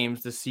 9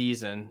 games this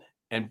season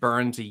and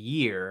burns a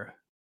year,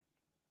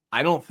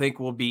 I don't think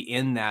we'll be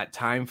in that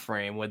time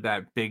frame where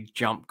that big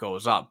jump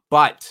goes up.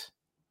 But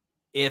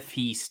if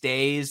he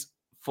stays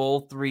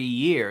full 3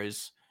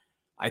 years,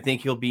 I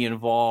think he'll be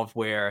involved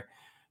where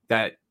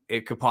that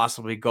it could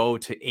possibly go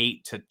to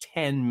 $8 to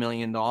 $10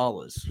 million.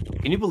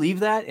 Can you believe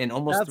that in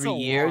almost 3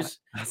 years?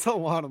 That's a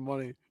lot of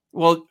money.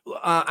 Well,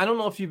 I don't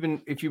know if you've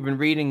been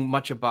reading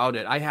much about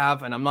it. I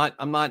have, and I'm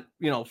not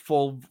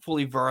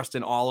fully versed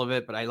in all of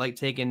it, but I like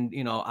taking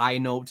eye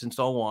notes and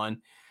so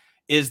on.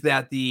 Is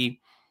that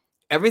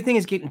everything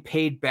is getting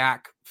paid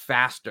back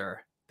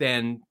faster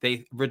than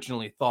they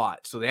originally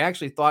thought. So they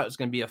actually thought it was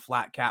going to be a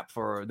flat cap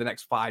for the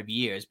next 5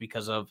 years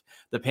because of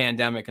the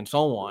pandemic and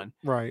so on.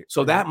 Right.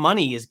 So that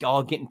money is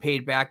all getting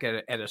paid back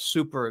at a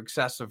super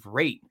excessive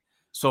rate.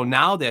 So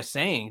now they're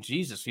saying,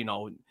 Jesus,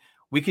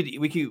 we could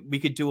do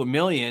 $1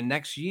 million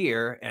next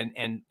year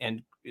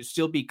and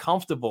still be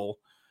comfortable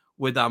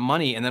with our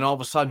money. And then all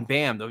of a sudden,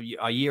 bam,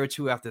 a year or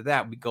two after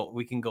that,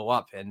 we can go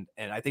up. And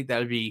I think that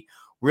would be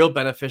real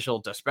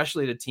beneficial,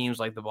 especially to teams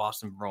like the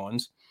Boston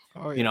Bruins.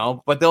 Oh, yeah.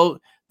 But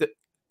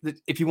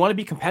if you want to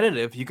be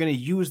competitive, you're going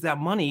to use that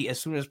money as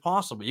soon as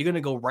possible. You're going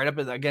to go right up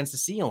against the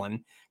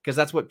ceiling because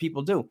that's what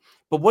people do.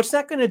 But what's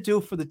that going to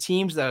do for the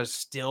teams that are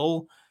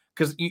still,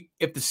 because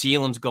if the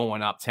ceiling's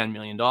going up $10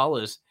 million,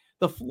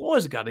 the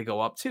floor's got to go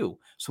up too.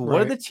 So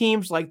what are the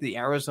teams like the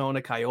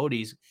Arizona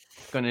Coyotes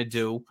going to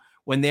do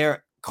when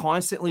they're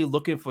constantly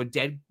looking for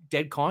dead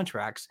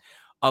contracts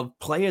of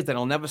players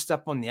that'll never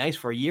step on the ice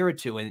for a year or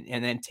two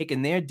and then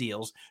taking their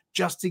deals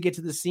just to get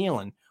to the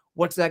ceiling?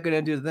 What's that going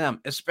to do to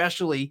them,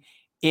 especially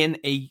in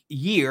a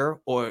year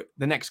or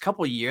the next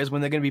couple of years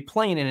when they're going to be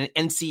playing in an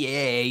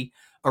NCAA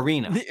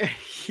arena?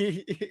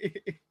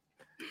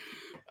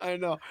 I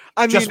know.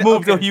 Just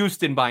move to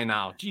Houston by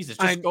now. Jesus,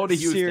 just go to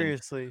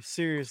Houston.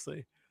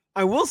 Seriously.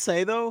 I will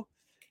say though,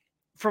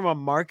 from a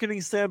marketing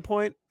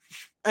standpoint,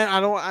 and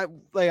I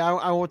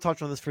won't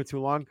touch on this for too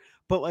long,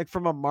 but like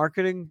from a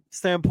marketing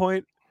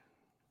standpoint,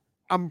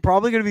 I'm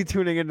probably going to be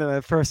tuning into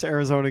that first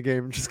Arizona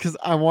game just because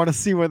I want to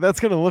see what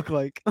that's going to look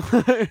like.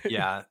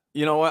 Yeah.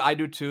 You know what? I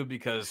do too,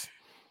 because,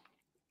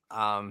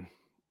 Arizona's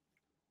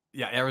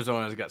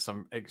got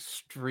some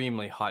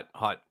extremely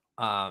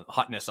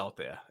hotness out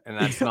there. And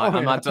that's not,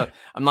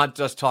 I'm not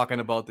just talking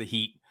about the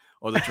heat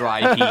or the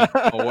dry heat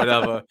or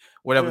whatever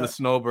the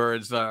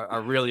snowbirds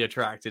are really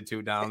attracted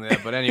to down there.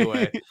 But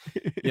anyway,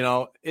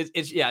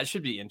 it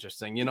should be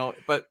interesting,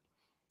 but,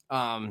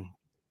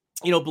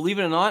 believe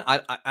it or not,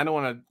 I don't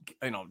want to,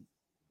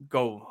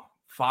 go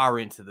far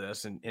into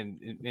this and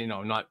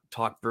not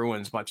talk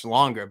Bruins much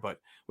longer,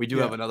 but we do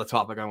have another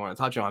topic I want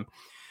to touch on.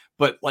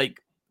 But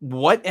like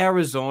what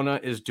Arizona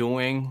is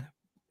doing,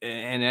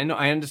 and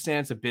I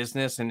understand it's a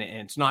business and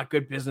it's not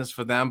good business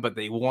for them, but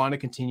they want to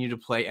continue to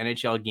play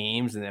NHL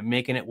games and they're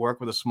making it work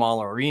with a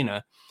smaller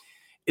arena.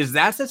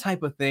 That's the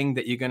type of thing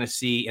that you're going to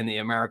see in the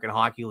American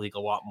Hockey League a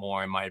lot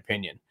more, in my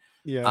opinion.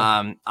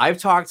 Yeah. I've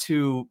talked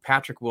to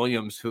Patrick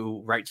Williams,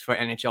 who writes for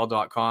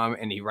NHL.com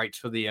and he writes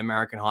for the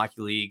American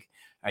Hockey League.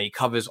 He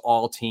covers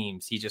all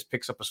teams. He just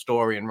picks up a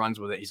story and runs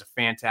with it. He's a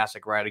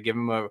fantastic writer. Give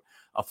him a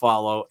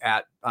follow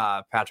at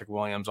Patrick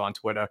Williams on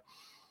Twitter.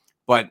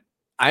 But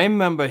I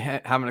remember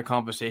having a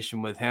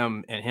conversation with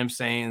him and him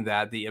saying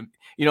that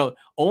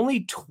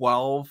only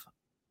 12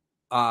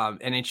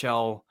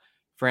 NHL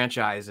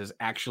franchises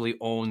actually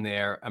own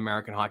their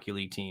American Hockey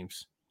League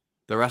teams.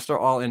 The rest are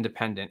all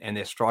independent and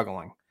they're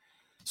struggling.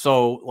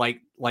 So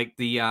like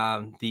the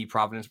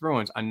Providence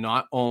Bruins are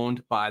not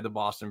owned by the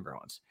Boston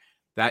Bruins.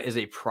 That is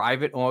a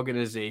private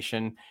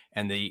organization,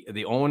 and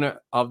the owner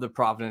of the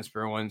Providence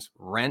Bruins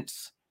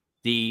rents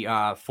the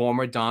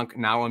former Dunk,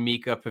 now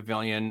Amica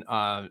Pavilion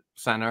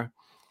Center.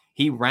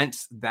 He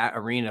rents that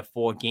arena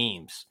for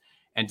games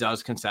and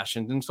does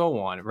concessions and so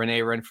on. Rene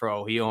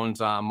Renfro, he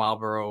owns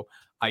Marlboro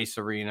Ice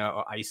Arena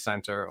or Ice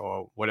Center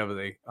or whatever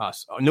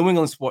New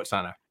England Sports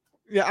Center.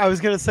 Yeah, I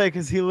was going to say,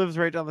 because he lives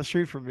right down the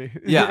street from me.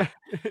 Yeah.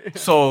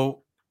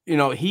 So,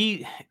 and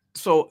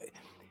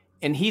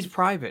he's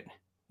private,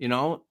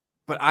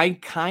 but I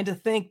kind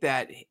of think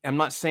that, I'm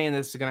not saying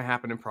this is going to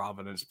happen in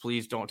Providence.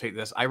 Please don't take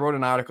this. I wrote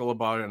an article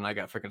about it and I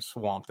got freaking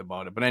swamped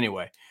about it. But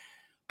anyway,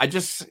 I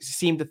just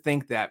seem to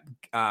think that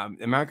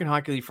American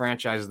Hockey League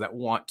franchises that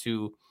want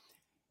to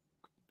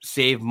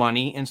save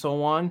money and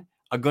so on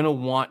are going to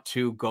want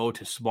to go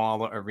to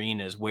smaller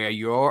arenas where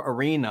your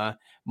arena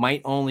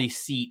might only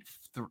seat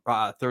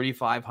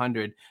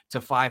 3,500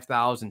 to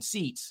 5,000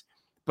 seats,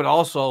 but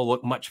also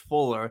look much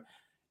fuller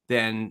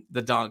than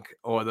the Dunk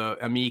or the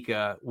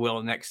Amica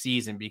will next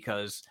season,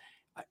 because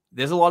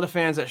there's a lot of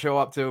fans that show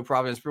up to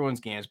Providence Bruins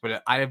games,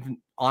 but I've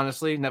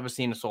honestly never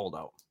seen a sold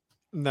out.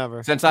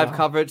 Never. Since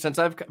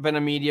I've been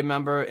a media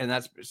member, and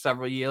that's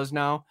several years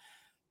now,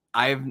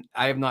 I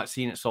have not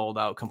seen it sold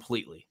out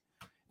completely.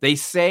 They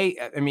say,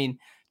 I mean,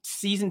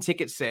 season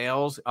ticket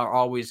sales are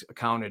always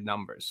counted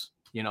numbers.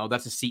 You know,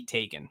 that's a seat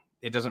taken.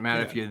 It doesn't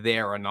matter if you're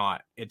there or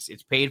not.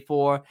 It's paid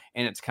for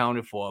and it's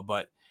counted for.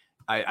 But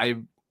I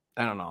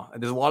don't know.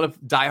 There's a lot of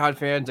diehard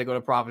fans that go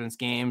to Providence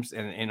games,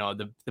 and you know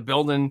the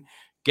building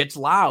gets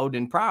loud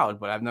and proud,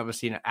 but I've never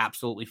seen it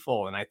absolutely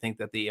full. And I think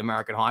that the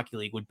American Hockey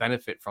League would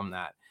benefit from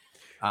that.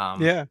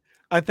 I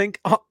think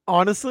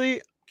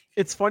honestly,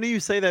 it's funny you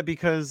say that,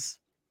 because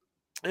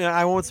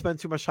I won't spend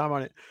too much time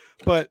on it,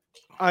 but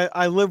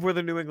I live where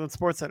the New England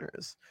Sports Center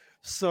is.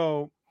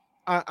 So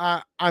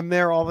I'm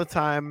there all the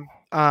time.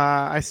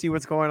 I see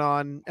what's going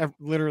on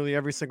literally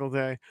every single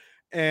day.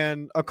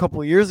 And a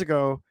couple of years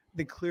ago,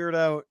 they cleared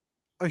out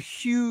a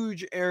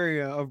huge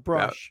area of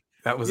brush.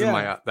 That was in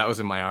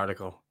my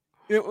article.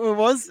 It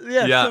was?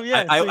 Yeah. Yeah. So,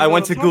 yeah. I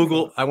went to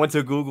Google. I went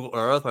to Google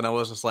Earth, and I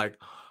was just like,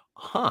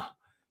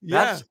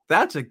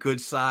 that's a good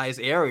size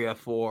area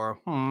for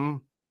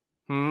and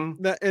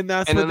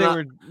that's what they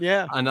were.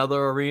 Yeah.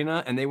 Another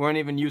arena, and they weren't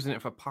even using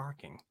it for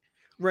parking.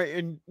 Right.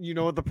 And you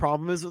know what the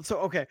problem is? So,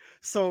 okay.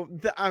 So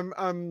I'm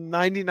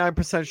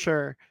 99%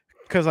 sure,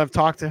 because I've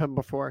talked to him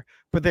before,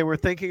 but they were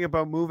thinking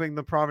about moving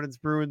the Providence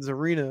Bruins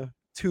arena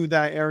to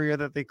that area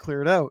that they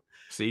cleared out.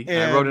 See,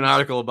 I wrote an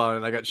article about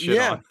it. I got shit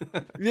on.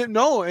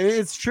 No,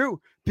 it's true,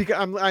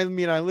 because I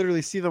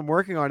literally see them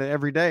working on it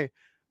every day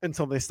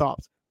until they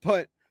stopped.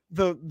 But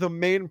the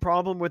main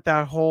problem with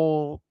that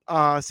whole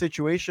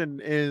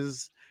situation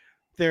is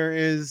there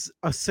is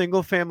a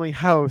single family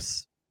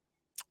house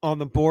on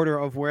the border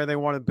of where they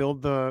want to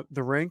build the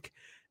rink,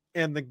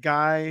 and the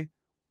guy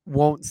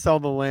won't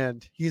sell the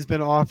land. He's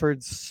been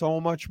offered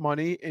so much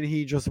money and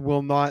he just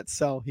will not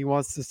sell. He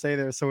wants to stay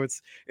there. So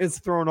it's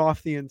thrown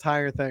off the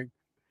entire thing.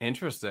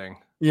 Interesting.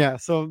 Yeah,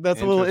 so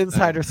that's a little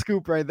insider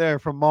scoop right there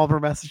from Marlborough,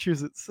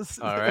 Massachusetts.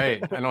 All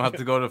right. I don't have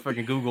to go to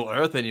freaking Google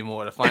Earth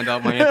anymore to find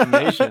out my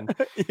information.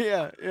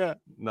 Yeah.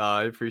 No,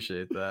 I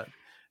appreciate that.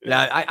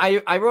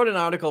 Yeah, I wrote an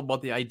article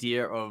about the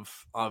idea of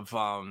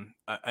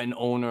an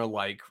owner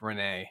like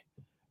Renee,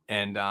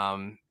 and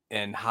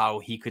how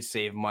he could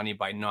save money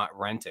by not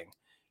renting.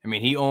 I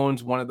mean, he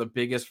owns one of the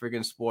biggest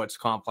friggin' sports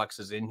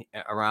complexes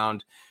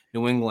around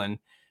New England,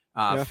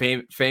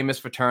 famous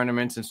for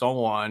tournaments and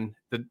so on.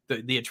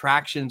 The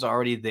attraction's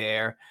already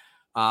there.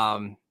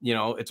 You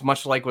know, it's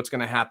much like what's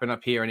going to happen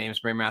up here in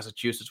Amesbury,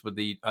 Massachusetts, with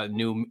the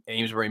new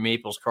Amesbury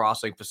Maples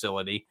Crossing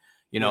facility.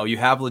 You know, you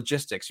have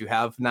logistics, you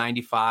have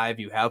 95,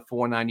 you have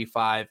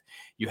 495,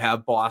 you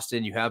have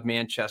Boston, you have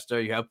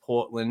Manchester, you have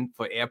Portland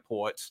for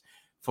airports,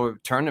 for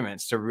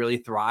tournaments to really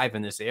thrive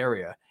in this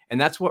area. And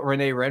that's what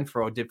Renee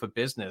Renfro did for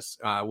business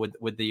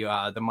with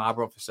the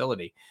Marlborough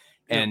facility.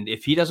 And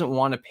if he doesn't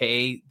want to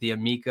pay the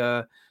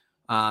Amica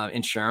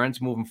insurance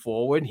moving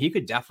forward, he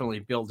could definitely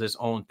build his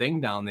own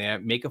thing down there,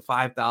 make a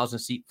 5,000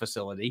 seat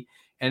facility,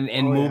 and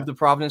move the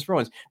Providence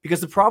Bruins,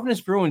 because the Providence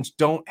Bruins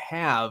don't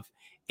have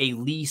a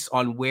lease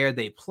on where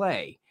they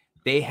play.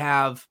 They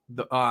have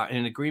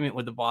an agreement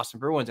with the Boston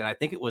Bruins, and I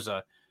think it was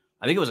a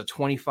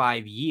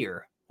 25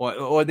 year,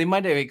 or they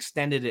might have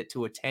extended it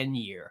to a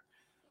 10-year.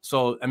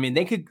 So I mean,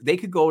 they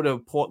could go to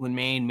Portland,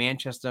 Maine,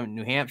 Manchester,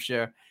 New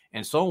Hampshire,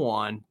 and so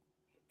on,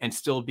 and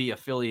still be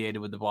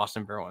affiliated with the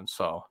Boston Bruins.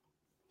 So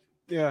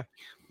yeah,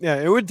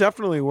 it would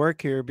definitely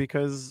work here,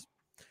 because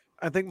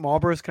I think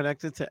Marlborough is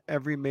connected to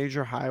every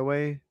major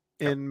highway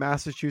in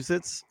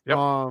Massachusetts. Yep.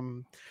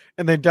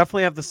 And they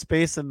definitely have the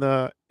space and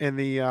the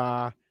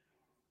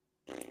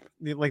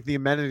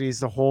amenities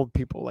to hold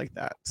people like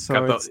that.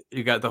 So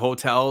you got the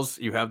hotels,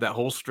 you have that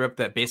whole strip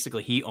that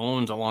basically he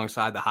owns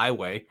alongside the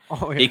highway.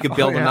 Oh, yeah. He could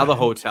build another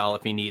hotel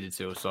if he needed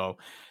to. So,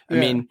 I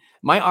mean,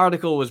 my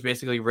article was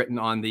basically written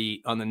on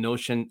the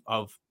notion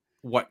of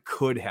what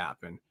could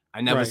happen. I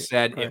never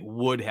said it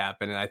would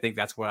happen, and I think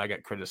that's where I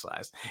got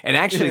criticized. And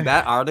actually,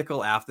 that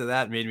article after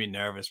that made me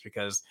nervous,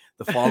 because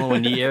the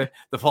following year,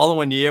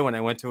 when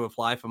I went to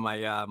apply for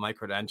my my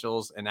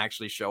credentials and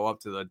actually show up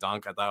to the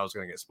Dunk, I thought I was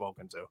going to get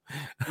spoken to.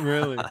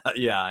 Really?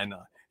 Yeah, I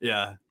know.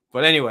 Yeah,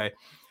 but anyway,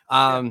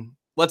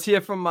 let's hear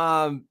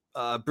from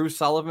Bruce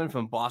Sullivan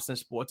from Boston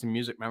Sports and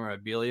Music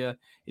Memorabilia.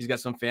 He's got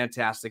some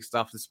fantastic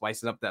stuff to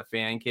spicing up that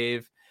fan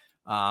cave,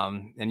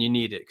 and you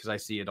need it, because I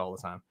see it all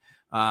the time.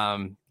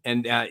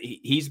 And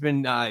he's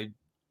been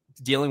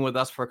dealing with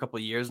us for a couple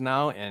of years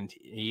now, and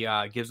he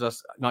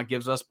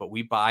but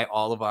we buy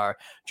all of our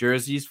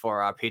jerseys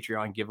for our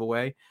Patreon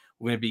giveaway.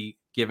 We're going to be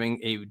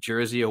giving a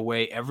jersey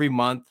away every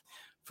month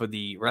for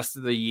the rest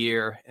of the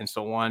year, and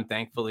so on,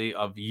 thankfully,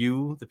 of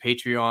you, the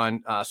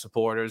Patreon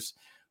supporters,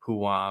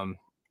 who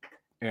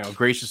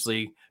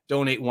graciously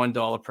donate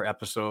 $1 per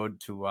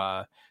episode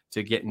to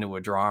to get into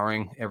a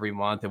drawing every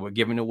month, and we're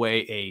giving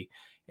away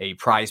a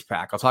prize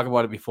pack. I'll talk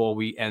about it before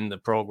we end the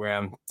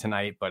program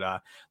tonight,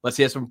 but let's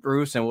hear from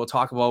Bruce, and we'll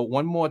talk about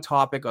one more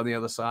topic on the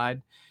other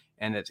side,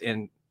 and it's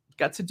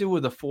got to do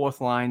with the fourth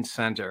line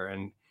center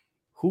and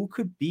who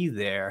could be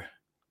there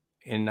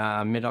in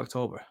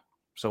mid-October.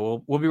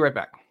 So we'll be right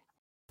back.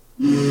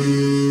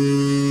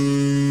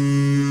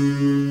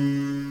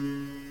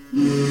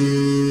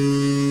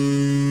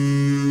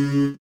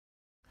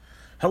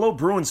 Hello,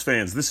 Bruins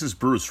fans. This is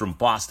Bruce from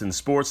Boston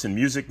Sports and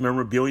Music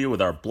Memorabilia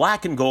with our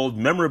Black and Gold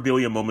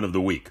Memorabilia Moment of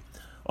the Week.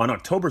 On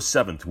October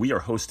 7th, we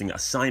are hosting a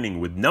signing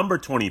with number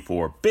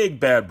 24, Big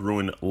Bad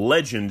Bruin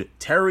legend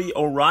Terry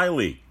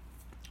O'Reilly.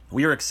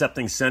 We are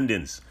accepting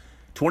send-ins,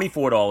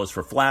 $24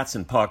 for flats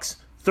and pucks,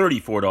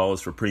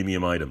 $34 for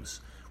premium items.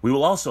 We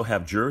will also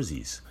have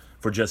jerseys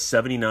for just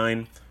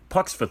 $79,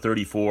 pucks for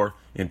 $34,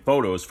 and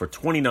photos for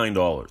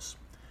 $29.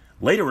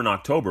 Later in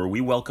October, we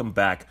welcome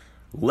back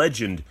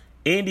legend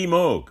Andy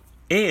Moog,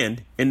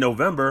 and in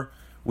November,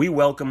 we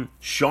welcome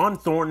Sean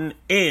Thornton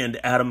and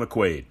Adam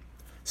McQuaid.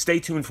 Stay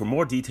tuned for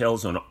more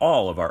details on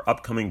all of our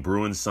upcoming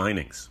Bruins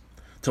signings.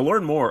 To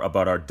learn more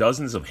about our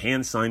dozens of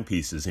hand-signed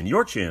pieces and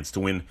your chance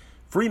to win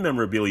free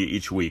memorabilia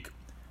each week,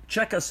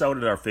 check us out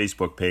at our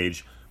Facebook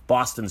page,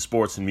 Boston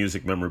Sports and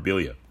Music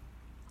Memorabilia,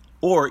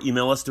 or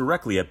email us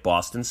directly at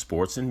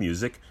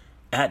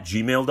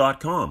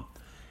bostonsportsandmusic@gmail.com.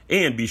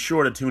 And be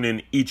sure to tune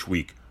in each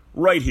week,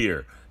 right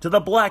here, to the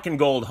Black and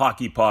Gold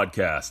Hockey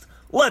Podcast.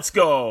 Let's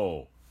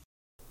go!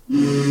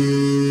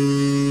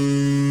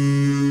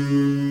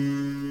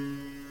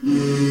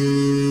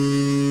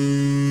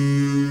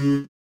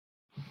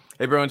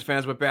 Hey, Bruins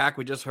fans, we're back.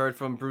 We just heard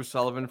from Bruce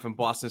Sullivan from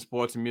Boston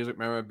Sports and Music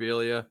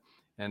Memorabilia,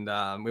 and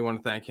we want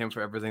to thank him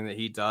for everything that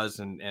he does,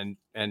 and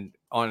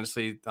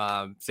honestly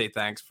say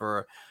thanks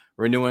for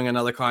renewing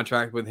another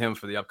contract with him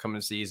for the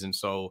upcoming season.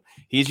 So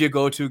he's your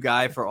go-to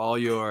guy for all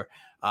your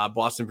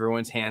Boston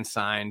Bruins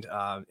hand-signed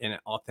and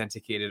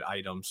authenticated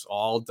items,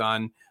 all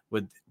done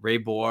with Ray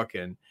Bork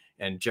and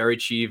Jerry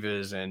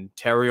Cheevers and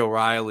Terry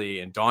O'Reilly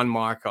and Don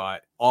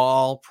Marcotte,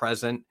 all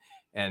present,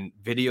 and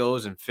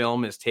videos and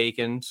film is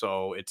taken.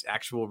 So it's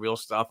actual real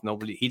stuff.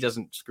 He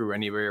doesn't screw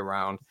anybody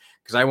around,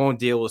 because I won't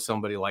deal with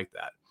somebody like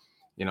that.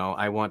 You know,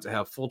 I want to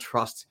have full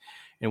trust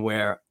in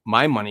where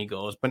my money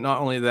goes, but not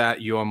only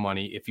that, your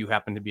money, if you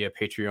happen to be a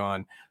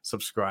Patreon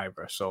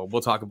subscriber. So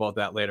we'll talk about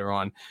that later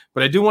on.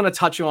 But I do want to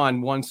touch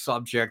on one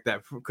subject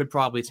that could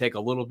probably take a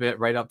little bit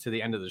right up to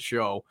the end of the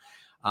show.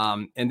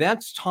 And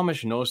that's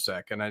Tomas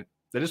Nosek. And I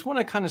just want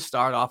to kind of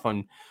start off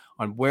on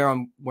where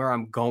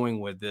I'm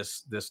going with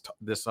this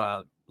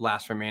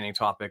last remaining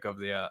topic of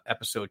the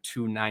episode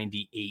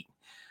 298.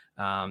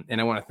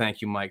 And I want to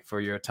thank you, Mike, for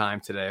your time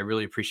today. I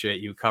really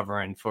appreciate you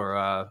covering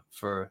for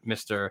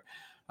Mr.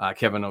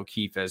 Kevin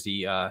O'Keefe, as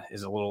he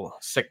is a little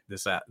sick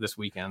this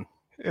weekend.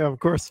 Yeah, of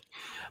course.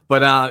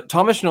 But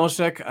Tomas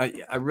Nosek,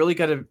 I really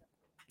got to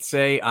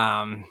say,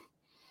 I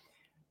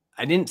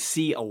didn't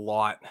see a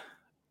lot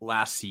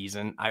last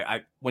season.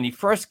 I when he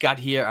first got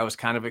here, I was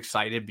kind of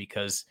excited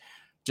because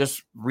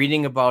just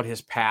reading about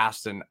his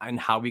past and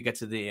how we got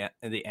to the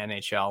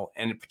NHL,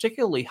 and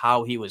particularly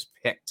how he was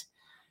picked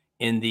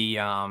in the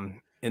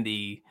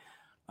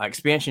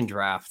expansion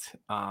draft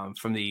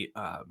from the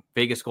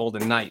Vegas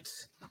Golden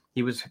Knights.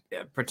 He was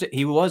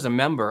a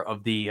member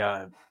of the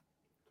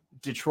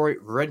Detroit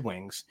Red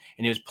Wings,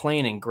 and he was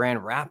playing in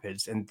Grand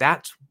Rapids, and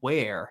that's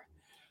where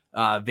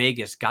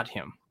Vegas got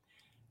him.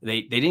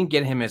 They didn't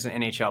get him as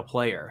an NHL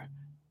player.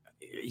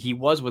 He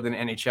was with an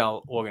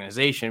NHL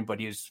organization, but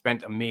he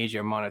spent a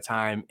major amount of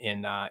time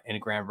in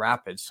Grand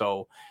Rapids.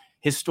 So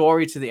his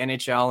story to the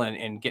NHL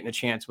and getting a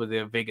chance with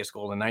the Vegas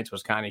Golden Knights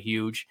was kind of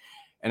huge.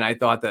 And I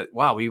thought that,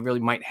 wow, we really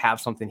might have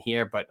something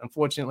here. But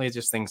unfortunately,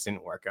 just things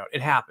didn't work out.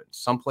 It happens.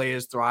 Some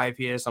players thrive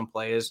here. Some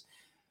players,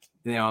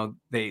 they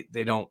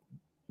don't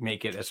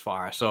make it as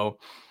far. So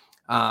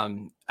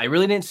I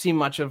really didn't see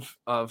much of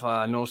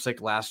Nosek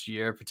last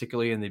year,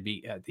 particularly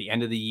at the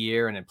end of the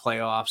year and in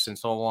playoffs and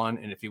so on.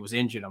 And if he was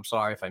injured, I'm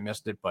sorry if I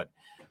missed it. But,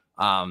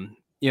 and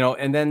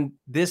then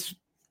this,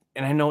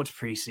 and I know it's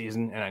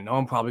preseason, and I know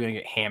I'm probably going to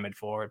get hammered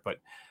for it, but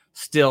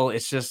still,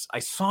 it's just, I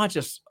saw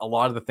just a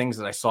lot of the things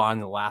that I saw in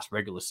the last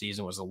regular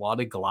season was a lot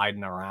of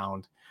gliding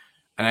around.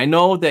 And I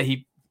know that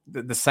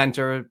the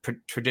center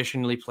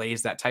traditionally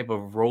plays that type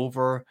of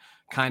rover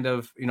kind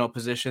of,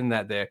 position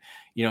that they're,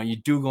 you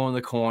do go in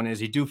the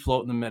corners, you do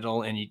float in the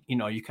middle, and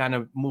you kind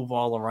of move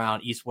all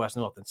around east, west,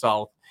 north, and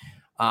south.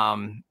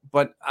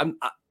 But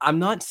I'm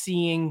not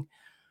seeing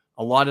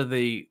a lot of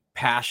the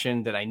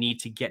passion that I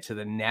need to get to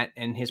the net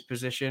in his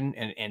position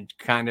and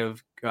kind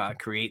of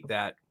create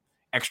that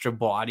extra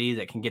body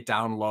that can get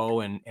down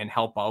low and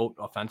help out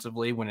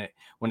offensively when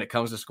it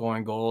comes to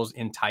scoring goals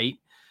in tight.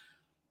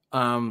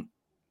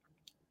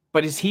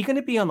 But is he going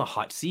to be on the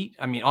hot seat?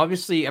 I mean,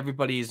 obviously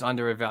everybody's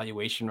under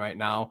evaluation right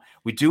now.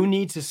 We do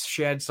need to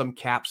shed some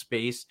cap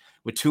space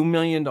with $2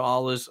 million,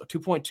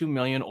 $2.2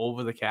 million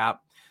over the cap.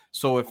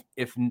 So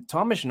if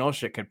Tomas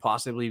Nosek could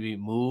possibly be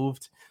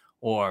moved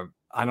or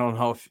I don't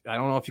know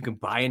if you can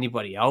buy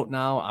anybody out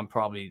now. I'm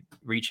probably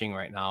reaching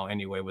right now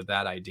anyway with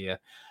that idea.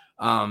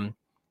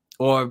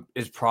 Or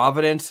is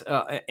Providence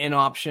an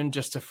option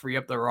just to free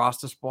up the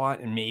roster spot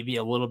and maybe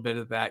a little bit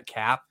of that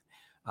cap?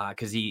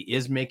 Because he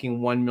is making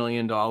 $1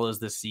 million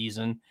this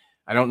season.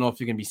 I don't know if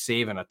you can be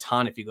saving a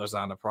ton if he goes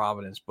down to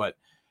Providence, but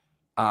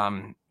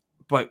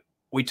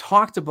we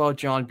talked about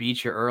John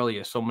Beecher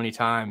earlier so many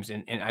times,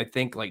 and I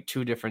think like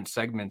two different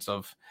segments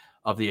of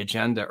the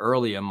agenda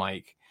earlier,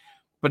 Mike.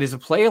 But as a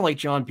player like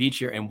John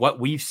Beecher and what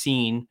we've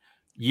seen,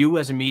 you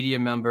as a media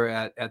member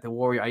at the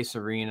Warrior Ice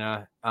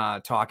Arena,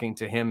 talking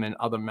to him and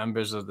other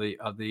members of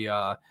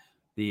the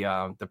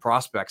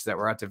prospects that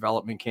were at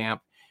development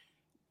camp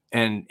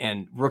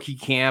and rookie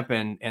camp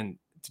and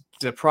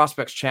the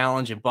Prospects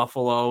Challenge in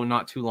Buffalo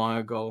not too long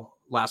ago,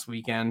 last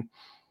weekend.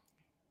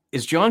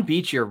 Is John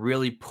Beecher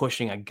really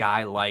pushing a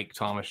guy like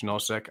Thomas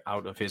Nosek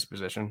out of his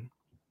position?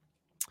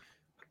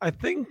 I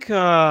think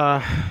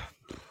the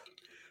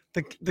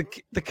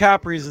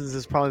cap reasons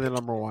is probably the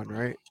number one,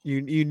 right?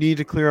 You need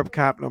to clear up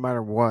cap no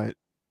matter what.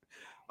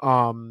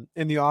 In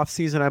the off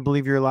season, I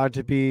believe you're allowed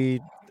to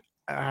be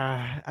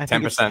I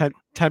think 10%.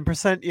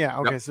 10%. Yeah,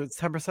 okay, Yep. so it's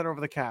 10%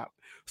 over the cap.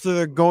 So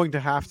they're going to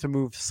have to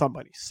move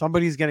somebody.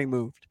 Somebody's getting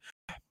moved.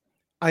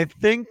 I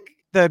think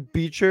that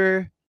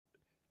Beecher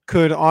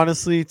could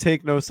honestly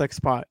take Nosek's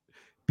spot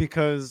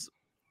because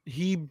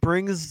he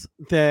brings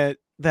that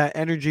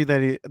energy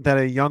that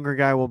a younger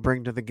guy will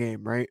bring to the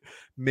game, right?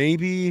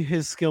 Maybe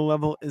his skill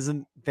level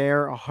isn't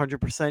there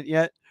 100%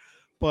 yet,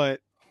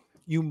 but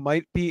you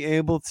might be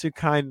able to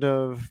kind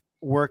of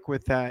work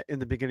with that in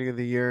the beginning of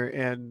the year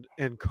and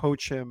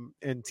coach him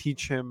and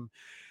teach him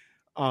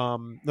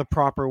the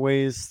proper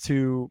ways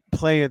to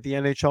play at the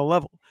NHL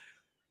level.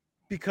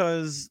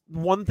 Because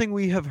one thing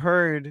we have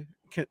heard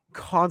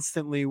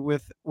constantly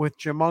with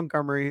Jim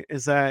Montgomery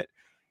is that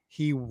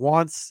he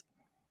wants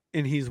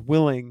and he's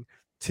willing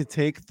to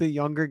take the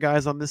younger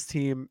guys on this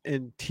team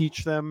and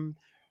teach them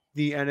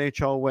the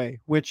NHL way,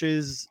 which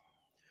is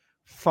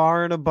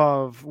far and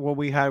above what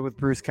we had with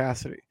Bruce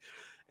Cassidy.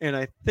 And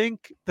I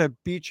think that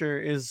Beecher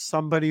is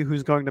somebody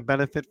who's going to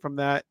benefit from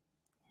that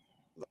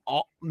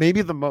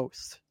maybe the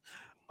most.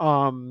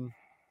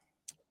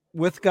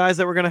 With guys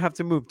that we're going to have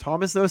to move.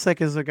 Thomas Nosek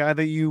is a guy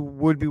that you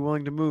would be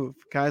willing to move.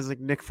 Guys like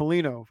Nick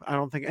Foligno, I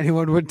don't think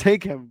anyone would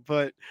take him,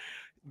 but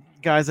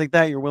guys like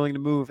that you're willing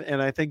to move.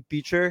 And I think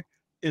Beecher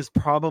is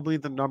probably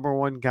the number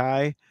one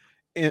guy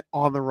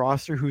on the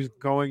roster who's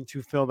going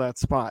to fill that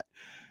spot.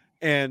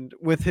 And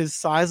with his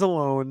size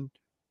alone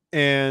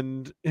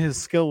and his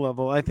skill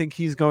level, I think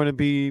he's going to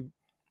be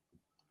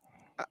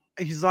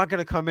he's not going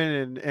to come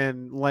in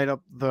and light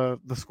up the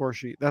score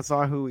sheet. That's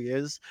not who he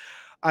is.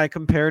 I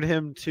compared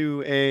him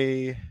to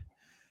a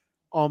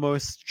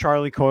almost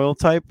Charlie Coyle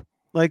type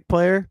like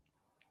player,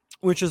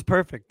 which is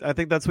perfect. I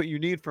think that's what you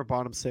need for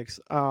bottom six.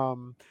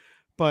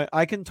 But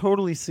I can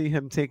totally see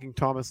him taking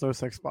Thomas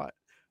Nosek's spot.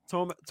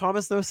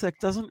 Thomas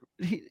Nosek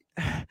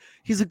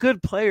he's a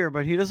good player,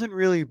 but he doesn't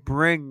really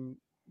bring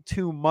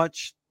too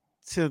much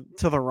to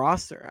the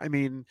roster. I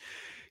mean,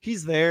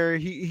 he's there.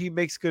 He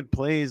makes good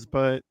plays,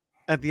 but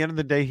at the end of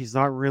the day, he's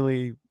not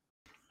really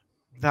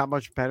that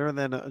much better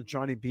than a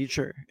Johnny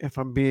Beecher, if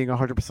I'm being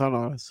 100%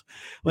 honest.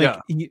 Like,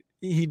 yeah.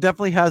 He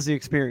definitely has the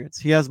experience.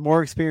 He has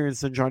more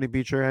experience than Johnny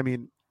Beecher. I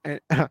mean,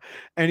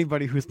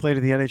 anybody who's played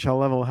at the NHL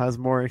level has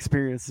more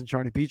experience than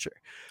Johnny Beecher.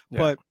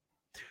 Yeah.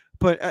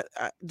 But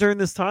during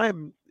this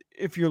time,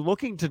 if you're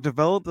looking to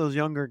develop those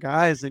younger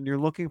guys and you're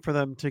looking for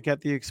them to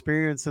get the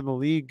experience in the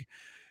league,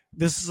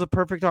 this is a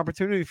perfect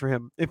opportunity for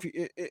him. If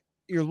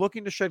you're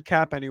looking to shed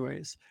cap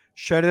anyways,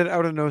 shed it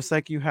out of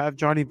Nosek. You have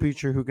Johnny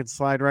Beecher who can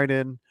slide right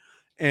in.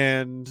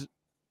 And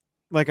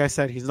like I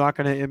said, he's not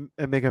going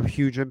to make a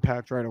huge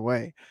impact right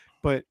away.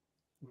 But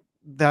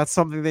that's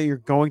something that you're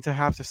going to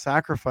have to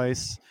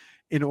sacrifice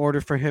in order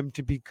for him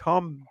to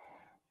become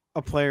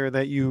a player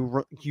that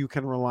you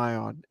can rely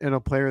on, and a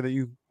player that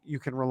you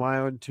can rely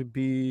on to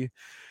be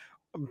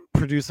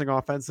producing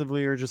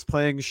offensively or just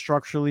playing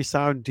structurally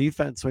sound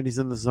defense when he's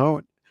in the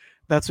zone.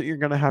 That's what you're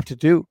going to have to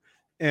do.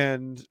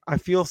 And I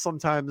feel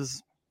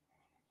sometimes,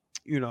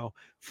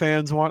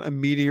 fans want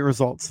immediate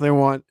results. They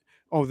want,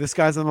 oh, this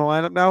guy's in the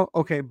lineup now.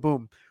 Okay,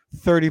 boom.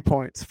 30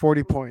 points,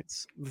 40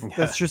 points.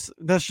 That's just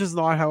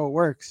not how it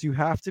works. You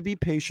have to be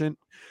patient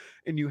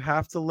and you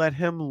have to let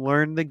him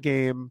learn the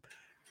game.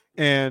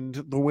 And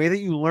the way that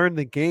you learn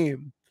the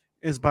game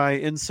is by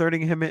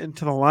inserting him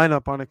into the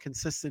lineup on a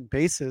consistent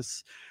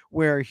basis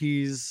where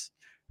he's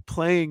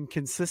playing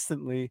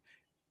consistently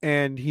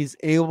and he's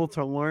able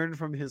to learn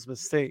from his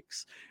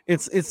mistakes.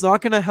 It's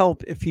not going to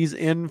help if he's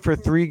in for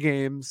 3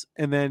 games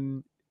and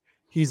then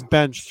he's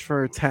benched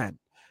for 10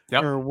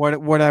 or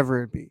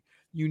whatever it be.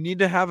 You need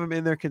to have him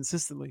in there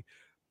consistently.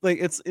 Like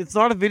it's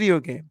not a video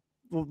game.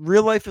 Well,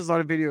 real life is not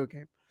a video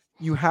game.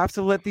 You have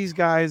to let these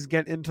guys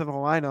get into the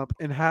lineup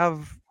and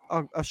have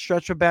a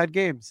stretch of bad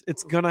games.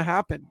 It's going to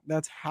happen.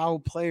 That's how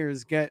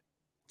players get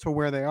to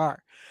where they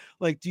are.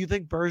 Like, do you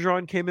think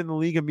Bergeron came in the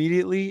league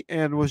immediately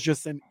and was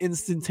just an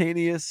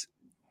instantaneous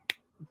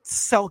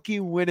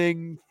Selke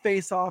winning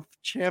face-off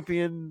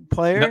champion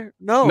player.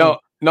 No.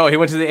 No, he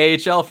went to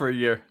the AHL for a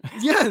year.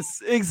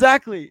 Yes,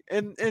 exactly.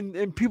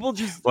 And people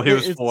just Well, he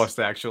was forced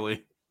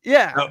actually.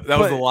 Yeah, that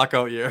was the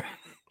lockout year.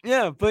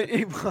 Yeah, but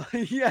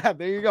yeah,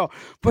 there you go.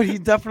 But he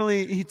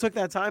took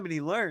that time and he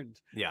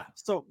learned. Yeah.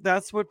 So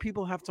that's what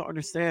people have to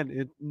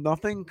understand.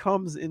 Nothing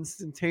comes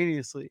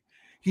instantaneously.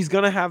 He's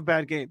gonna have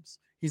bad games.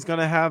 He's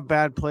gonna have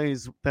bad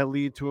plays that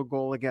lead to a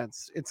goal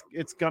against.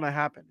 It's gonna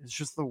happen. It's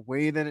just the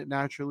way that it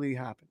naturally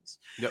happens.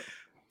 Yep.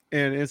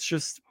 And it's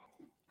just,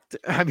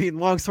 I mean,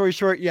 long story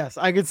short, yes,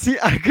 I could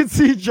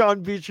see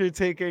John Beecher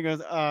taking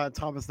a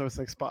Thomas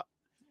Nosek spot.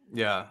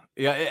 Yeah.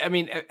 I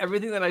mean,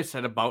 everything that I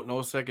said about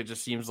Nosek, it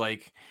just seems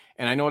like,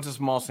 and I know it's a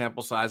small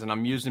sample size, and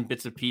I'm using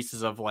bits and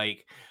pieces of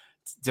like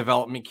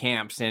development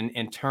camps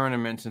and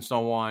tournaments and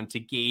so on to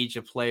gauge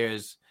a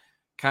player's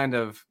kind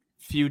of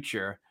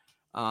future.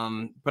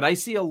 But I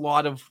see a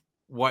lot of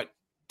what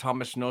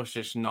Thomas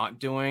Nosek's not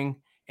doing,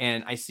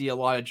 and I see a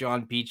lot of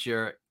John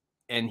Beecher,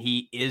 and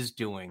he is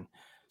doing.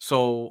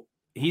 So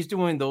he's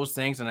doing those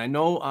things, and I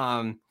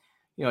know,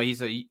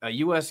 he's a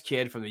U.S.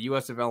 kid from the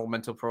U.S.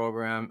 developmental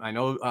program. I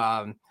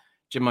know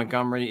Jim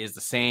Montgomery is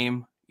the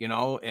same,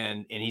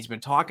 and he's been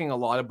talking a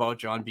lot about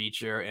John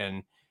Beecher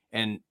and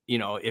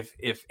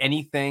if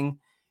anything,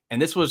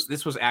 and this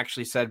was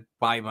actually said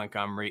by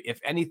Montgomery, if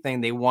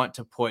anything, they want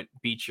to put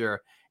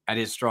Beecher at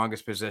his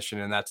strongest position,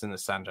 and that's in the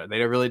center.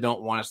 They really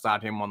don't want to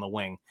stop him on the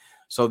wing.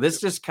 So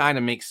this just kind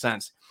of makes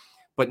sense.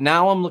 But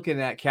now I'm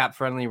looking at Cap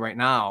Friendly right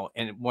now,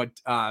 and what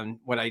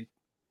I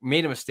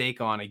made a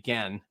mistake on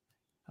again.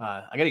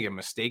 I got to get a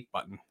mistake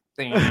button.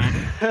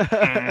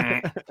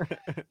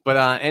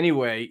 But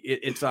anyway,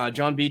 it's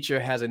John Beecher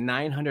has a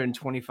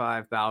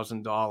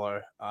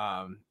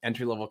 $925,000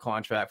 entry level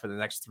contract for the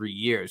next 3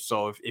 years.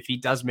 So if he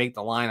does make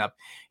the lineup,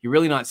 you're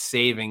really not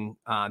saving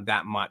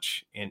that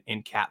much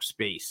in cap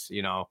space.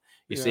 You're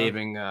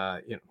saving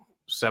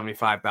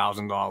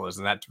 $75,000,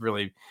 and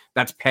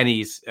that's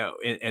pennies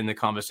in the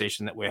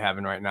conversation that we're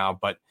having right now.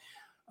 But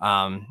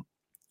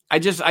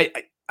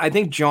I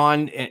think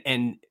John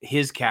and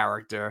his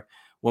character,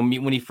 when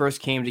he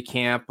first came to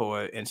camp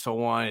and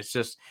so on, it's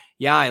just,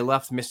 I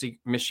left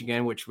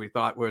Michigan, which we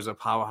thought was a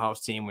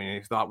powerhouse team.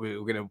 We thought we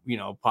were going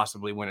to,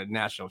 possibly win a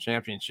national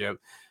championship.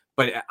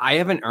 But I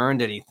haven't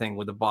earned anything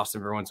with the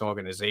Boston Bruins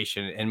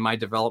organization, and my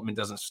development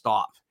doesn't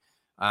stop.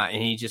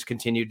 And he just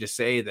continued to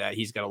say that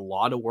he's got a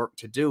lot of work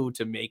to do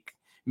to make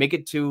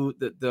it to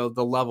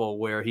the level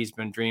where he's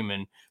been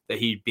dreaming that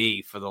he'd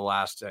be for the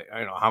last,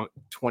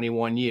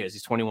 21 years.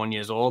 He's 21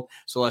 years old.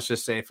 So let's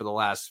just say for the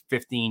last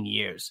 15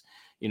 years,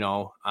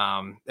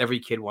 every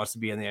kid wants to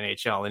be in the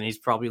NHL, and he's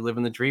probably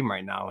living the dream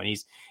right now. And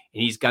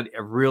he's got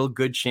a real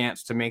good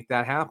chance to make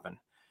that happen.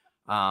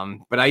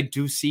 But I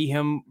do see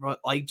him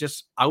like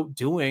just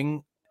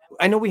outdoing.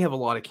 I know we have a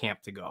lot of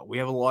camp to go. We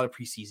have a lot of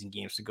preseason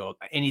games to go.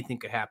 Anything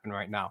could happen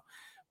right now.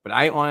 But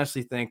I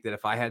honestly think that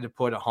if I had to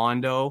put a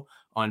hondo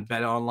on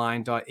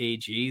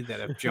betonline.ag,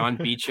 that if John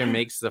Beecher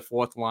makes the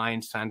fourth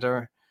line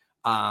center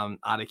out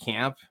of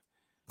camp,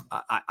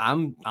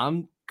 I'm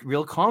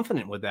real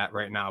confident with that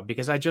right now,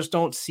 because I just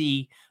don't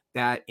see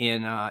that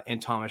in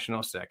Thomas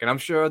Nosek. And I'm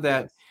sure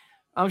that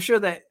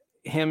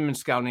him and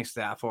scouting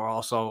staff are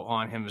also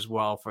on him as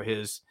well for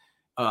his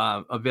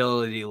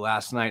ability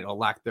last night, or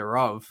lack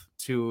thereof,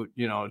 to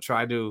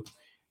try to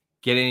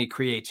get any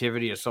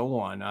creativity or so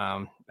on.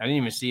 I didn't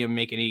even see him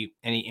make any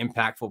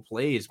impactful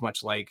plays,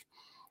 much like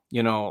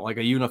like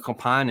a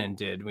Unicompanen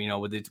did,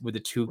 with the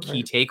two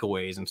key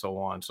takeaways and so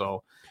on.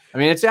 So, I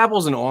mean, it's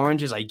apples and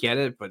oranges. I get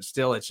it, but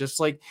still, it's just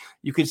like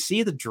you can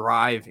see the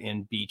drive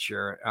in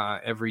Beecher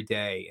every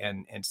day,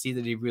 and see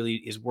that he really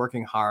is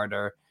working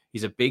harder.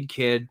 He's a big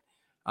kid,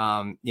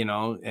 and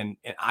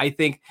I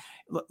think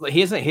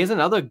here's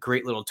another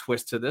great little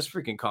twist to this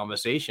freaking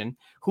conversation.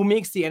 Who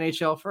makes the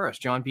NHL first,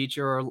 John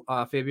Beecher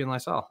or Fabian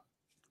Lysell?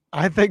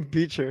 I think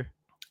Beecher.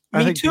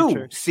 Me too.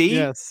 Beecher. See,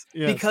 yes,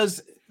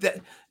 because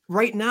that.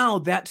 Right now,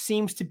 that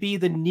seems to be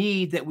the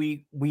need that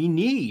we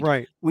need.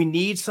 Right. We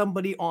need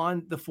somebody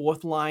on the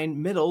fourth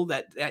line middle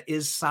that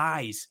is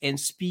size and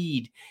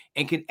speed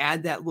and can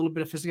add that little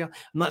bit of physical. I'm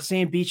not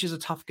saying Beach is a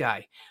tough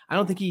guy. I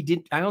don't think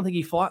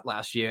he fought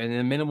last year in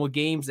the minimal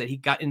games that he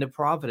got into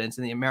Providence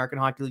in the American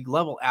Hockey League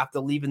level after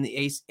leaving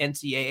the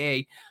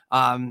NCAA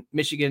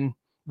Michigan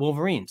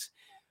Wolverines.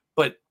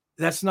 But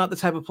that's not the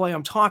type of play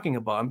I'm talking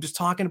about. I'm just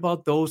talking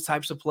about those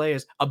types of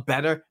players, a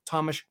better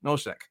Thomas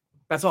Nosek.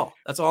 That's all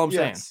I'm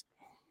saying.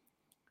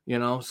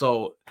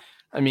 So,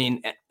 I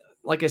mean,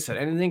 like I said,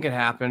 anything could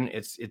happen.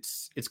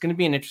 It's going to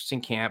be an interesting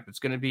camp. It's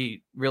going to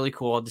be really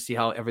cool to see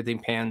how everything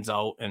pans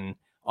out. And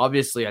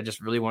obviously, I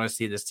just really want to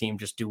see this team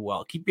just do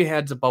well. Keep your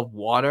heads above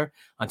water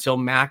until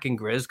Mac and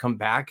Grizz come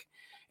back,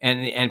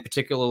 and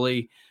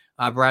particularly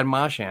Brad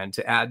Marchand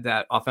to add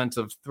that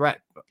offensive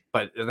threat.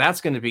 But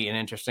that's going to be an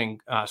interesting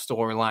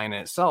storyline in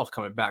itself,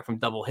 coming back from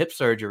double hip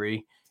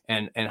surgery,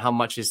 and how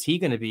much is he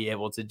going to be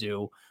able to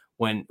do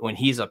when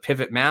he's a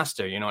pivot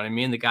master? You know what I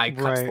mean? The guy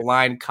cuts the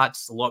line,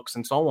 cuts, looks,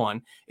 and so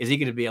on. Is he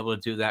going to be able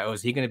to do that, or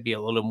is he going to be a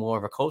little more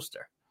of a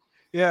coaster?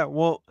 Yeah,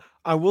 well,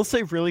 I will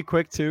say really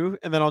quick too,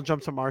 and then I'll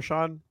jump to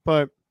Marshawn.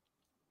 But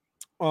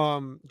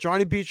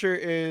Johnny Beecher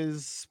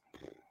is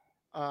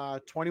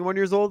 21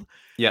 years old,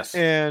 Yes.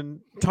 and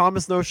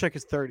Thomas Noshek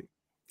is 30.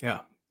 Yeah.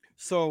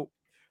 So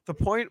the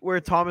point where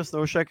Thomas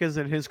Noshek is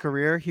in his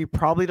career, he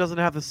probably doesn't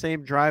have the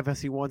same drive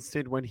as he once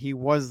did when he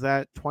was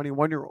that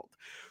 21-year-old.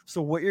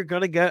 So what you're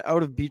gonna get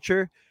out of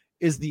Beecher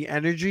is the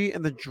energy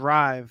and the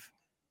drive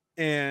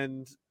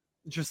and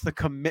just the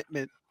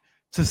commitment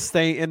to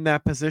stay in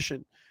that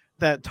position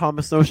that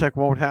Thomas Noshek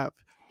won't have.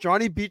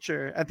 Johnny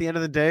Beecher, at the end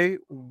of the day,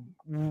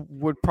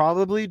 would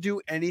probably do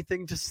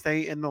anything to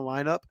stay in the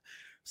lineup.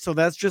 So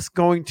that's just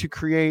going to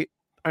create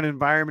an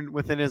environment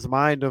within his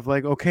mind of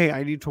like, okay,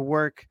 I need to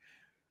work.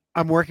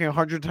 I'm working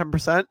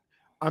 110%.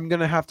 I'm going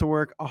to have to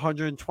work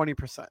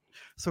 120%.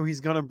 So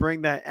he's going to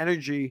bring that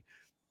energy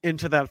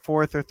into that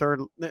fourth or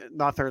third,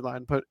 not third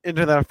line, but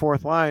into that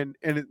fourth line.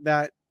 And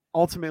that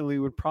ultimately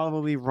would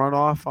probably run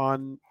off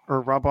on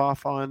or rub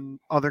off on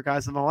other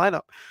guys in the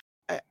lineup.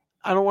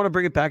 I don't want to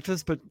bring it back to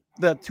this, but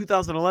that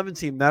 2011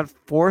 team, that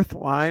fourth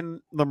line,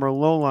 the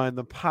Merlot line,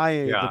 the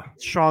Paille, the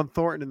Sean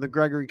Thornton, and the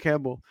Gregory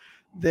Campbell,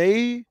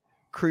 they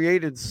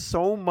created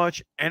so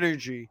much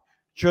energy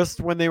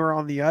just when they were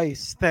on the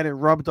ice that it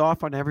rubbed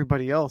off on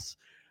everybody else.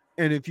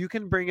 And if you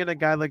can bring in a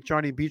guy like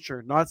Johnny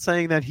Beecher, not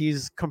saying that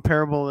he's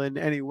comparable in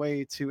any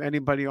way to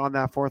anybody on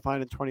that fourth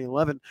line in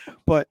 2011,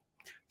 but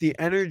the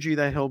energy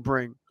that he'll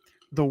bring,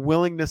 the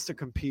willingness to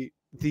compete,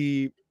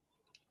 he's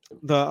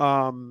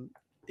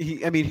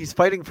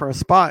fighting for a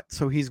spot,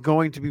 so he's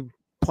going to be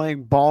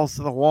playing balls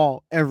to the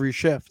wall every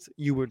shift,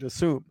 you would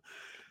assume.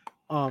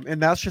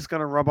 And that's just going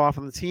to rub off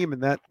on the team,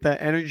 and that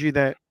energy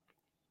that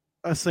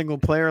a single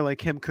player like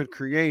him could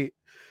create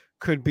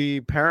could be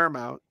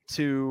paramount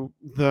to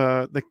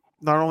the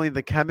not only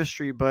the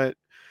chemistry, but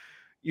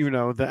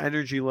the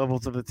energy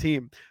levels of the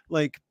team.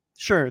 Like,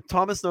 sure,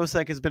 Thomas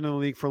Nosek has been in the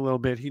league for a little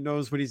bit. He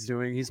knows what he's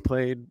doing. He's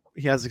played.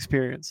 He has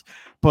experience.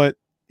 But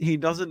he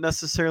doesn't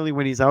necessarily,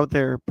 when he's out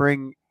there,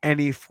 bring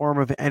any form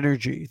of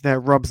energy that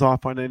rubs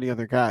off on any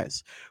other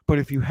guys. But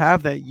if you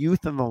have that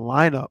youth in the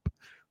lineup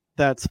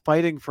that's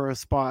fighting for a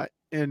spot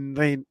and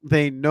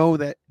they know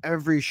that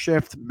every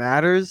shift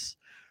matters,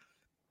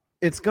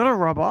 it's going to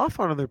rub off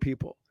on other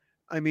people.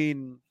 I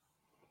mean,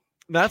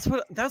 that's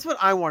what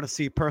I want to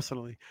see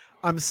personally.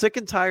 I'm sick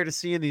and tired of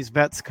seeing these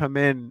vets come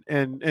in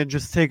and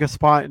just take a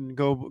spot and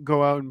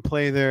go out and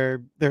play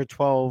their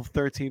 12,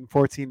 13,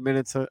 14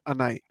 minutes a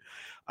night.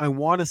 I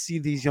want to see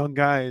these young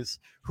guys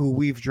who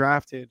we've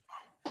drafted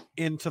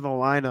into the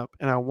lineup,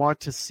 and I want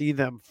to see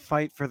them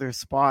fight for their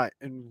spot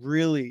and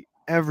really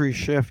every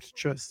shift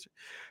just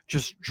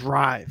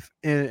drive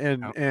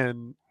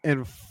and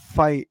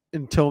fight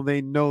until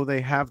they know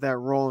they have that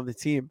role in the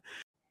team.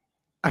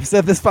 I've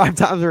said this 5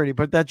 times already,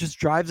 but that just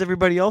drives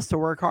everybody else to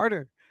work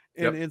harder.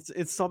 And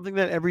it's something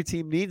that every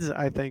team needs,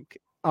 I think.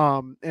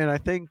 And I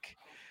think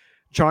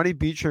Johnny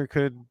Beecher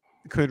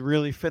could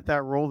really fit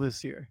that role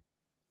this year.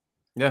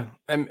 Yeah.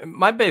 And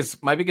my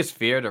biggest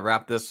fear to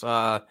wrap this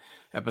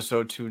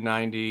episode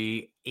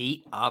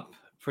 298 up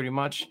pretty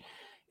much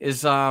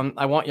is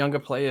I want younger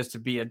players to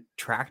be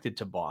attracted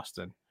to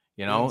Boston,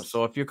 Yes.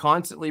 So if you're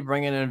constantly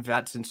bringing in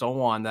vets and so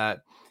on,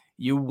 that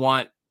you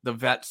want the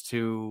vets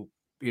to,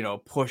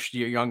 push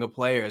your younger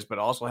players, but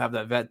also have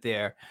that vet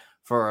there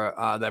for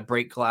that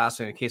break glass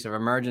in case of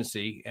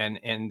emergency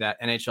and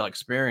that NHL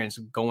experience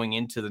going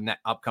into the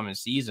upcoming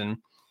season.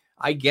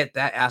 I get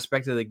that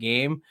aspect of the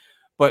game,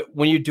 but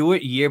when you do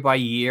it year by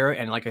year,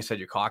 and like I said,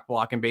 you're cock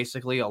blocking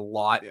basically a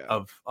lot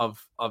of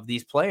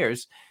these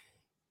players,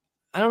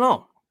 I don't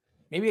know.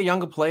 Maybe a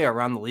younger player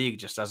around the league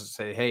just doesn't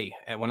say, hey,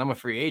 when I'm a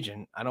free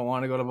agent, I don't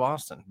want to go to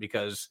Boston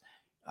because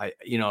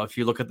if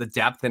you look at the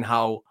depth and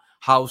how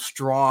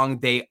strong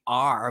they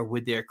are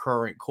with their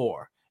current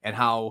core and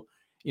how,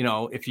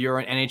 if you're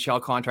an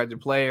NHL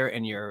contracted player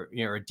and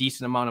you're a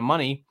decent amount of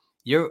money,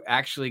 you're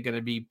actually going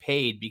to be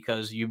paid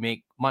because you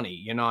make money.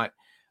 You're not,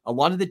 a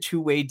lot of the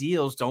two-way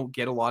deals don't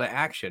get a lot of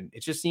action.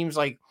 It just seems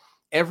like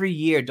every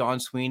year Don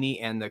Sweeney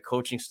and the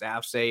coaching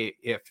staff say,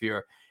 if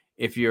you're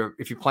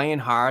playing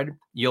hard,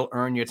 you'll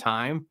earn your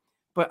time.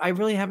 But I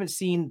really haven't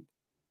seen,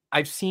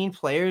 I've seen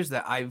players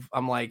that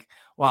I'm like,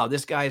 wow,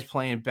 this guy is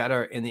playing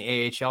better in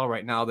the AHL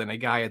right now than a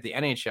guy at the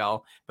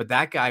NHL, but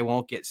that guy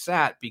won't get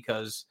sat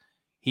because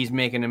he's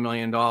making $1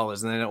 million and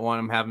they don't want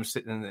him to have him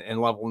sitting in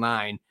level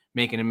 9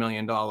 making $1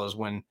 million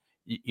when,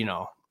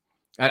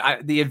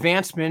 the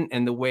advancement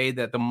and the way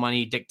that the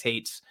money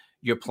dictates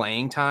your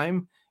playing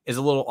time is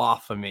a little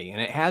off for me.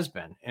 And it has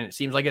been, and it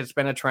seems like it's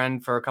been a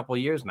trend for a couple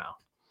of years now.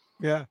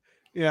 Yeah.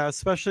 Yeah.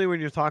 Especially when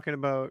you're talking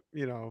about,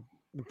 the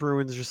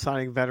Bruins just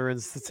signing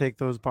veterans to take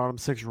those bottom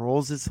 6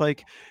 roles. It's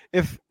like,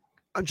 if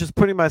I'm just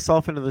putting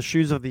myself into the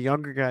shoes of the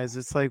younger guys,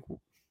 it's like,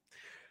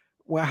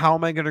 well, how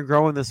am I going to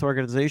grow in this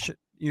organization?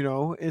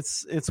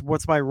 It's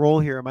what's my role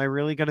here? Am I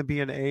really going to be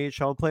an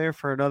AHL player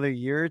for another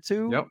year or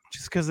two? Yep.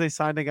 Just because they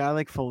signed a guy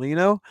like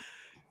Foligno?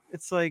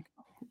 It's like,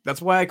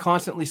 that's why I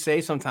constantly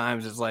say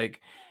sometimes it's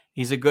like,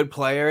 He's a good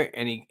player,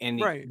 and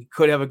he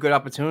could have a good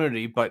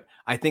opportunity, but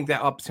I think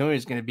that opportunity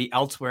is going to be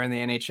elsewhere in the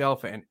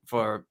NHL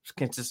for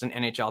consistent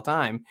NHL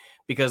time,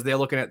 because they're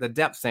looking at the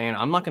depth saying,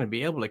 I'm not going to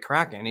be able to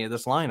crack any of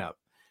this lineup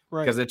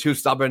because they're too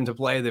stubborn to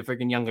play the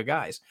freaking younger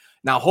guys.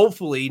 Now,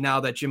 hopefully, now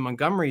that Jim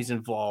Montgomery's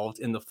involved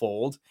in the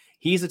fold,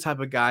 he's the type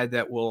of guy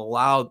that will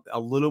allow a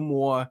little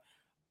more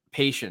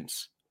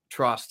patience,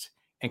 trust,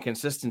 and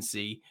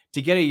consistency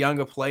to get a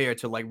younger player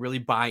to like really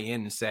buy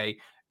in and say,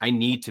 I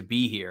need to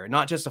be here,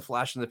 not just a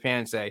flash in the pan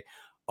and say,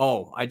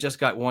 oh, I just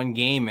got one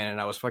game in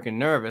and I was fucking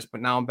nervous, but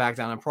now I'm back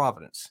down in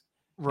Providence.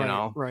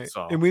 Right.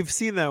 So, and we've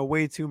seen that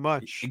way too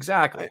much.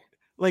 Exactly.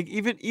 Like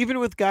even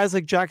with guys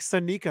like Jack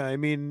Studnicka, I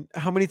mean,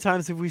 how many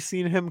times have we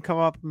seen him come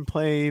up and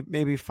play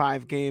maybe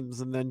 5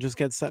 games and then just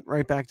get sent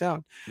right back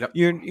down? Yep.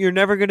 You're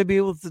never going to be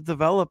able to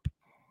develop,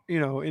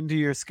 into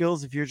your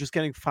skills if you're just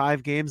getting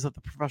 5 games at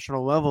the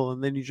professional level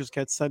and then you just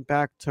get sent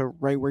back to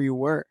right where you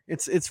were.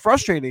 It's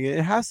frustrating.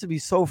 It has to be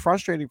so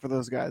frustrating for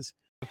those guys.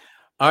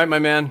 All right, my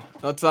man.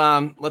 Let's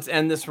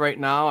end this right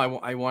now.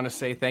 I want to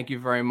say thank you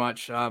very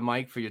much,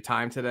 Mike, for your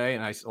time today.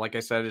 And like I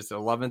said, it's the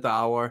 11th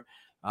hour.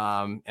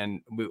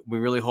 And we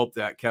really hope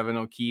that Kevin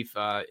O'Keefe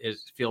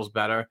feels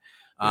better.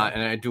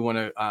 And I do want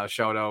to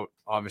shout out,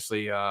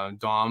 obviously,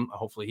 Dom.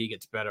 Hopefully he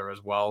gets better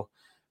as well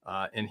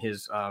in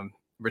his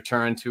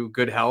return to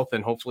good health,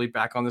 and hopefully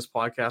back on this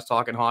podcast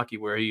talking hockey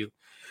where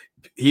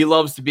he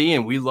loves to be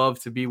and we love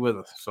to be with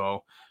us.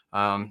 So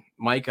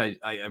Mike, I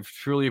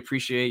truly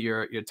appreciate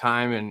your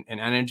time and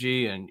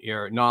energy and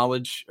your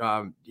knowledge.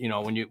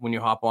 When you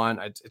hop on,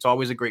 it's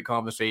always a great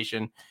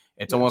conversation.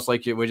 It's almost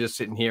like we're just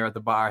sitting here at the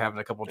bar having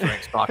a couple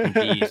drinks talking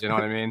bees. You know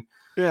what I mean?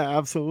 Yeah,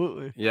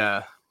 absolutely.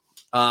 Yeah.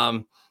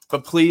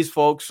 But please,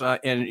 folks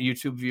and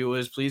YouTube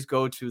viewers, please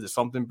go to the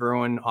Something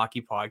Bruin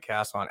Hockey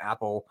Podcast on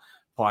Apple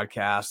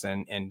Podcasts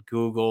and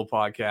Google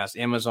Podcasts,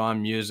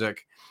 Amazon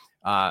Music.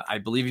 I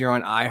believe you're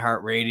on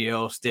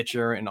iHeartRadio,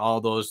 Stitcher, and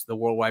all those, the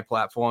worldwide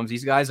platforms.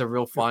 These guys are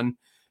real fun.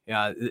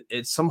 Yeah,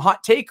 it's some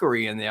hot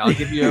takery in there. I'll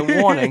give you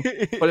a warning,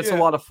 but it's a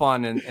lot of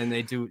fun, and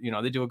they do,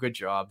 they do a good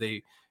job.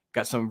 They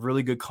got some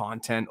really good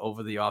content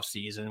over the off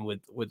season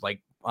with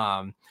like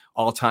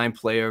all-time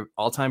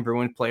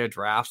Bruin player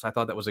drafts. I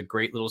thought that was a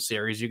great little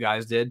series you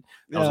guys did.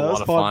 That was a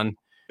lot of fun.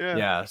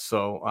 Yeah.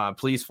 So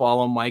please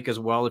follow Mike as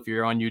well. If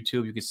you're on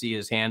YouTube, you can see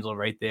his handle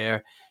right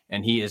there.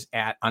 And he is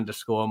at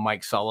 _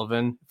 Mike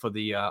Sullivan for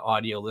the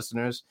audio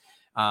listeners.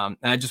 And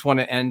I just want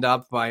to end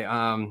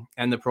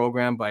the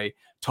program by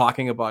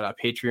talking about our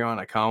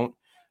Patreon account.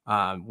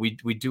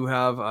 We do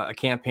have a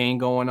campaign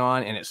going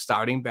on, and it's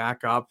starting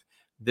back up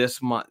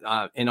this month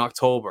in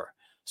October.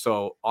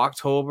 So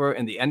October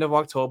and the end of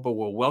October,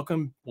 we're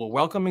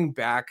welcoming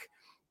back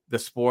the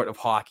sport of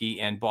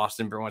hockey and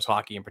Boston Bruins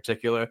hockey in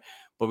particular.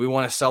 But we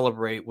want to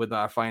celebrate with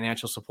our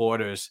financial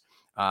supporters,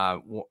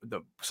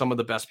 some of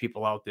the best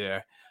people out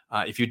there.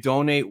 If you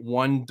donate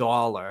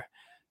 $1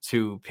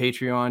 to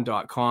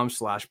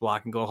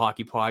patreon.com/Black and Gold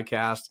Hockey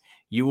Podcast,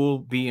 you will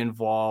be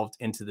involved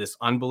into this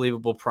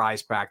unbelievable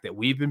prize pack that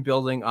we've been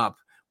building up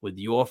with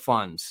your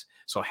funds.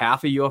 So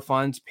half of your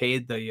funds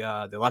paid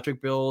the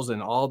electric bills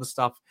and all the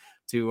stuff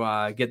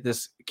to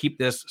keep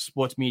this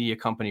sports media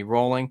company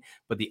rolling.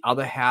 But the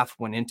other half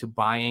went into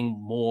buying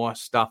more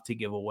stuff to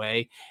give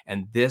away.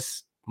 And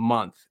this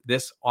month,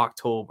 this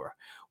October,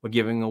 we're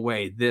giving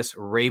away this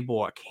Ray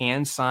Bourque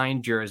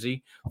hand-signed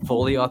jersey,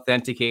 fully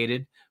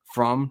authenticated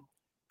from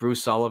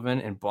Bruce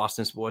Sullivan and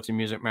Boston Sports and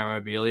Music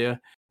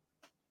Memorabilia.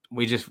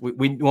 We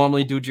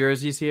normally do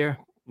jerseys here.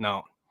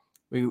 No,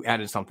 we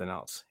added something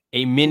else.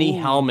 A mini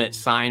helmet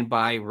signed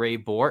by Ray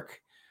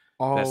Bourque.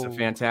 Oh. That's a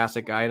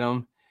fantastic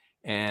item.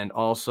 And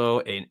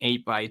also an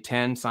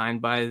 8x10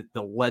 signed by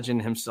the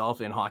legend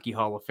himself and Hockey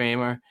Hall of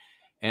Famer.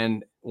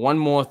 And one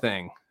more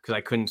thing, because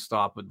I couldn't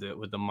stop with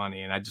the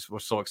money, and I just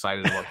was so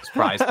excited about this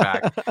prize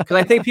pack because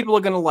I think people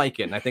are going to like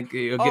it, and I think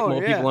you'll get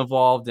more people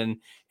involved in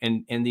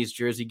these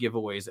jersey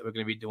giveaways that we're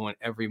going to be doing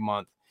every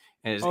month.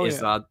 And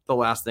the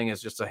last thing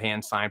is just a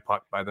hand signed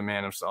puck by the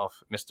man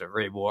himself, Mr.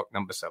 Ray Bourque,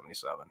 number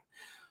 77.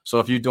 So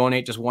if you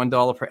donate just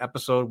 $1 per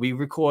episode, we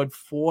record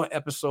 4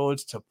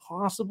 episodes to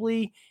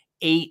possibly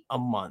 8 a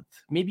month,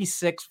 maybe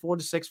 4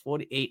 to 6, 4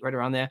 to 8, right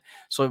around there.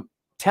 So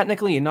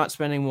technically, you're not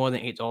spending more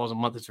than $8 a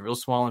month. It's a real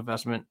small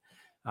investment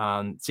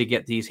to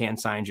get these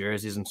hand-signed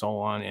jerseys and so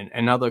on,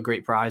 and other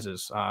great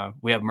prizes.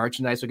 We have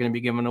merchandise we're going to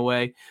be giving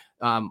away.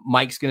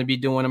 Mike's going to be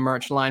doing a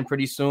merch line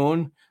pretty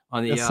soon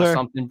on the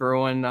Something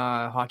Bruin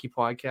Hockey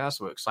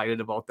Podcast. We're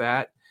excited about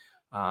that.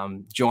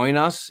 Join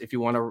us if you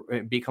want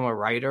to become a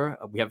writer.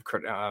 We have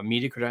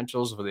media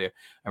credentials for the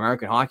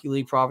American Hockey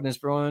League Providence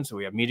Bruins. So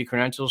we have media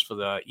credentials for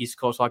the East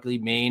Coast Hockey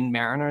League Maine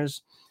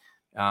Mariners.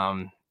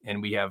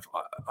 And we have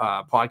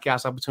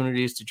podcast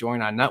opportunities to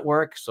join our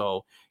network.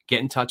 So get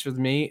in touch with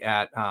me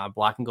at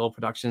Black and Gold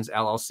Productions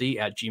LLC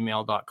at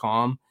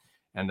gmail.com.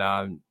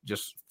 And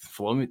just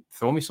throw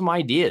me some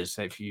ideas.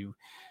 If you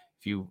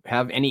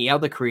have any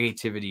other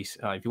creativities,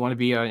 if you want to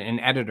be an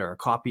editor, a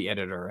copy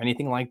editor, or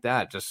anything like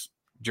that, just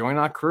join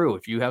our crew.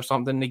 If you have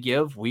something to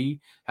give,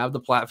 we have the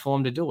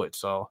platform to do it.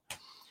 So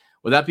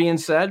with that being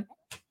said,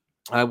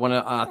 I want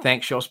to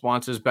thank show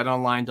sponsors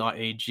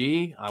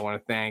betonline.ag. I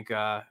want to thank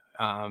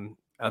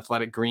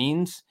Athletic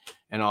Greens.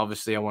 And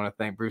obviously, I want to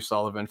thank Bruce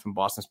Sullivan from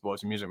Boston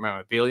Sports and Music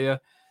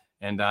Memorabilia.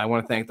 And I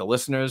want to thank the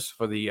listeners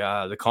for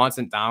the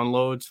constant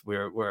downloads.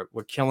 We're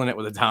killing it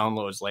with the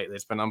downloads lately.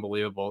 It's been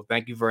unbelievable.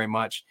 Thank you very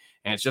much.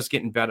 And it's just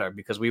getting better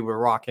because we were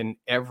rocking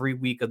every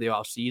week of the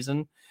off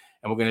season,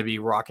 and we're going to be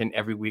rocking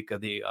every week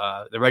of the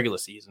regular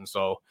season.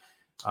 So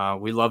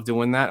we love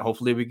doing that.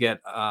 Hopefully, we get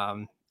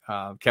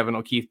Kevin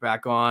O'Keefe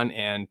back on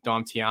and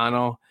Dom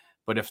Tiano.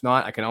 But if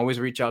not, I can always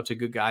reach out to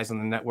good guys on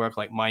the network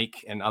like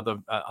Mike and other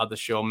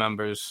show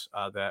members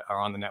that are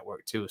on the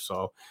network too.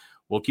 So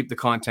we'll keep the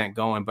content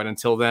going. But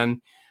until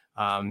then,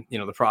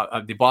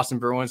 the Boston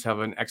Bruins have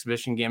an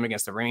exhibition game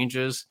against the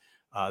Rangers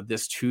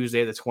this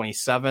Tuesday, the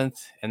 27th.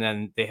 And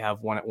then they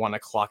have one at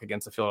 1:00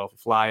 against the Philadelphia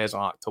Flyers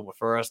on October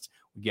 1st.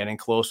 We're getting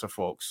closer,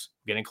 folks.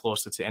 We're getting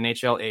closer to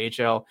NHL,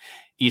 AHL,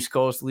 East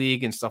Coast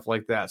League, and stuff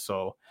like that.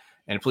 So,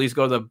 and please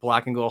go to the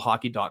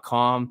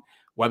blackandgoldhockey.com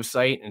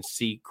website and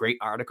see great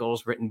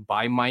articles written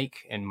by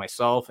Mike and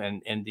myself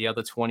and the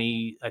other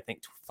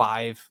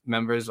 5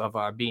 members of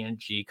our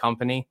BNG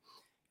company.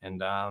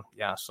 And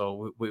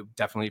so we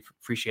definitely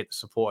appreciate the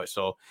support.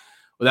 So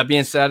with that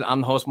being said,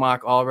 I'm the host,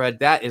 Mark Allred.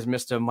 That is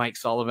Mr. Mike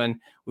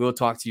Sullivan. We will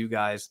talk to you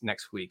guys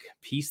next week.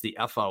 Peace the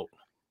F out.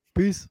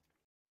 Peace.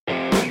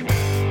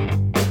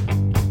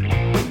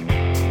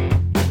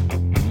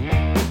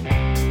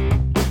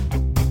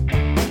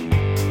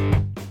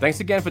 Thanks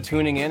again for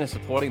tuning in and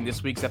supporting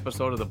this week's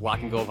episode of the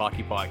Black and Gold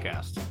Hockey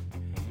Podcast.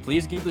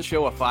 Please give the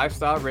show a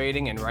 5-star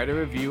rating and write a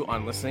review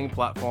on listening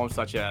platforms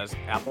such as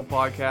Apple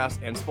Podcasts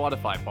and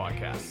Spotify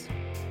Podcasts.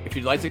 If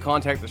you'd like to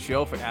contact the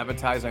show for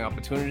advertising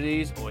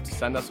opportunities or to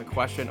send us a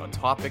question or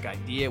topic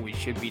idea we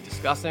should be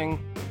discussing,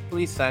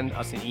 please send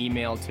us an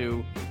email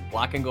to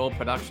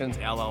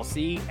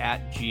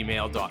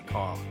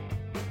blackandgoldproductionsllc@gmail.com.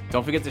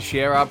 Don't forget to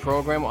share our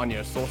program on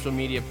your social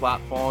media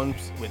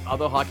platforms with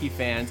other hockey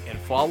fans and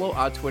follow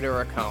our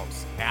Twitter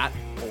accounts at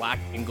Black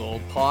and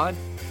Gold Pod,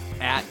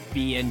 at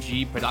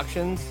BNG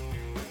Productions,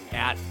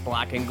 at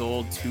Black and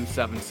Gold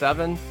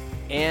 277,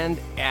 and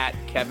at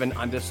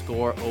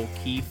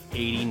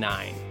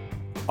Kevin_O'Keefe89.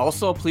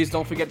 Also, please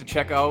don't forget to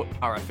check out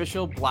our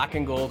official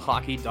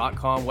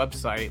blackandgoldhockey.com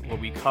website where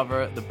we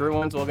cover the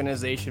Bruins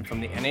organization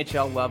from the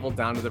NHL level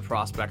down to the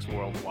prospects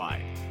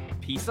worldwide.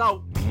 Peace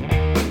out.